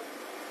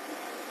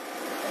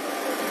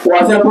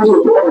àti ẹ̀kọ́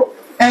sòtọ́ ọ̀rọ̀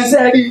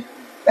ẹ̀sẹ̀ rí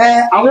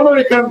àwọn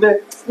olórin kan bẹ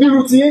nírú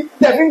tí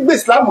tẹ̀ fi ń gbé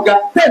ìsìlámù ga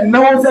tẹ̀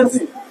náwó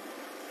sẹ́sìn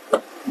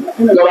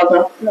lọ́wọ́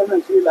tán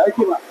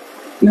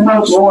ní máa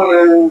ń sọ wọn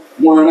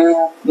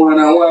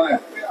rẹ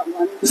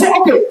ṣé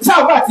ókè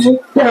sáàbà tí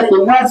tẹ̀ pé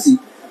wọ́n á sí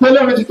pé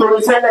lórí ti torí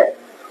sẹ́lẹ̀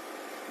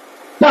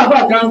sáàbà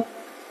kan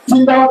tí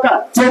ń dáwọ́kà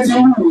tí ẹ ti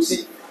ń lù sí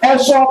ẹ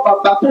sọ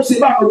bàbá tó ṣe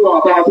báwọn olùkọ́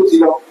bàbá wọn tó ti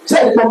lọ ṣé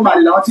ẹ̀rí tó ń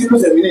balẹ̀ làwọn tí ń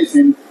lọ́sẹ̀ mí ní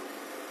ìsinmi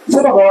ṣé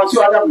bàbá wọn tí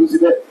ó Ádámù ló ti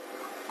bẹ́ẹ̀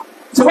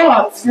ṣé báwọn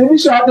àti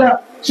oníṣẹ́ Ádámù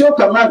ṣé ó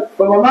kàmá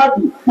bàbá má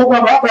dùn gbogbo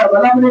àwọn àbàrà bàbá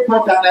lámúlé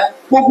kan kàná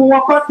gbogbo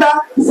wọn pátá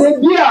ṣe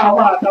bí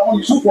àwọn àtàwọn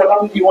Yùsúfù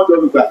Ọlámúdí wọn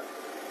dọ̀lùgbà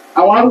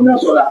àwọn Haruna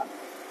Sọ̀lá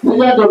ṣé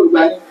bí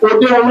àdọ̀lùgbà ni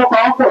òde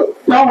ọlọ́pàá wọn pọ̀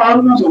tí àwọn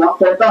Haruna Sọ̀lá ń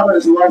pọ̀ táwọn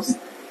ẹ̀sìn wá sí.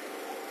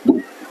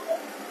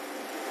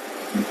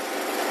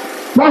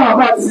 báwọn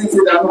àbá ti ṣe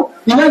dànù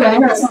ilé ìlànà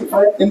náà sì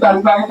fẹ́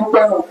ìgbàgbà yín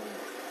dúpẹ́ náà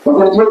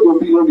ọ̀sẹ̀ tí ó tó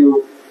bí lónìí o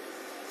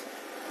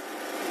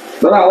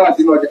lọ́nà àwọn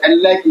àti ọ̀dẹ̀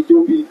ẹlẹ́kì tó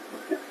bí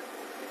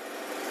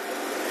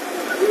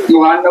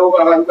ìwà náwó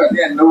bàbá nígbà tí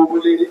ẹ̀ náwó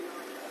múlẹ́rẹ́.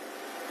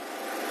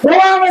 wọ́n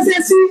wá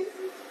ránṣẹ́ sí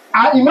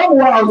ìmáàmù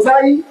wa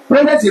Awza'i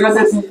pírẹ́sẹ̀tì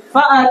ránṣẹ́ sí.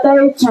 fa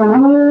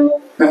ataytuhu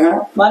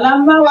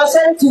falamma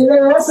wasaltu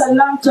ilayhi wa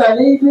sallamtu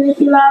alayhi bil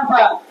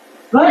khilafa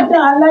radda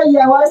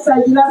alayya wa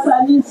sajlasa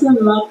li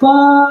thumma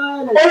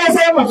qala. ó lọ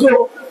sẹ́yìn sí o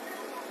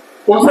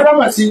kò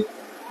sẹ́yìn sí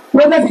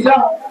pírẹ́sẹ̀tì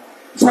dáhùn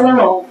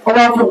sọ́lọ́rọ̀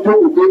ọba fún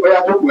ìjókòó pé ọya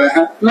jókòó ẹ̀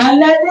hàn.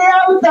 màlẹ́dí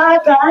àwùjọ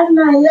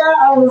kàánà ya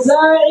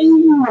Awza'i.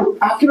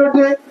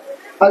 akérèdé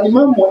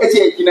alimọ́mù ẹ̀ ti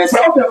ẹ̀ jìnà sí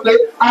ọ̀fẹ́ pé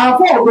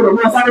àfọ̀ ọ̀gbọ̀dọ̀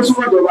máa sáré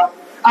súnmọ́ ìjọba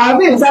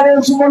àbí ìsáré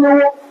súnmọ́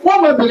lọ́wọ́ wọ́n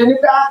mọ̀ bèrè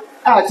nípa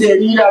àti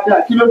ẹ̀rí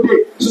dáadáa kí ló dé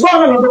ṣùgbọ́n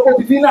àwọn ọ̀dọ́ kò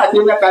ti fi náà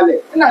tẹ́ náà kalẹ̀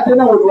náà tẹ́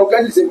náà wò lọ́ọ́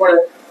gẹ́gẹ́ ṣe mọ́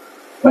rẹ̀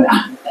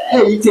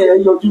èyí tí ẹ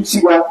yọjú sí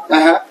wa.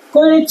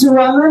 qultu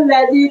wa ma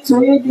alladhi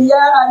turidu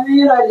ya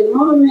amiral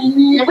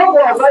mu'minin.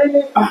 ìbọ̀wọ̀ ọ̀sán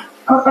yìí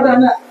ọ̀dà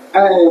náà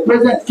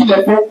president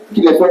kílẹ̀ fẹ́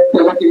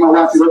tẹ̀wé kí n máa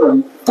wá sí lọ́dọ̀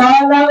yìí.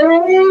 qala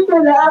uridu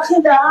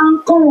al-akhda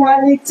ankum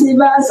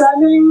wal-iktibasa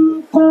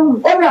minkum.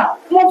 ọ̀dà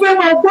mo fẹ́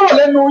máa gbọ́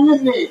lẹ́nu yín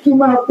ni kí n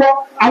máa gbọ́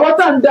àwọn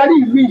tá à ń darí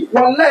ìlú yìí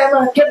wallahi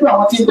máa kẹ́dùn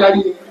àwọn tí ń darí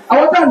ni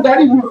àwọn tá à ń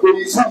darí ìlú kò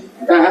ní sí.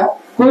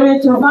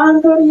 قلت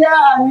فانظر يا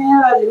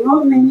أمير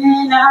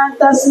المؤمنين أن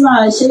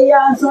تسمع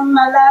شيئا ثم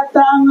لا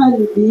تعمل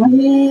به.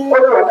 ó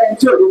lè wà lẹ́yìn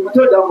tí òde mo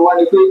tó dáhùn wá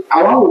ni pé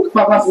àwọn òkú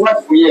pápá sí wá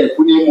fún yẹn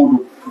ẹ̀kú ní mú lò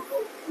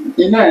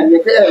iná ẹ̀ ní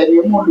kẹ́ ẹ̀ ní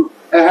mú lò.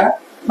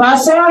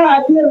 Fàṣọ́ra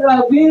bí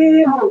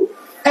rọ̀bíhù.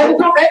 ẹni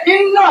tó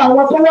iná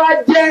àwọn tó wá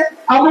jẹ́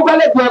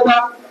amúgbálẹ́gbẹ̀ẹ́ ọba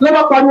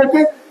lọ́wọ́ pariwo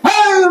pé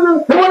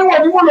ẹ̀wọ́n ni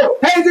wọ́n ní mú lò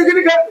ẹ̀yìn tí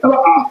kìíní kẹ́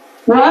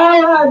wàá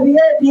wà bí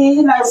èdè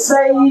ìlà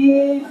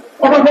sẹ́yìn.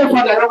 ọba fẹ́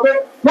padà lọ pé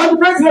wọ́n ti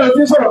pẹ́sìdẹ̀ntì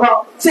ti sọ̀rọ̀ náà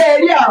ṣé ẹ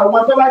rí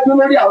àwọn tó bá jó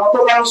lórí àwọn tó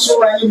bá ń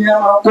súnmọ́ ẹyin ni ẹ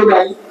máa tó lọ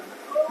yín.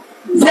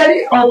 ṣé ẹ rí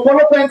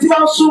ọ̀pọ̀lọpọ̀ ẹni tí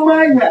wọ́n súnmọ́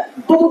ẹ̀yàn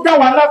tó tún dá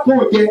wàhálà kó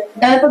o jẹ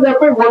ẹni tó jẹ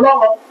pé ìwọ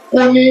lọ́wọ́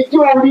kò ní kí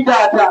wọ́n rí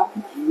dáadáa.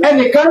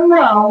 ẹnìkan nú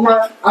àwọn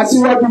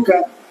aṣíwájú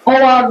kan ó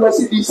wá lọ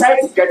síbi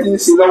sáìtì kẹtì ń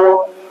sí lọ́wọ́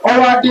ó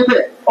wá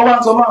débẹ̀ ó wá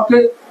sọ máa pé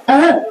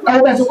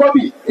àwọn ẹ̀sìn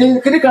kọ́bì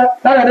kìnìkan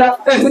dáadáa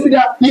ẹ̀sìn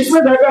bídà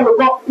ìṣúná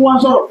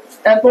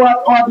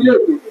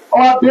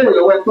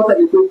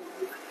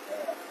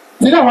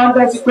nínú àwọn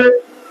àǹdá sí pé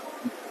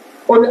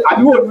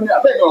àdúgbò ní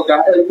abẹ́yẹn ọ̀gá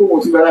ẹni tó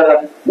wọ́n sí bẹ́ẹ̀ rárá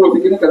ni wọ́n ti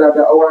kíní kan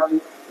dáadáa ọwọ́ ní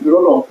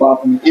ìrọ́lọ́ ń pa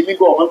fún mi èmi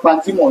gan ọ̀mọ́ pa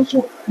tí mò ń sọ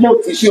mo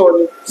ti ṣe ọ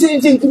ni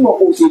tí mo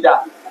kò ṣe dà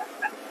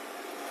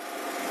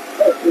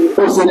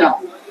ó ṣe dà.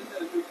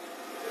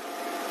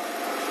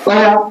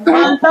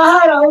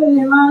 Àtàrà ó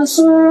lè máa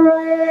sún.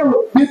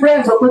 bí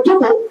fẹ́ẹ́ sọ pé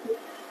jókòó.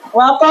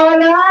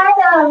 وقال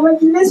هذا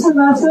مجلس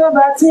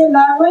مثوبة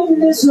لا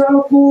مجلس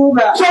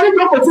عقوبة. sọ́rí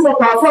jókòó tí mo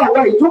pa fún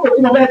àwọn ìjókòó tí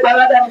mo fẹ́ gba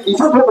aládá ni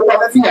ìjókòó pa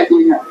fẹ́ fìyà jẹ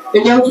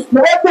èèyàn mo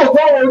fẹ́ pò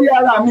gbọ́ orí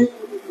ara mi.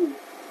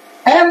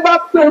 ẹ ń bá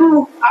pẹ̀lú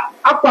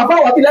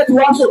apàbáwá bí láti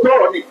wá sọ̀tọ̀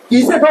ọ̀rọ̀ ni kì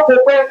í ṣe fọ́kọ̀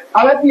pé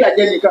àwọn fìyà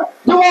jẹ nìkan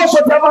tí wọ́n sọ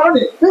tí a máa ń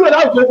rìn nígbà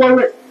láwùjọ gbọ́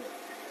rẹ̀.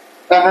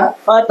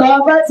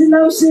 فطابت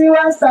نفسي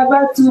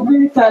واستبدت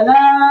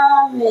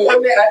بالكلام. ó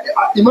ní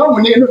ìmáàmù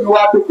ní inú mi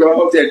wá dùn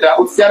ọmọ tẹ̀ dá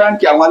ó ti jára ń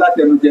kí àwọn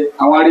alátẹnujẹ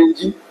àwọn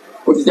arẹ́njí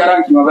ó ti jára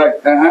ń kí wọn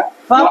báyìí.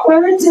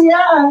 فقلت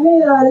يا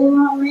أمير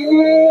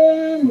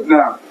المؤمنين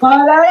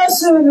قال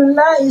رسول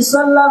الله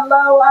صلى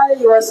الله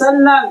عليه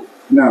وسلم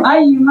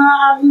أيما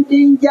عبد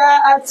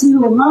جاءته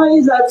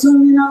موعظة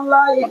من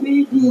الله في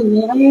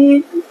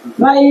دينه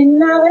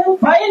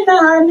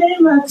فإنها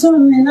نعمة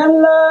من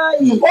الله.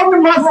 ó ní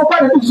máa fọ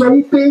báyìí tó sọ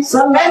yìí pé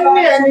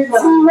ẹni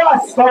tí wàá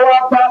sì bá wá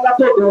bá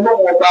látọ̀dọ̀ ọlọ́run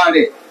ọba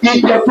rẹ̀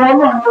ìjẹ̀fọ́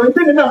ọlọ́run ni orí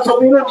tẹ́lẹ̀ náà sọ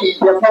pé lónìí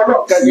ìjẹ̀fọ́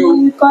ọlọ́run kan ni o.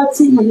 Ikọ̀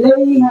ti ilé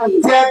yìí.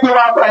 tí ẹ gbé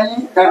wá bá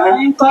yín.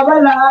 Nǹkan bá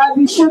la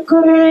bí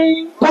ṣúkúrí.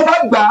 tó bá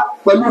gbà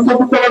pẹ̀lú tó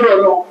dúpẹ́ lọ́dọ̀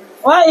ọlọ́run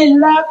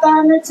وإلا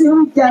كانت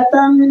حجة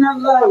من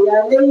الله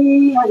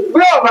عليه.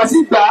 bí ọba sì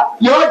gbà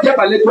yóò jẹ́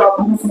balẹ̀jọ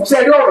aburú fún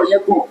sẹ́ẹ̀rí ọ̀rọ̀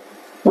yẹn gùn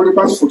torí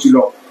pásítọ̀ ti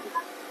lọ.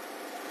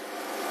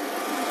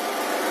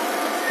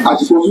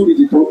 àsìkò zúrì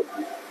ti tó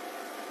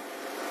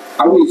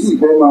àwọn èsì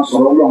ìfẹ́ máa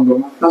sọ̀rọ̀ lọ́nà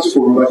lásìkò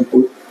òrùba ti tó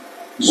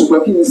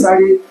ṣùgbọ́n kí n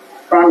sáré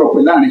rán ọ̀pẹ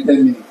láàrin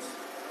 10 minutes.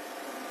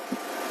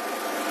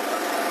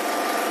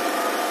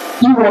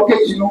 ìwọ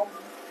kejì nu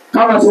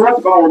káwọn ṣe wá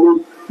ti bá wọn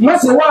lórí wọ́n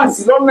ṣe wá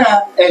sí lọ́nà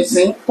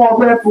ẹ̀sìn tó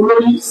ọbẹ̀ fún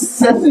lórí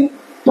sẹ́sìn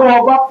tó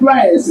ọba plan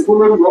ẹ̀sìn fún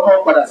lórí wọn máa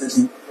padà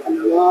sẹ́sìn.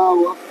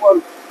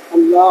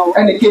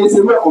 ẹnì kí n ṣe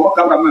wẹ́ẹ̀kọ́ mọ́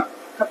kábàámà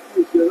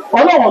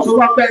ọlọ́wọ́n tó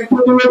bá pẹ́ tó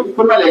tó lórí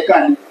tó lọ́lẹ̀ ká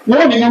ni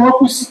wọ́n ní ni wọ́n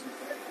kù sí.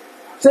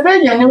 ṣẹlẹ̀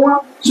èèyàn ni wọ́n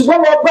ṣùgbọ́n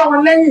wọ́n bá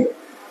wọn lẹ́yìn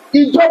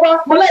ìjọba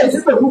mọ́láyè sí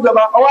pẹ̀lú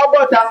ìjọba ọwọ́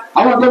bọ́ta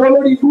àwọn ìjọba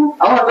lórí ikú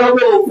àwọn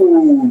ìjọba òkú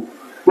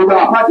gbogbo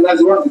àpáàtì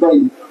láti wọ́n ti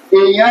báyìí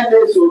èèyàn lè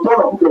sòótọ́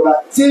ọ̀rọ̀ fúnjọba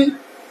tí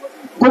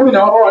gómìnà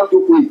wọn bá wà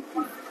lóko yìí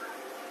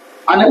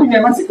ànábì ni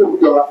ẹ má sì pé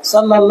fúnjọba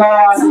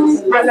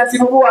pẹ̀lẹ́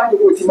Tinubu wà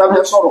lóko tí bá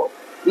fẹ́ sọ̀rọ̀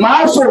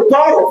màá sòótọ́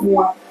ọ̀rọ̀ fún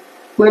wa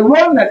pẹ̀lú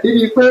ọ̀nà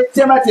débi pé tí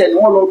ẹ bá tiẹ̀ ní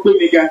wọ́n lọ gbé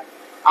mi gan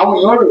àwọn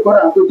èèyàn rẹ̀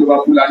kọ́ra tó ìjọba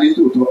fúlà ní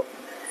tòótọ́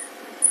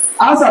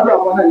á sàdúrà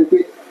fún náà ni pé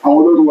àwọn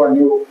olórí wa ni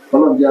o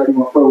Ọlọ́run jẹ́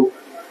àríwá pẹ́ o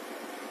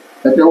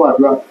ẹ̀tẹ́ wà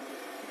dúrà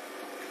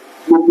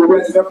gbogbo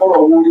bẹ́ẹ̀ ti fẹ́ kọ́rọ̀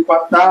owó orí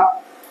pátá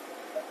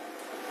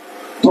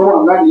tọ́wọ́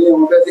ńlá nìyẹn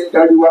wọn bẹ́ẹ̀ ti ń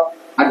darí wa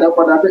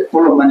àdápadà bẹ́ẹ̀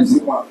kọ́rọ̀ máa ní sí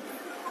wọn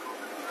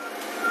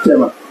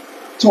tẹ̀mà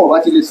tí wọ́n bá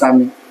ti lè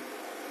sàmì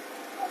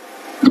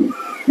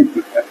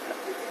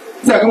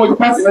tí àgbẹ̀mọ̀ ti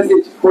pàṣẹ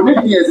mẹ́sẹ̀jì kò ní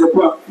ìdí ẹ̀sẹ̀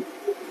fún wa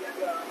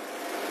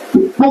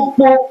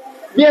gbogbo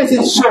bí ẹ ṣe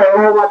sọ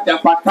ọ̀rọ̀ wa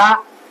dàpàtà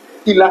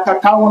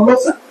ìlàkàkà wọn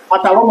lọ́sàn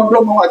àtàwọn ọmọdé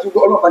ọmọ àti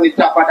ọlọ́pàá ní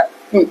dàpadà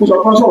nǹkú sọ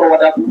fún sọ̀rọ̀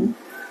wàdà burú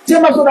tí ẹ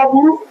bá sọ̀rọ̀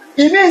burú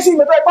ìní ìsìn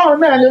mẹ́ta ìpáwọn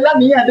náà lè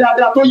lánìyàn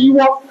dáadáa tó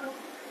yíwọ́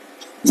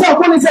tí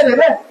àkó ní ṣẹlẹ̀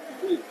bẹ́ẹ̀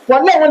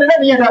wọ́n lẹ́wọ̀n lè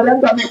lánìyàn dáadáa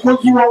nígbà míì kó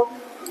yíwọ́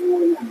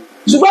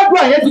ṣùgbọ́n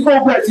àdúrà yẹn ti kó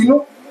ogun ẹ̀ sínú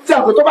tí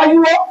àkó tó bá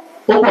yíwọ́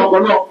ogun ọ̀pọ̀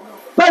náà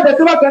báyìí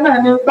tó bá kan náà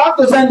ni back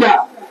to sender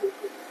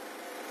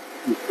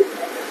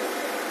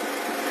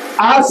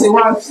a ṣe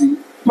wá sí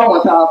fáwọn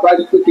tá a bá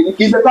rí pé kìíní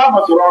kì í ṣe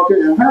táwọn sọ̀rọ̀ ọkẹ́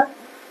yẹn hẹ́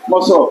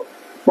mọ́ sọ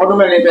fọdún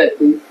mẹ́rin bẹ́ẹ̀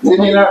pé ṣe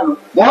ní ìlànà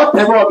wọ́n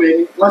tẹ́ bọ́ ọbẹ̀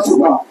ni wọ́n sì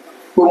wà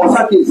pé wọ́n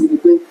ṣàkíyèsí ni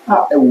pé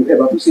ẹ̀wù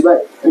ẹ̀bà tó ṣe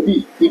báyìí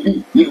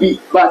ibi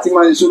bá a ti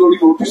máa ń ṣe lórí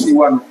ojúṣe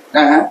wa nù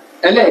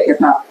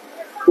ẹlẹ́ẹ̀kẹta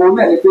òun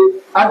náà ni pé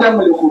ádámù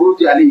lè kúrò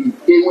di àlè yìí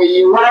èèwọ̀n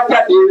èyí wá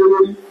jáde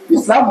lórí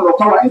ìsìlámù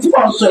lọ́kọ́ wa ní tí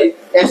wọ́n sọ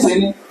ẹ̀sìn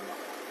ni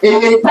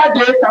èyí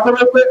jáde tàbí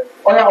pé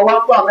ọ̀yà wa ń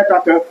bọ̀ àmẹ́ta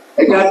kan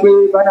ẹja gbé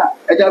bánà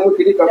ẹja gbé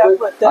kiri kan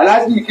pé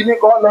aláàjì kiri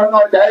kan lọ́nà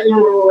ọjà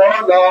ìlú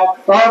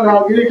ọ̀nà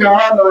kiri kan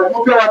ọ̀nà ẹ̀mú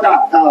pé wọ́n ta.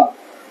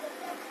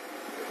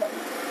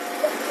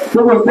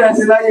 gbogbo ìfẹ́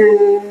ẹsẹ̀ láyé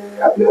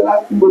Abíọ́lá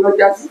gbogbo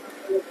jásí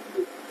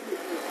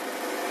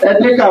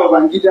ẹ̀dẹ́ka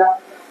Babangida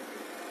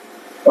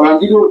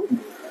òkú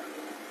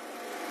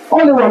ó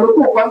lè wà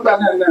lóko pàǹgbà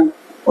náà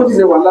ó ti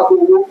lè wà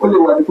lábówó ó lè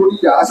wà ní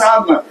Bódìjà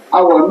asáàmà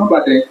àwọ̀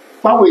ọ̀nùbàdàn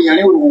fáwọn èèyàn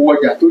ní òwò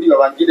ọjà torí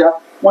Babangida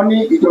wọ́n ní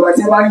ìjọba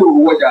tí wọ́n bá ní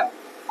òwò ọjà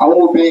àwọn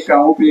obìnrin kan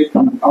àwọn obìnrin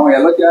kan àwọn ìyá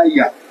lọ́jà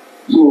ìyà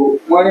so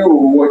wọ́n ní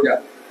òwò ọjà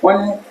wọ́n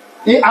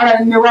ní ara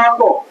ẹni wá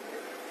pọ̀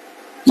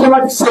tí wọ́n bá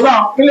ti ṣe bá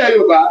nílẹ̀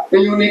Yorùbá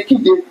èèyàn ní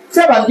kíje tí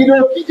Babangida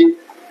ó kíje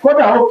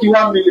kódà ó kí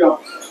 1 million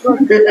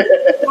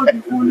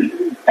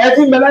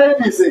ẹtí mẹláyé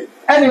nìsẹ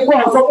ẹnì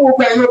kan sọ fún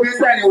gbogbo ẹ̀yin obìnrin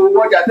tẹ́ ẹni òwò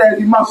ọjà tẹ́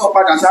ẹni máa sọ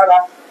padà sára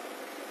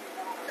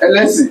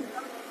ẹlẹ́sìn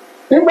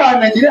nígbà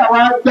Nàìjíríà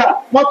wọn gbà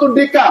wọn tó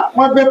dékà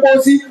wọn gbé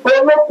pósí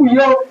olókùn yìí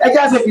ó ẹjẹ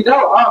àṣẹ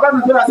fìdáwọ àwọn abánu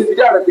tó láti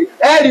fìdáwọ rẹ pé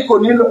ẹẹrì kò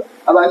nílò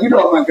Babangida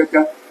ọmọ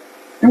kankan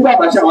nígbà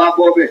àbáṣe àwọn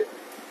abọ ọbẹ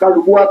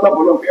kálukú wa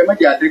gbàgbọ́ lọ ẹ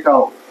mẹjẹ àdékà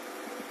ọ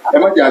ẹ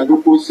mẹjẹ àgbó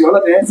pósí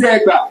ọlọdẹ ẹ ń sẹ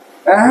ẹgbà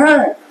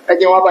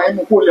ẹjẹ wọn bá yín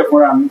mú kó lẹ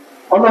fúnra mi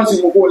Ọlọ́run sì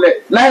mú kó lẹ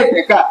láì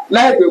tẹka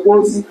láì gbé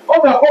pósí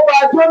ọmọ ọba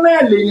àjọ náà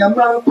lèèyàn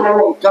máa ń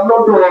tọrọ nǹkan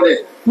lọ́dọ̀ rẹ̀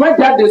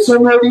mẹjáde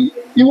sọmọrí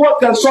ìwọ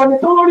kan sọ ni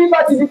tó lórí bá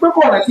ti di pé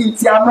kọ̀ọ̀nà kí n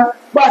ti a mọ́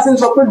bá a ṣe ń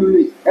sọ pé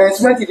lulẹ̀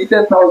ẹ̀sìmẹ́ntì di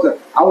 10,000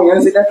 àwọn èèyàn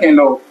ń ṣe dẹ́kẹ̀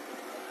lọ.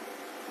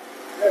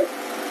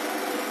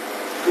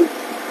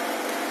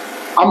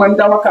 a máa ń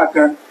dá wákà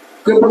kan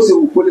pé bó ṣe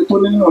wù kó lè tó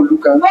nínú ìlú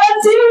kan. mo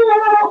ti wú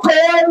kó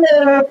lè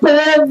pè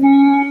mí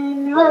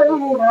lórí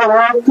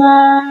ọ̀rọ̀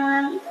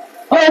kan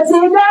ó ti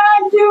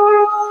dájú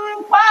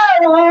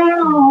pààrọ̀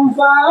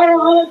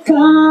fáwọn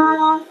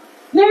kan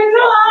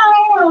nínú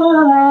àwọn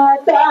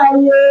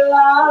àtàyè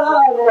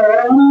àárọ̀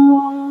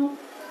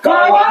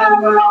káwá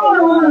mọ́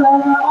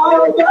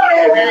ọgbà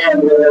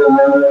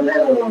olóore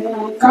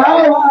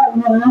káwá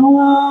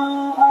mọ́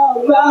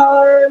ọgbà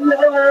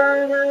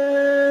olóore.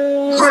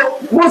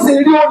 bó ṣe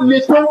rí ó le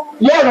tó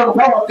yóò rọrùn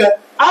fáwọn kan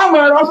á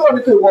máa rán sọ̀rọ̀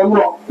nítorí ìwọ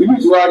lọ ìlú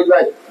ìtura rí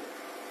báyìí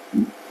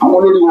àwọn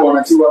olórí wọ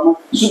ọ̀ràn tí wà mọ́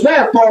ṣùgbọ́n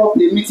ẹ̀tọ́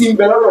tèmi ti ń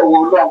bẹ lọ́dọ̀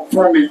wọn lọ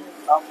fún mi.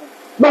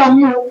 báwo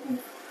ni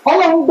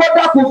Ọlọ́run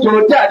gbọ́dọ̀ kò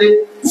jọ̀rọ̀ jáde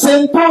ṣe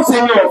ń tó ṣe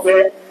ní ọ̀fẹ́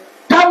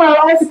ká máa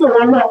rán sí pé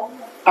wọn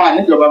náà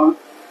níjọba mọ́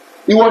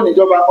ìwọ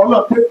níjọba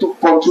Ọlọ́run take to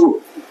control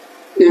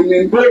èmi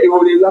ń bẹ̀rẹ̀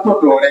orí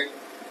látọ̀dọ̀ rẹ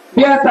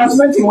bí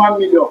attachment 1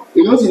 million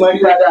èyí ó sì máa rí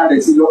dáadáa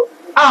rẹ̀ sí lọ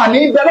àní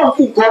ibẹ̀ náà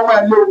kí nǹkan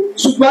máa lò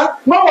ṣùgbọ́n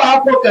má wàá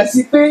fọkàn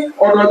sí pé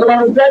ọ̀dọ̀ tó bá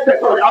lọ fẹ́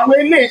tẹ̀kọ́ àwọn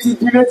ilé ti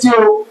di létí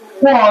o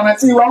wọn ọ̀nà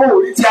tí wọn ò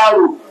rí tí a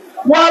rò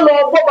wọn lọ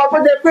gbọ́ba tó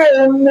jẹ pé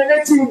òun ní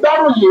létí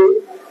gbárùyé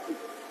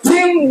tí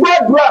ń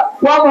gbàdúrà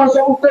wọn máa sọ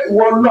pé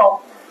ìwọ náà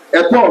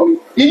ẹ̀tọ́ mi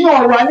inú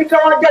ọ̀rọ̀ àníkà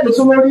wọn jáde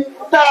sórí orí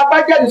tá a bá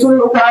jáde sórí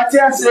orí ọkọ̀ àti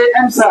ẹ̀sẹ̀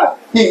ẹ̀msà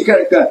nǹkan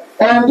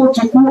ẹni tó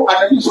ti kú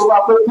ànábì ìṣòro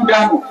apẹ́ kú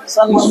dànù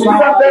mùsùlùmí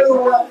bá bẹ́ẹ̀ lọ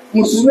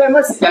mùsùlùmí ẹ̀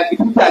mẹ́sì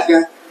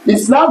jàgídíjàgan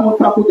ìsìláàmù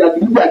tako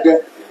jàgídíjàgan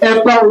ẹ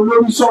bá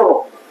olórí sọ̀rọ̀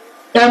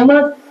ẹ má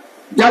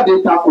jáde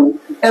tako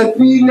ẹ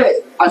fi ilẹ̀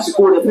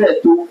àsìkò rẹ̀ fẹ́ẹ̀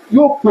tó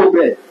yóò kó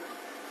bẹ́ẹ̀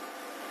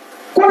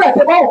kódà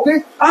tẹ bá wò pé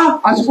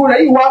àsìkò rẹ̀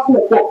yìí wá kó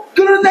pọ̀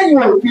kí ló dé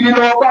ìwọ̀n ìpìlẹ̀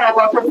lọ́wọ́ bá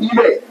ọba tó fi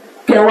ilẹ̀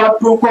kẹ wá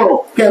tó kọ̀rọ̀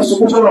kẹ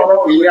sunkún sọ̀rọ̀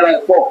ọ̀rọ̀ ìlera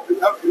ẹ̀ pọ̀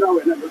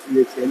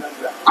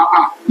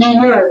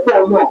ìlera ẹ̀ pọ̀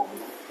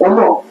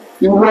ọ̀nà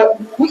ìwọ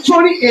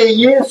nítorí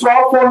èyí sọ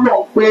ọ́pọ̀ náà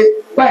pé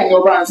báyìí ni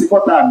ọba àti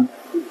kọ́tà mi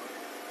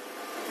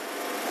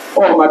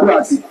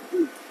màdúrà sí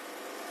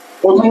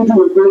o tún ń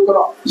dúró pé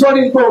tọ́lá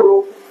sọ́ọ́ni tó ro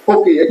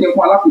òkè ẹ̀jẹ̀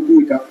fún alákòókò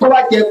ìka tó bá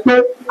jẹ pé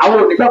àwọn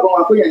onígbàgbọ́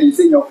wọn pé yẹn lè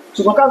ṣe yan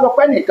ṣùgbọ́n ká sọ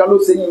pé nìkan ló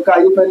ṣe yín ká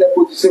ayé fẹ́lẹ́ kó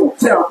ti ṣe wọn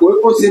ṣé àwọn pé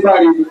ó ṣe bá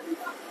rí ni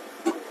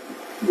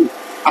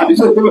àbí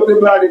sọ́ọ́ tó ṣe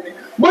bá rí ni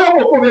bóyá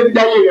wọn kò fẹ́ fi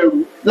dáyé rẹ̀ rù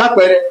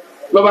lápẹẹrẹ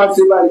lọ́ba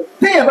ṣe bá rí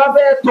téèyàn bá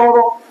fẹ́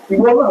tọrọ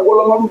ìwọ náà wọ́n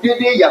lọ́mọdún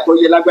déédéé ìyàtọ̀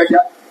yẹ lágbájá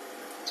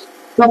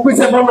kò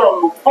pèsè bọ́lọ̀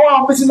ọ̀nù ọwọ́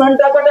àwọn pèsè máa ń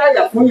dágbádá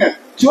àyà fún yàn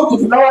tí ó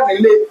tùtù láwà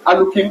nílé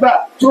alùkìńbà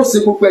tí ó ṣe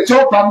gbogbo ẹ̀ tí ó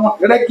bá mọ́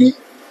rẹ́gí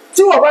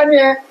tí wọ́n bá ní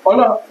ẹ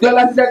ọlọ́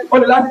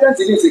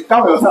lásìdẹ́ǹtì ní ìsìn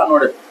káwọn ẹ̀sán àánú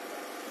rẹ̀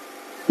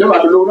yọba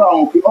tó lówó àwọn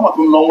òkú ọmọ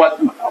tó ń lọ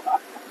wájú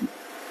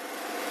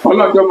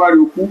ọlọ́jọ́ máa rí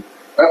òkú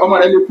ọmọ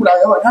rẹ̀ lè kú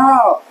láyé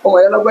ọmọ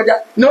yẹn lágbájá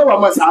ní ọwọ́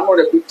àmọ́ sàánú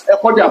rẹ̀ pé ẹ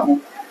kọjá fún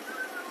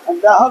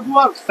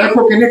ẹ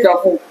kó kíní kan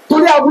fún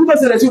torí àbúrú tó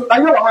ṣẹlẹ̀ sí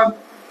ayé wà máa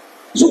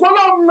ṣùgbọ́n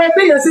náà mọ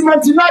ẹgbẹ́ yẹn sí máa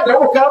ti ní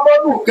àdéhùn ká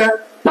bọ́ọ̀lù kan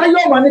táyé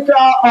ọmọ ní ká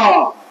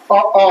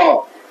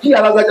kí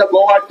alágbájá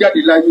gan wá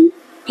jáde láyé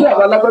kí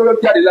àwọn alágbájá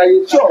jáde láyé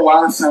tí ọ̀wá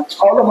ń san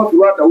àwọn ọlọ́mọ fi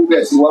wá dàwó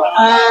bẹ́ẹ̀ sí wa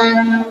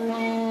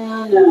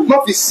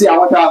wọ́n fi ṣe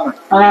àwọn tá a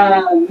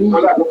mọ̀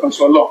ọlọ́ àdókan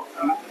sọ lọ.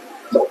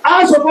 a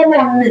sọ fún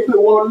wọn ní pé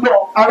wọ́n lọ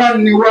ara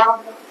ni wá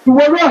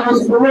ìwọ náà lọ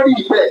sí lórí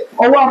ìbẹ̀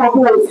ọwọ́ àwọn ọmọ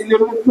wọn sì lè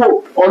mú kó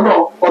ọ̀nà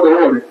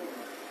ọ̀dọ̀wọ́ rẹ̀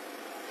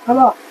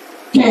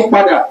kí n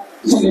padà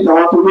sí ní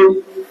tàwọn tó lórí.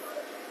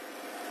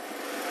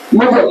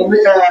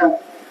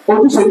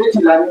 Ojúṣe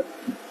méjìlá ni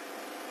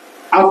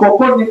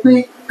àkọ́kọ́ ni pé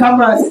ká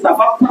máa ṣe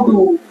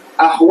tàfàkùrù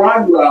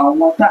àwálù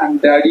àwọn tá à ń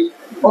darí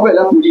ọbẹ̀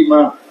lápòlì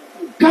máa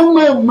ká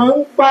máa máa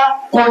ń pa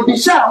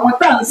kọ̀ǹdíṣà àwọn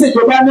tá à ń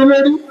ṣèjọba ní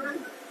lórí.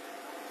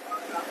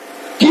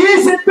 Kì í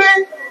ṣe pé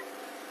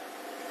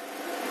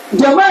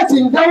jamaati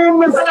ń dáwọ́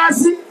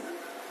mọ́sálásí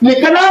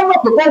nìkan náà wọ́n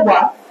pẹ̀pọ̀ wá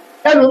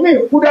ẹlòmíì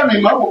kú dànù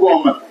ìmọ̀ọ́mù bọ̀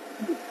ọ̀mà.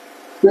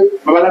 Pé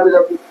babalábẹ́lá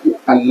kú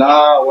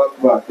Allahu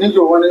Akbar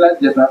níjọ́ wọn ní láti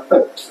jẹta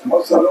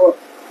ọ̀sán lọ́wọ́.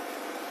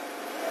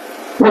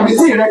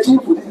 Òbítí rẹ̀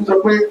chíìpù ti sọ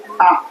pé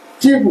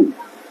chíìpù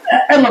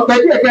ẹ mọ̀ pé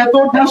díẹ̀ kẹ́ tó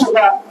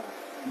dáṣọ́gbà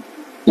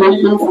torí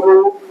pé ń fowó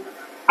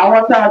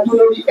àwọn tá a dúró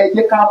lórí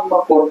ẹjẹ́ ká mọ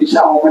kọ̀ǹdíṣà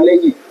àwọn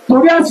ọmọlẹ́yìn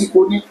torí àsìkò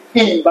ní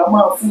ìbá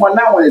máa fún wọn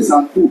láwọn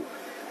ẹ̀sàǹtù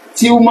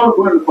tí wọ́n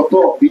gbọ́n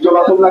lùpọ̀tọ̀ ìjọba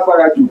tó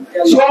lágbára jù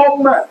tí wọ́n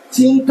mọ̀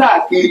tí ń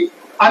káàkiri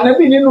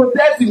ànábì nínú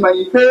tẹ́ẹ̀tì mọ̀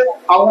yìí pé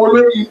àwọn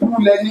olórí ibú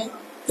lẹ́ni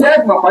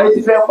tẹ́ẹ̀tì mọ̀ pàdé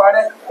ti fẹ́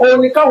parẹ́ òun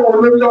ni káwọn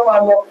olórí lọ́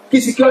máa lọ kí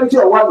security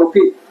ó wà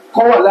lókè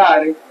kọ́ wà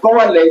láàrin kọ́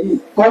wà lẹ́yìn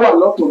kọ́ wà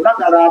lọ́tọ̀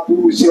látara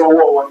aburú iṣẹ́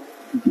ọwọ́ wọn.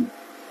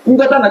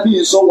 nígbà tí ànábì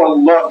yìí sọ wà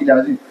lọ́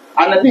ìdàdí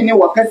ànábì ní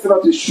wà kẹ́sìrọ̀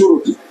ti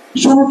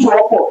ṣòro tó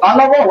ọ̀pọ̀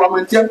aláwọ̀ àwọn ọmọ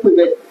tí ń pè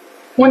bẹ́ẹ̀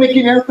wọ́n ní kí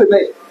ni ń pè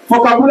bẹ́ẹ̀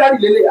vocabulary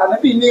lélẹ̀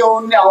ànábì ní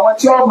òun ní àwọn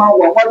tí wọ́n máa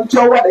wà wájú tí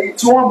wọ́n wà lẹ́yìn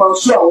tí wọ́n máa ń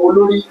sọ àwọn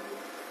olórí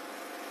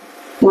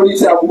torí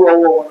ti aburú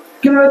ọwọ́ wọn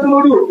kí ló dé tó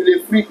lórí òfin lè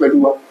free pẹ̀lú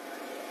wa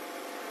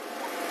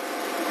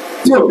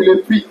tí òfin lè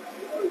free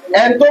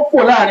ẹni tó kù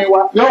láàrin wa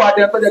yóò wá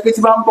dé ẹtọ́jà kí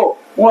tí bá ń bọ̀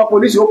wọn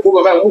polisi ó kó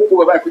bàbá yìí ó kó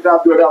bàbá yìí pété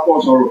àbí ọ̀dà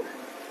pọ̀ sọ̀rọ̀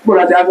gbọ́dọ̀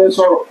láti afẹ́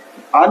sọ̀rọ̀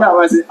àwọn náà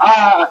wá sí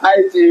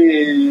àìsí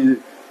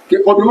kí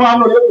ọdún máa ń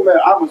lọ yóò kó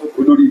bẹ́ẹ̀ àmọ̀sọ̀ kò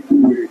lórí ikú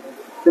rẹ̀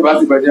tí bá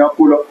ti bàjẹ́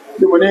kó lọ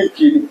tí mo ní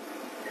kiri.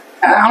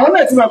 àwọn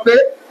náà ti mọ̀ pé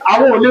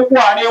àwọn ò lè kó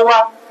àárín wa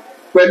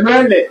pẹ̀lú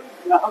ẹ̀lẹ̀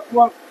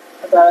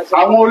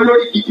àwọn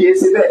olórí gidi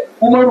èsì bẹ́ẹ̀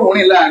kúmọ́rù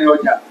rìn láàrin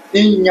ọjà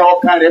ìyàn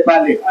ọkàn rẹ̀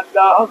balẹ̀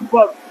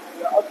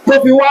tó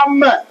fi wá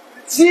mọ̀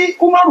tí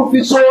kúmọ́rù fi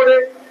sóore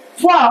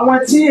fún àwọn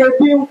tí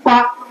ebi ń pa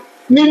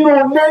nínú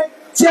ilé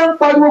tí ń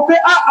pariwo pé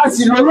a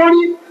sì lọ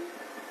lórí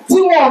tí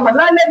wọn ọmọ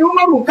lálẹ́ ní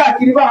kúmọ́rù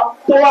káàkiri bá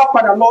tó wá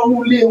padà lọ ní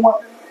ilé wọn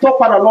tó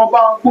padà lọ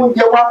bá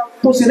oúnjẹ wá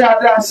tó ṣe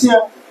dáadáa sí ẹ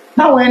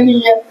táwọn ẹni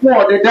yẹn wọn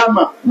ọ̀dẹ̀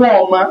dáàmà wọn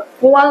ọ̀mọ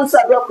wọn wá ń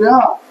ṣàdúrà pé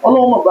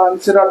ọlọ́run mọ̀ bá ń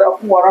ṣe dáadáa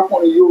fún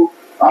arákùnrin yìí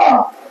ó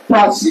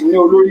páàsì ní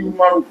olórí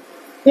márùn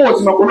wọn ò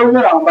sì mọ̀ pé olórí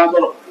mẹ́rin àwọn bá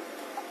sọ̀rọ̀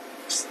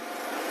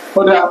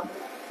kódà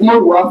wọn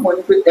wò á fún ọ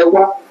ní pé ẹ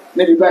wá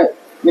níbi báyìí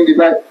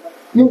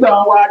nígbà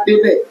wọn wá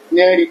débẹ̀ ní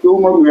ẹ̀rí pé ó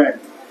mọ̀ rẹ̀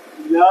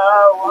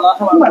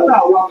nígbà tá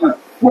a wá mọ̀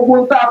gbogbo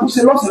ń tá a tún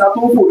ṣe lọ́sàn-án tó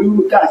ń fò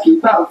rírù káàkiri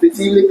tá à ń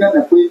fetí ilé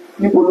gánà pé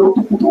níbo ló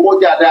kúkú tó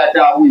wọ́jà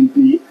dáadáa àwọn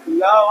èdè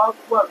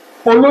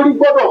olórí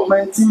gbọ́dọ̀ mọ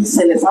ẹni tí ń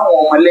ṣẹlẹ̀ sáwọn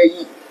ọmọ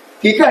lẹ́yìn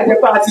kíkà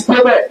ìjẹ́pá àti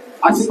débẹ̀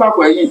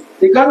àtìpapọ̀ ẹ̀yìn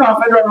ìkànnì àwọn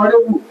federal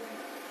honorable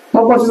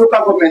tọ́pọ̀ sí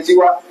local government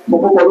wa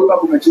mọ̀pọ̀pọ̀ local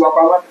government wa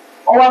pa wá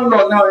ọwọ́ ń lọ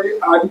náà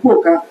àdúgbò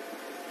kan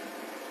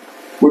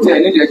kò tí ẹ̀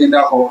nídìí ẹ̀jẹ̀ ń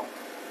dákọ̀ wọn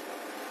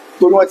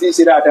torí wọ́n ti ń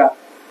ṣe dáadáa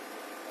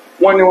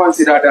wọ́n ní wọ́n ń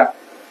ṣe dáadáa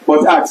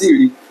but àti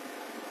ìrì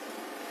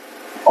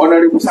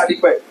honorable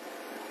Sádípẹ̀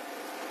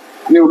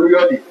ní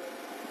Olúyọ̀lé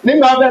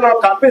nígbà wọn fẹ́ lọ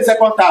campaign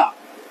second term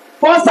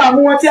first term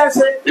wọn tí a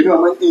ṣe èmi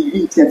ọmọ ìrì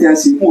tí a ti ń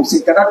ṣe fún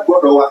òsín kádàdú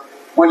gbọ́dọ̀ wa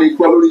wọ́n lè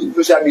gbọ́ lórí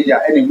social media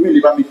ẹni ìwé ìlú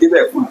bá mi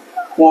débẹ̀ fún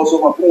wọn sọ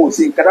fún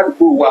òsín kádàdú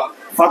gbọ́ wa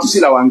Fátúsí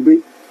là wà ń gbé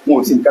wọn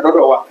ò sí nǹkan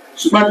dọ́dọ̀ wa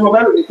ṣùgbọ́n tí mo bá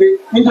lò ní pé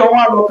níjọ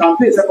wọn lọ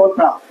campaign second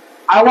term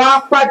àwa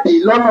pàdé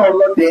lọ́nà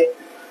ọlọ́dẹ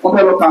wọn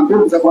fẹ́ lọ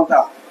campaign second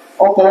term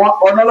ọkọ̀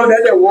ọ̀nà ọlọ́dẹ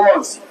dẹ̀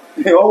wọ́ọ̀sì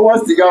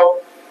ọwọ́ọ̀sì gan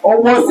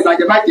ọwọ́ọ̀sì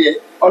bàjẹ́bàjẹ́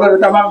ọlọ́dẹ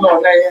tá a máa ń lọ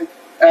ọ̀nà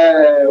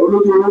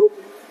olódóró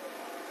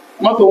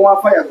mọ́tò wọn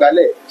afáyà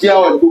gbálẹ̀ kí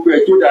àwọn gbogbo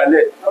ẹ̀ tó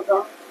dálẹ̀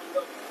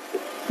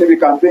níbi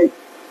campaign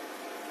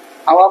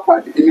àwa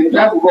pàdé èmi ní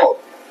àgùbọ̀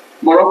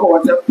mọ̀rọ́kọ̀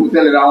wọn tẹ́ kò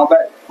tẹ́lẹ̀ ra wọn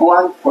báyìí wọn wá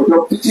kọjọ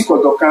títí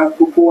kọjọ kan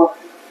gbogbo wọn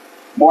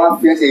mo wá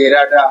fi ẹsẹ̀ yẹ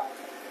dáadáa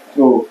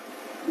tó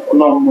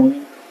ọlọ́run mú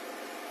yín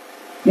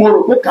mo rò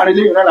pé kárí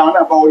lẹ́yìn náà làwọn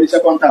náà bá wọlé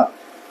second term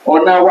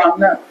ọ̀nà wa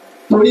náà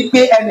torí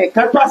pé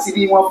ẹnìkan tó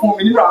àṣírí wọn fún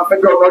mi nínú àwọn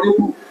federal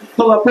honorable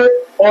tó sọ pé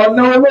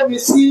ọ̀nà olómi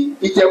sí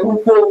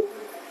Ìjẹ̀bú-Igbó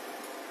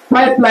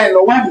pipeline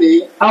lọ wà ní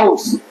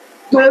house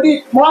torí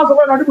mo wá sọ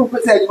pé honorable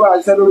pèsè ẹ̀jú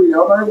àṣìṣe lórí rẹ̀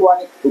honorable wa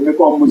ní òmí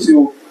kan mo sí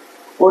o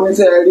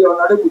oníṣẹ́ rí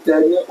honorable tẹ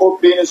ní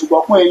obìnrin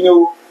ṣùgbọ́n fún ẹ̀yìn o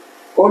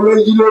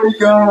olóyí lórí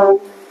gan-an o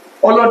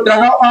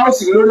ọlọ́dàá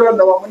house lórí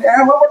ọ̀nà wọn ní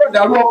wọ́n gbọ́dọ̀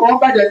dàrú ọkọ̀ wọn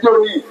bàjẹ́ tó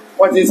ní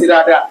wọ́n ti ń ṣe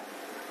dáadáa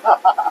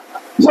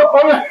so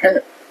ọ̀rọ̀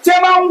tí ẹ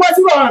máa ń wá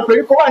sí àwọn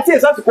àpèrè kọ́ wá tí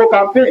èsì àsìkò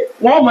campaign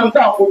wọ́n máa ń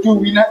tà fojú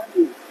wí ná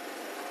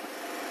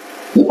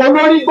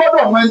olórí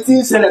gbọ́dọ̀ máa ti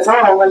ń ṣẹlẹ̀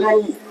sáwọn ọmọ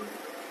lẹ́yìn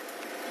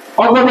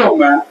ọgbọ́dọ̀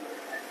máa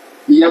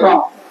ìyẹ́bà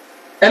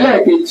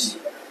ẹlẹ́ẹ̀kejì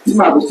tí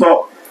màá fi sọ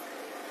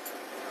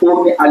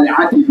omi àlẹ́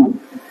àdìbò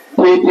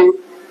déédéé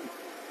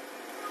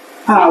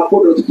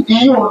àgbọ́dọ̀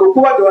ìyún olùkó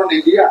wájú wa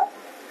Nàìjíríà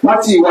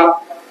láti wa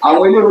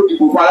àwọn ilé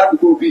òdìbò fún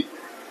aládùúgbò bíi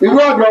irú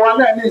ọ̀dọ̀ wa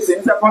náà ní ìsìn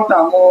sẹ́kọ́ńtà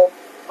àwọn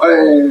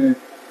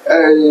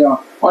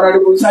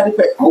honorable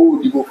Sádípẹ̀ àwọn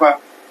òdìbò fún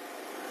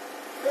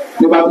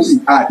ní bá bí sì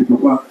àdìbò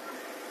fún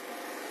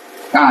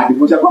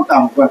àdìbò sẹ́kọ́ńtà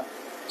àwọn fún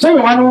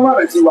sẹ́yìn wa ni wọ́n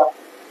bẹ̀rẹ̀ sí wa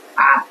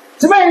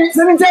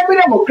sẹ́ni tẹ́ gbé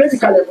democracy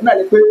kalẹ̀ fún náà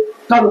ni pé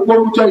kálukú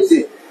ọmú choice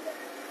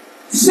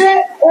ṣé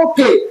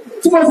òkè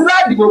tí mo ti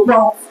ládìbò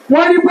fún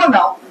wọn rí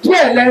bọ̀nà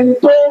díẹ̀ lẹ́ni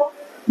tó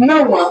ná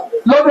wọn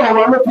lọ́dọ̀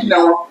wọn ló fi nà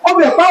wọn ó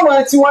bẹ̀ fáwọn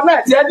ẹtí wọn náà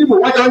tí ẹ dìbò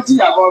wọ́n jọ ń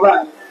jìyà kan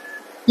báyìí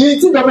yìí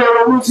tí ìjọba ẹ̀rọ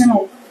ọdún sínú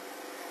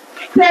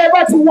tẹ́ ẹ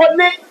bá ti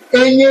wọlé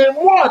èèyàn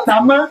mú ọ̀tá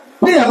mọ́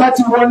téèyàn bá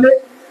ti wọlé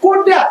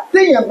kódà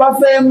téèyàn bá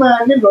fẹ́ máa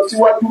nílọ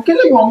síwájú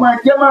kéèyàn máa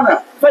jẹ́ mọ̀ràn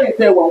fẹ́yìn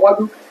tẹ́ wà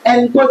wájú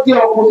ẹni tó jẹ́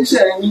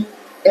opposition yín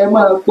ẹ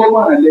máa gbọ́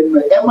mọ̀ràn lẹ́nu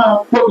ẹ máa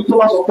gbọ́bi tó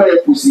bá sọ pé ẹ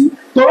kù sí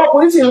tọ́wọ́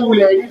opposition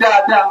wulẹ̀ rí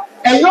dáadáa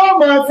ẹ̀yọ́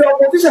máa fi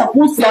opposition kú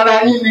sí ara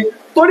yín ni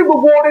torí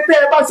gbogbo orin tẹ́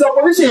ẹ bá ṣe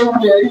opposition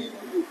wulẹ̀ rí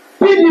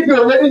PDP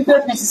olórí tí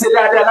APC ṣe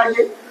dáadáa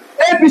láyé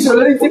APC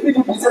olórí tí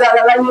PDP ṣe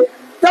dáadáa láyé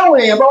táwọn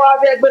èèyàn bá wá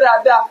fẹ́ gbé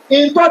dáadáa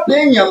ìtọ́ tí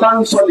èèyàn bá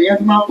ń sọ lèèyàn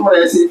fi máa ń tó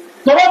rẹ̀ ṣe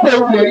tó bá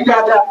bẹ̀rù lè rí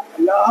dáadáa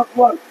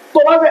tó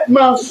bá bẹ̀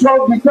máa sọ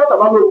bí tí ọ̀tà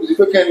bá lò kùsì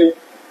pé kẹ́ni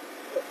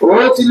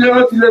ó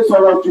ti lé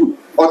sọ̀rọ̀ jù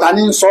ọ̀tà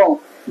ní sọ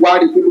wá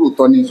rí pé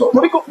lóòótọ́ ní sọ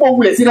torí kò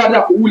wulẹ̀ sí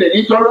dáadáa kò wulẹ̀ ní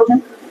jọ́lọ́dún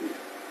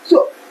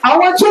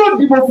àwọn tí ó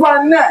dìbò fún wa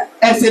náà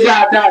ẹsẹ̀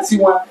dáadáa sí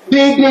wọn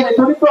déédéé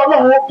nítorí pé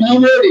Ọlọ́run ó bí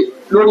léèrè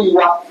lórí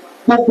wa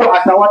gbogbo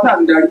àtàwọn tá à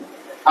ń darí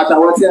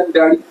àtàwọn tí a ń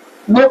darí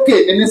lókè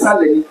ní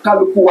nísàlẹ̀ ní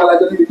kálukú wa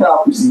lájọ níbi tá a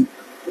kù sí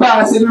bá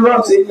a ṣe ní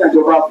rọ́ọ̀sì ṣe ní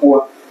àjọba fún wa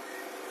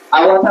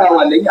àwọn tá a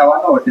wà lẹ́yìn àwa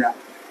náà dá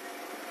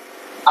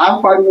à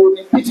ń pariwo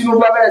ní bí Tinubu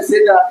bẹ́ẹ̀ ṣe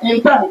dá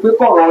nígbà ní pé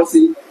kọ̀ọ̀rọ̀ ṣe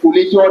kò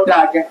lè jẹ́ ọ́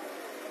dáa gẹ́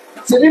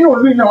ṣe nínú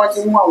ìlú iná wọn ti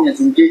mú àwọn èèyàn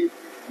tí ń gé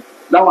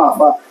láwọn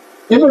àfa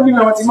nínú ìlú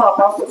iná wọn ti mú àwọn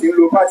pásítọ̀ tí ń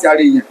lo pàtì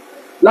ara èèyàn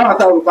láwọn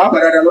àtàwọn olùkọ́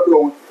àbàdàdà lọ́dọ̀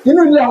wọn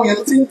nínú ilé àwọn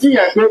èèyàn tí ń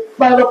jiyàn pé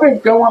báyìí lọ pé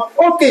nǹkan wọn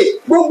ókè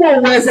gbogbo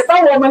òun ẹ̀ṣẹ̀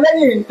táwọn ọmọ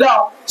lẹ́yìn ń dá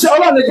ọ ṣé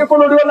Ọlọ́run lè jẹ́ kó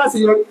lórí ó láti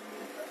yọrí.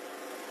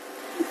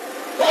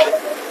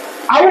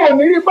 àwọn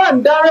òmìnirí bá ń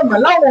dárẹ̀ mọ́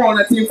láwọn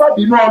ọ̀nà tí ń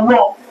fàbínú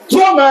Ọlọ́run tí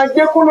ó máa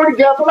jẹ́ kó lórí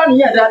gẹ́gẹ́ tó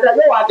láníyàn dáadáa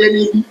yóò wá dẹni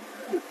ibi.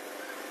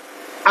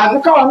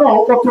 àdúkàwà náà ó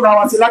kọ́ tóra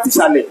wa sí láti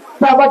ṣàlẹ̀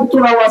tá a bá ti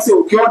tóra wa sí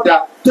òkè ọ̀dà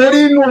torí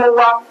inú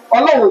wa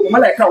Ọlọ́run ògùn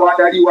mọ́lẹ̀ká wa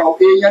darí wa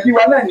èèyàn bí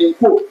wa náà ní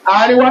kó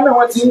àárín wa náà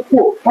wọ́n ti ń kó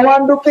wọ́n wá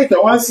ń dókè tẹ̀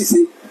wọ́n ń ṣìṣe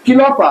kí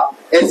ló fà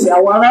ẹ̀sìn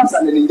àwọn ará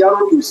àṣàlẹ̀ ní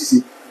járòkè òṣìṣe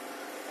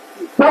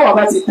táwa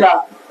bá ti dá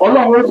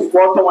Ọlọ́run ó sì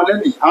fọ́ ọtọ́ wọn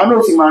lẹ́nu àwọn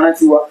náà sì máa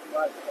rántí wa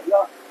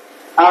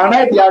àárín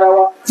èdè ara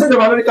wa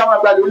ṣèjọba lórí ká máa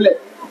gbàdúrà lẹ̀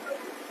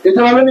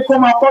ìjọba lóní kó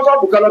máa kọ́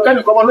sọ́ọ̀bù kan lọ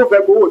kẹ́nì kan máa ló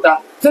fẹ́ gbowó ta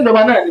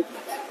ṣèjọba náà ni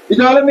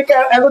ìjọba lóní kẹ́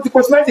ẹni tó ti kó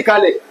símẹ́ǹtì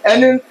kalẹ̀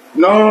ẹni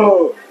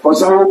kò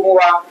sanwó fún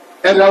wa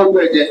ẹ̀dá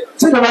ogun ẹ̀jẹ̀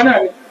ṣèjọba náà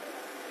ni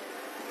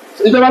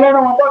ìjọba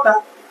lọ́rọ̀ wọn bọ́ta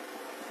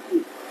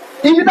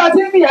ibi tá a ti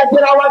ń bìyà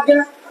jẹra wa gẹ́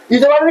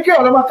ìjọba ní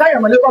kéèyàn lọ́mọ káyọ̀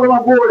mọ́lẹ́kọ́ lọ́mọ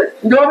gbówó rẹ̀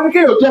ìjọba ní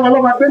kéèyàn jẹ́ wọn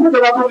lọ́mọ gbé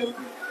níjọba tó ní.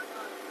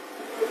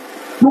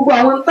 gbogbo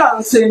àwọn tá à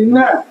ń ṣe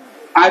náà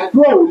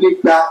àdúrà ò lè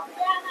gba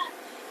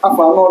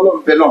àfààní Ọlọ́run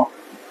bẹ́ẹ̀ náà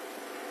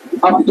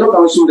àfìjọ́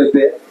kan oṣù rẹ̀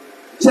bẹ́ẹ̀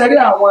ṣẹ́rí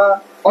àwọn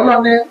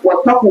ọlọ́ni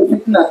wọ́tákù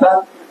fitnata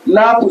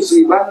látòsí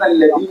ìbánà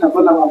lẹ́bí náà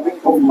bọ́lá wọn bí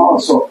ọmọ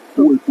ọ̀sọ̀.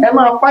 Ẹ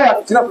máa páyà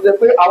tó ti náà tó jẹ́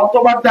pé àwọn tó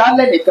bá dá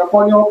lẹ́nìkan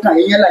kọ́ ní ọkàn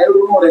ìyẹn láì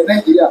ronú rẹ̀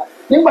Nàìjíríà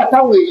nígbà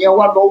táwọn èèyàn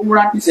wa lọ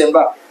múra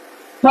December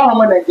táwọn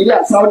ọmọ Nàìjíríà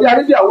Saudi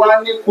Arabia wá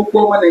ní gbogbo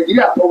ọmọ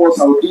Nàìjíríà tó wọ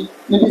Saudi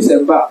ní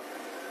December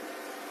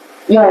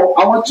wọn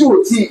àwọn tí ò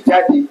tí ì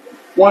jáde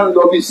wọn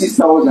lọ bí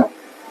 6,000.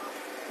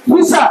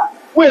 Visa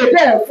wọ́n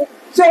èdè ẹ̀kú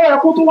ṣé wọ́n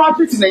ẹ̀kú tó wá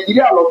fìtì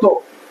Nàìjíríà lọ́tọ̀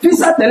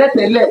fisa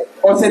tẹ́lẹ̀tẹ́lẹ̀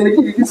ọ̀sẹ̀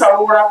méjì ní fisa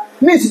òmùra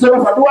ní ìsìjọba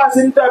fàdúrà sí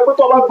níta ẹ̀kú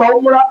tó bá gba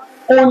òmùra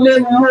ó lé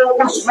lo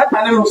oṣù mẹ́ta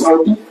nínú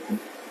Saudi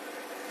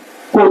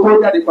kó o tó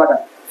jáde padà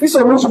fisa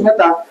oṣù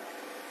mẹ́ta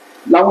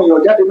làwọn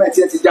èèyàn jáde mẹ́tí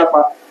ẹ ti jápa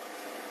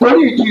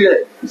torí ìdí rẹ̀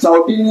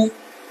Saudi ní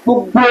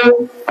gbogbo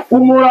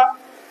òmùra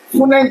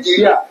fún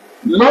Nàìjíríà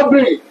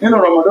lọ́bìnrin nínú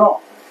Ramadan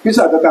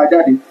fisa kankan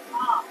jáde.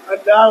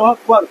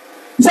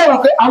 Sẹ́wọ̀n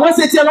pé àwọn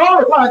ṣe tiẹ̀ lọ́wọ́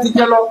rẹ̀ fún àwọn ti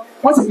jẹ lọ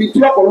wọ́n sì fi tú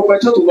ọ̀pọ̀lọpọ̀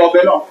ẹjọ́ tó lọ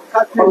ọbẹ̀ náà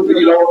wọ́n fi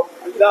di lọ́wọ́.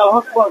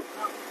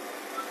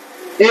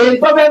 Èyí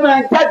tó fẹ́ máa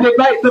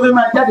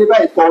jáde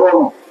báyìí kọ̀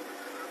rọrùn.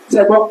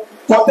 Ṣẹ̀gbọ́n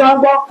kọ̀tẹ́ wọn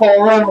gbọ́ kọ̀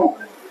rọrùn.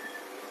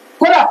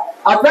 Kódà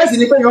àfẹ́sì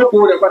ni pé yóò kó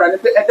rẹ̀ padà ní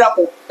pé ẹ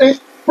dákun.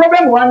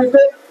 Pọ́bẹ́mù wa ni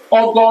pé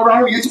ọgọ́rùn-ún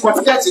àwọn yìí ti kọ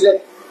tíkẹ́ẹ̀tì rẹ̀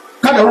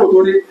kádàwó tó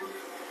dé.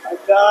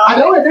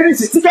 Àdéhùn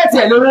ìdírísì tíkẹ́ẹ̀tì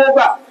ẹ̀ lówó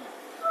gbà.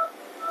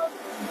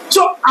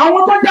 So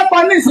àwọn tó jápa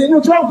ní ìsinmi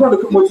tí wọ́n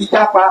gbọ́dọ̀ mo ti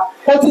jápa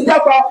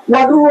wà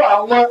dúró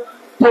àwọn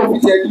tó fi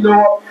tẹ̀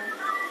lọ́wọ́.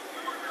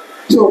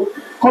 So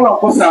kọ́lọ̀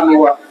kọ́ sàmì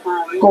wa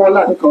kọ́wọ́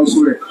láti kan oṣù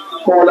rẹ̀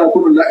kọ́wọ́ láti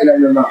kúrò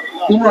láìláyọ̀ náà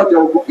inú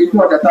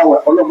ọjà táwa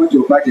ọlọ́mọdé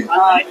ò bàjẹ́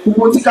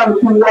gbogbo tí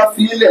kálukú wá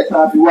fi ilẹ̀ tá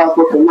a fi wá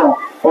gbọ́dọ̀ náà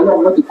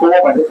ọlọ́mọdé kọ́wọ́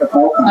bàjẹ́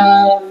kankan ọkàn.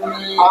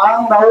 À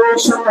ń náwó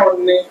sọ̀rọ̀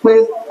ni pé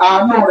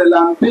àánú rẹ̀ là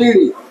ń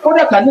béèrè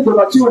kódà ká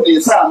nígbà tí ò ní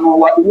sàánú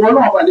wa ìwọ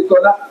náà balẹ̀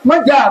kọ́lá má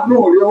já àánú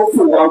rẹ̀ ó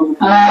fò wá rú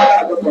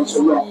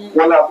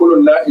wala aqulu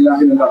la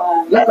ilaha illallah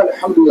lakal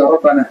hamdu ya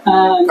rabbana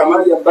kama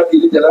yanbaghi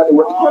li jalali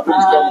wajhika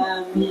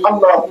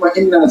Allahumma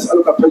inna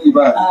nas'aluka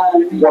tayyibat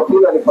wa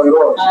qila al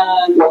khairat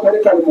wa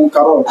tarika al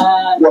munkarat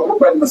wa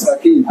hubba al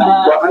masakin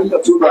wa an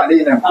tatuba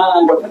alayna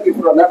wa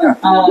taghfir lana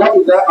wa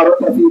idha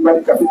aradta fi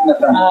barika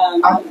fitnatan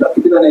an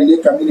taqbilana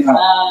ilayka minha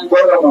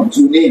ghayra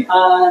maftunin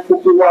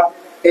wa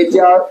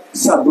ẹja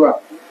ṣàdúrà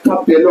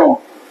kápẹ́lọ́n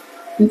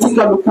ntí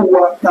kálukú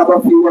wa tá a bá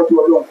fi wájú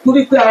Ọlọ́run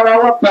torí pé ara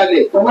wa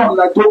balẹ̀ Ọlọ́run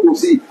la jókòó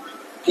sí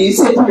kì í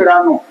ṣe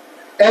ìranù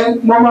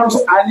wọ́n máa ń sọ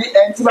àní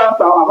ẹni tí bá ń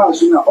pa àwọn àbá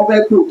àṣùnà ọbẹ̀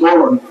kú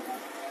tọrọ ni.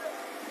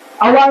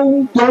 àwa ń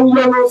jọ ń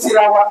lọ́wọ́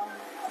síra wa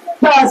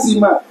tá a sì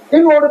mọ̀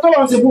inú orin tó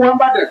lọ́n ṣe fún wa ń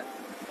bàdàn.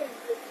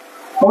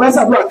 ọ̀rẹ́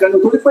ṣàdúrà kan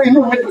torí pé inú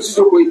mi dùn sí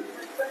ìjókòó yìí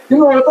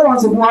inú orin tó lọ́n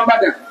ṣe fún wa ń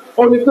bàdàn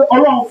ó ní pé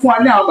Ọlọ́run fún wa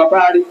ní àwọn bàbá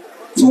rẹ̀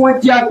tí wọ́n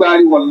jẹ́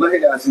àgbáre wallahi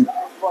lazim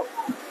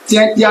tí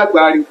wọ́n jẹ́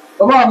àgbáre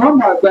bàbá wa máa ń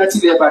mọ àgbà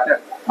tilẹ̀ Ìbàdàn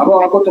àbá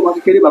wa kọ́tọ́ máa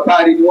kékeré bàbá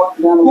rẹ̀ ni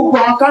wọ́n gbogbo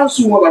àwọn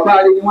káńsù wọn bàbá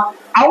rẹ̀ ni wọ́n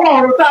àwọn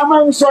ọ̀rọ̀ tá a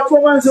máa ń sọ tí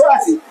wọ́n máa ń ṣe wá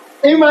sí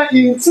ìmọ̀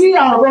ìtí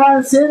àwọn bá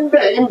ń ṣe ń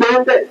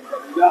bẹ̀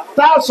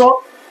tá a sọ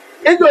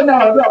ètò ní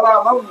àwọn ọ̀dọ́ àbá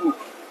máa ń mú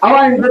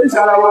àwọn ìgbẹ́ ní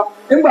sara wa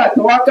nígbà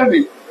tó wá kẹ́mi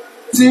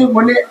tí mo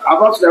ní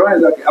àbá sọ̀rọ̀ ẹ̀wọ̀n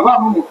ìzọ̀kẹ́ àbá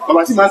mú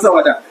bàbá sì máa ń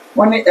ṣàwàdà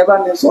wọ́n ní ẹ bá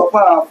ní sọ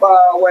fáfá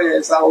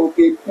wẹ̀sà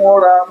òkè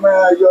kúnra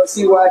máa yọ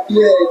sí wa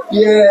díẹ̀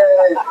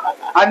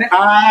àní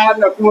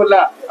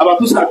àánàkúnlá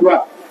àbàtú ṣàdúrà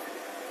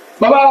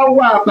bàbá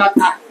wà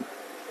bàtà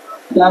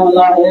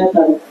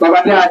bàbá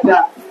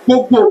dáadáa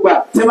gbogbo ògbà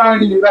tí máa ń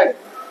rí mi báyìí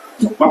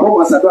bàbá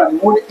ọmọ ṣàdúrà ni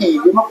mo ní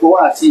ìlú mọ̀pọ̀ wá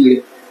àti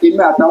rẹ̀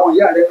èmi àtàwọn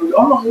ìyá rẹ̀ lórí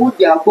Ọlọ́run ó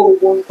di àgbo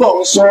gbogbo ń tọ̀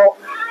ń sọ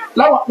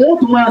láwọn ó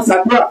tún máa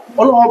ṣàdúrà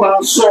Ọlọ́run bá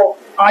ń sọ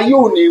ayé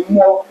ò ní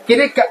mọ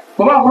kéde ká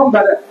bàbá àwọn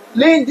gbàdá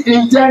lẹ́yìn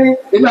ìjẹrin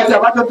èmi àti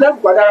àbájọ tẹ́lẹ̀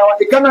gbàdá ara wa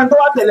ìkànnì tó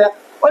wà tẹ̀lé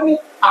ó ní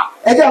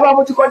ẹjẹ́ àbá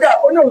mo ti kọjá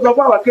ó ní òun sọ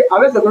fún àwàké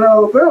àwẹ̀sẹ̀ tó náà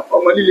wọ pé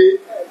ọmọ líle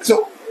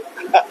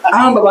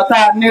àwọn bàbá tá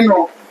a nínú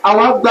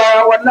àwọn àgbà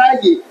wa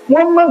láàyè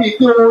wọ́n mọ̀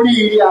wípé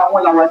oríire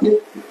àwọn làwàdé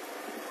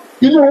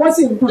inú wọn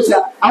sì ń dùn sí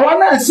àwọn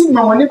náà sì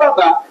mọ̀ wọn ní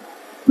bàbá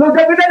ló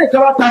jẹ́ pé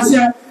lẹ́nìkan wá ta sí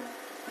ẹ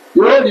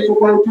yóò rí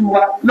gbogbo ojú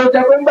wa ló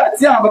jẹ́ pé nígbà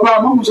tí àwọn bàbá wa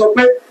mọ̀mú sọ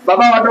pé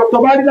bàbá wa dr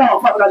bari làwọn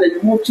fàkalẹ̀ ní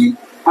mú kí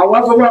àwọn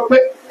sọ fún wa pé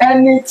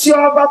ẹni tí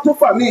ó bá tó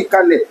fà mí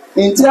ìkalẹ̀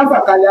ntí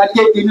àfàkalẹ̀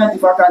agége náà ti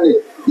fàkalẹ̀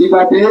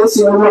ìgbàdé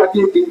ṣe ẹrú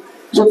agége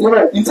tó ti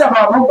rẹ̀ ntí àwọn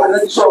àwọn gbàdá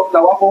ti sọ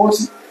làwọn fọwọ́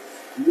sí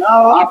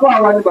àfọ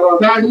àwọn ni bàbá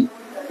bá rí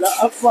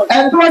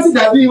ẹni tó wá sì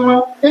dàbí wọn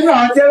nínú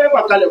àwọn tí ẹrẹ́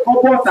fàkalẹ̀ kọ́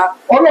bọ́ọ̀ta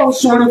Ọlọ́run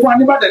sọ orin fún wa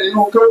níbàdàn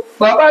nínú kí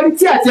bàbá rí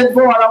tí àti ẹni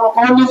fọwọ́ ara wọn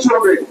kan ní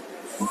sọ̀rọ̀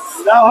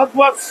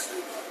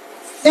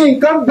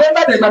nǹkan bẹ́ẹ̀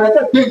bàdàn Ìbàdàn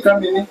tẹ̀ gbé nǹkan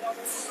mi ní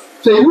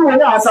ṣe ìlú wọn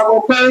ní àṣàkọ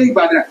pé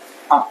Ìbàdàn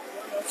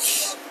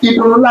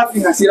ìdùnnú láti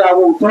hàn síra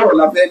wọn ò tọrọ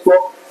la fẹ́ gbọ́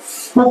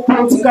gbogbo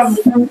tí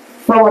kálukú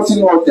fọwọ́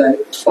sínú ọjà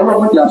yìí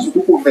Ọlọ́run jẹ́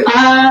àṣùkúkú bẹ̀.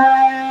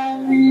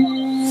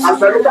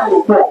 àgbàlùkà ló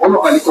pọ̀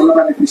Ọlọ́run àlekọ́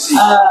lọ́ba ní fi sí i.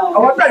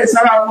 àwọn táyì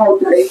sára náà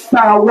ọjà yìí tá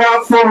a wá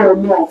fọ́rọ̀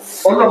náà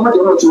Ọlọ́run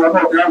mọ̀jọ́ náà ti wá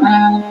náà dáhùn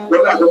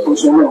lọ́dọ̀ àdókòó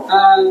sọ̀rọ̀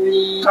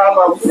ká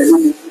máa wí tẹ̀lé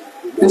mi.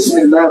 بسم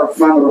الله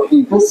الرحمن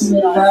الرحيم. بسم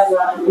الله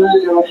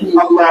الرحمن الرحيم.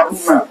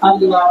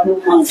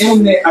 اللهم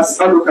إني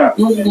أسألك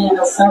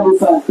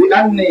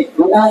بأني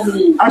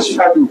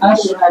أشهد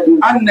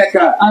أنك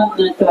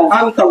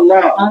أنت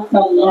الله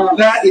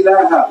لا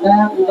إله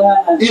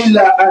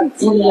إلا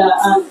أنت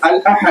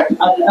الأحد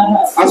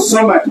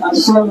الصمد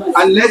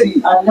الذي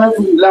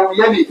لم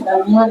يلد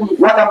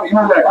ولم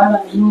يولد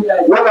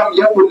ولم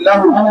يكن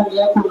له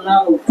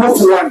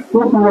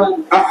كفوا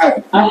أحد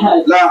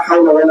لا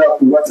حول ولا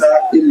قوة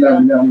إلا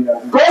بالله.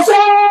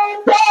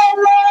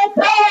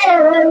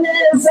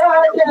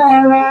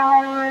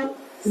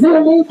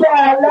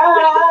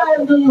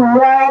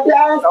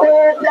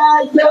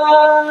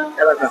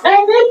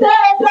 Ẹni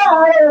tẹ́tà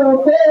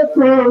òkè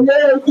kò lè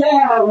jẹ́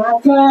àwọn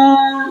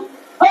kan.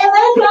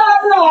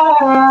 Oníkàlà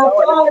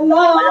ọlọ́run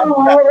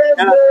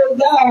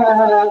ògbóga,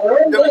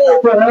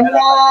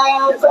 onígbọ̀nlá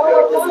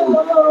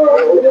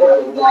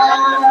ògbóga.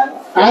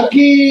 A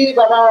kí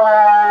bàbá wa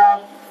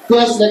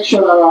guest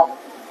lecturer wa.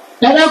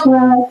 Ẹ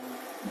dákun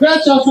bẹ́ẹ̀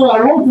ṣọ́ṣọ́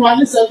àwọn òfin wa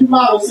ní ìṣẹ́jú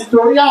márùn-ún sí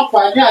torí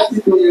àǹfààní àti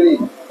béèrè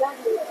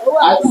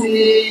àti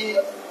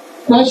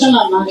question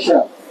and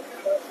answer.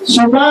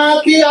 Ṣùgbọ́n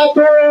kí a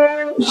tó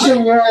ṣe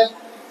yẹn,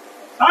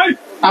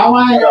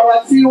 àwọn àyàwó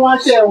tí wọ́n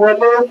ṣe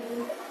wọlé.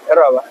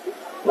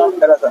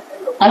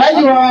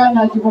 Aláàjì wa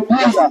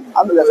Nàìjíríà.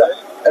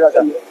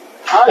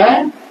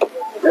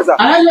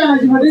 Aláàjì wa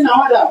Nàìjíríà náà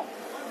wọ́dà.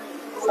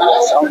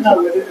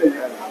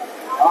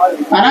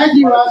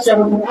 Aláàjì wa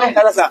Ṣẹ̀rùmùgbẹ́.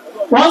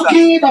 Wọ́n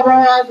kí bàbá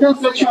wa tó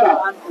ṣẹ́ṣọ́ra.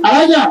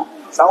 Aláàjà.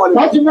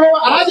 Wọ́n ti mú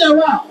aláàjà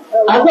wà.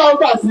 Àgbà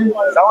ọgbà sí.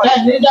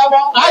 Ẹ̀yìn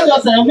ìjábọ̀. Àjọ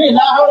sẹ̀mí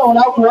láhọ́rọ̀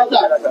ọ̀làkùnrọ́tà.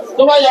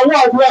 Tó bá yẹ wọ́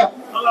àdúrà.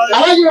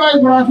 Aláàjì wa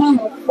Ibrahim.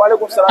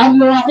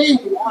 Abdulrahim.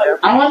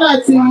 Àwọn náà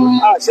ti.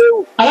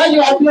 Aláàjì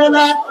wa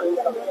Abiola.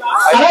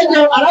 Aláàjì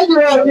wa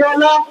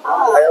Abiola.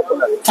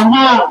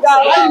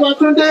 Aláàjì wa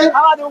Túndé.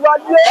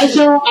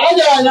 Ẹ̀ṣọ́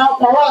aláàjì wa Yà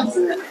Fawaz.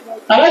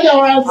 Aláàjì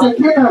wa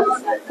Sekina.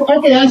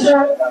 Ókè ẹ̀ṣọ́.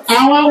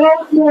 Àwọn ọmọ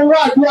owó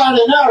àdúrà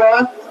rẹ̀ náà wá.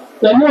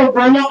 Pẹ̀lú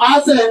ògbọ́nà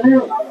àṣẹ ní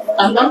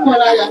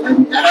àgbàkọ̀lá yàtọ̀.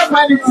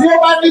 Ẹlẹ́pàá tí ó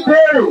bá ní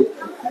béèrè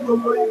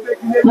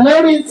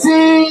lórí tí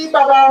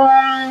bàbá wa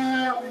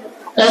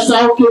ẹ̀sà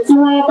òkè tí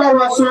wọ́n bá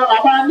wa sọ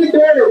àbá ní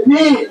béèrè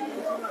ní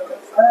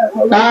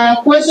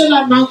question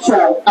and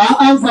answer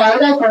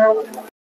ẹlẹ́kọ̀ọ́.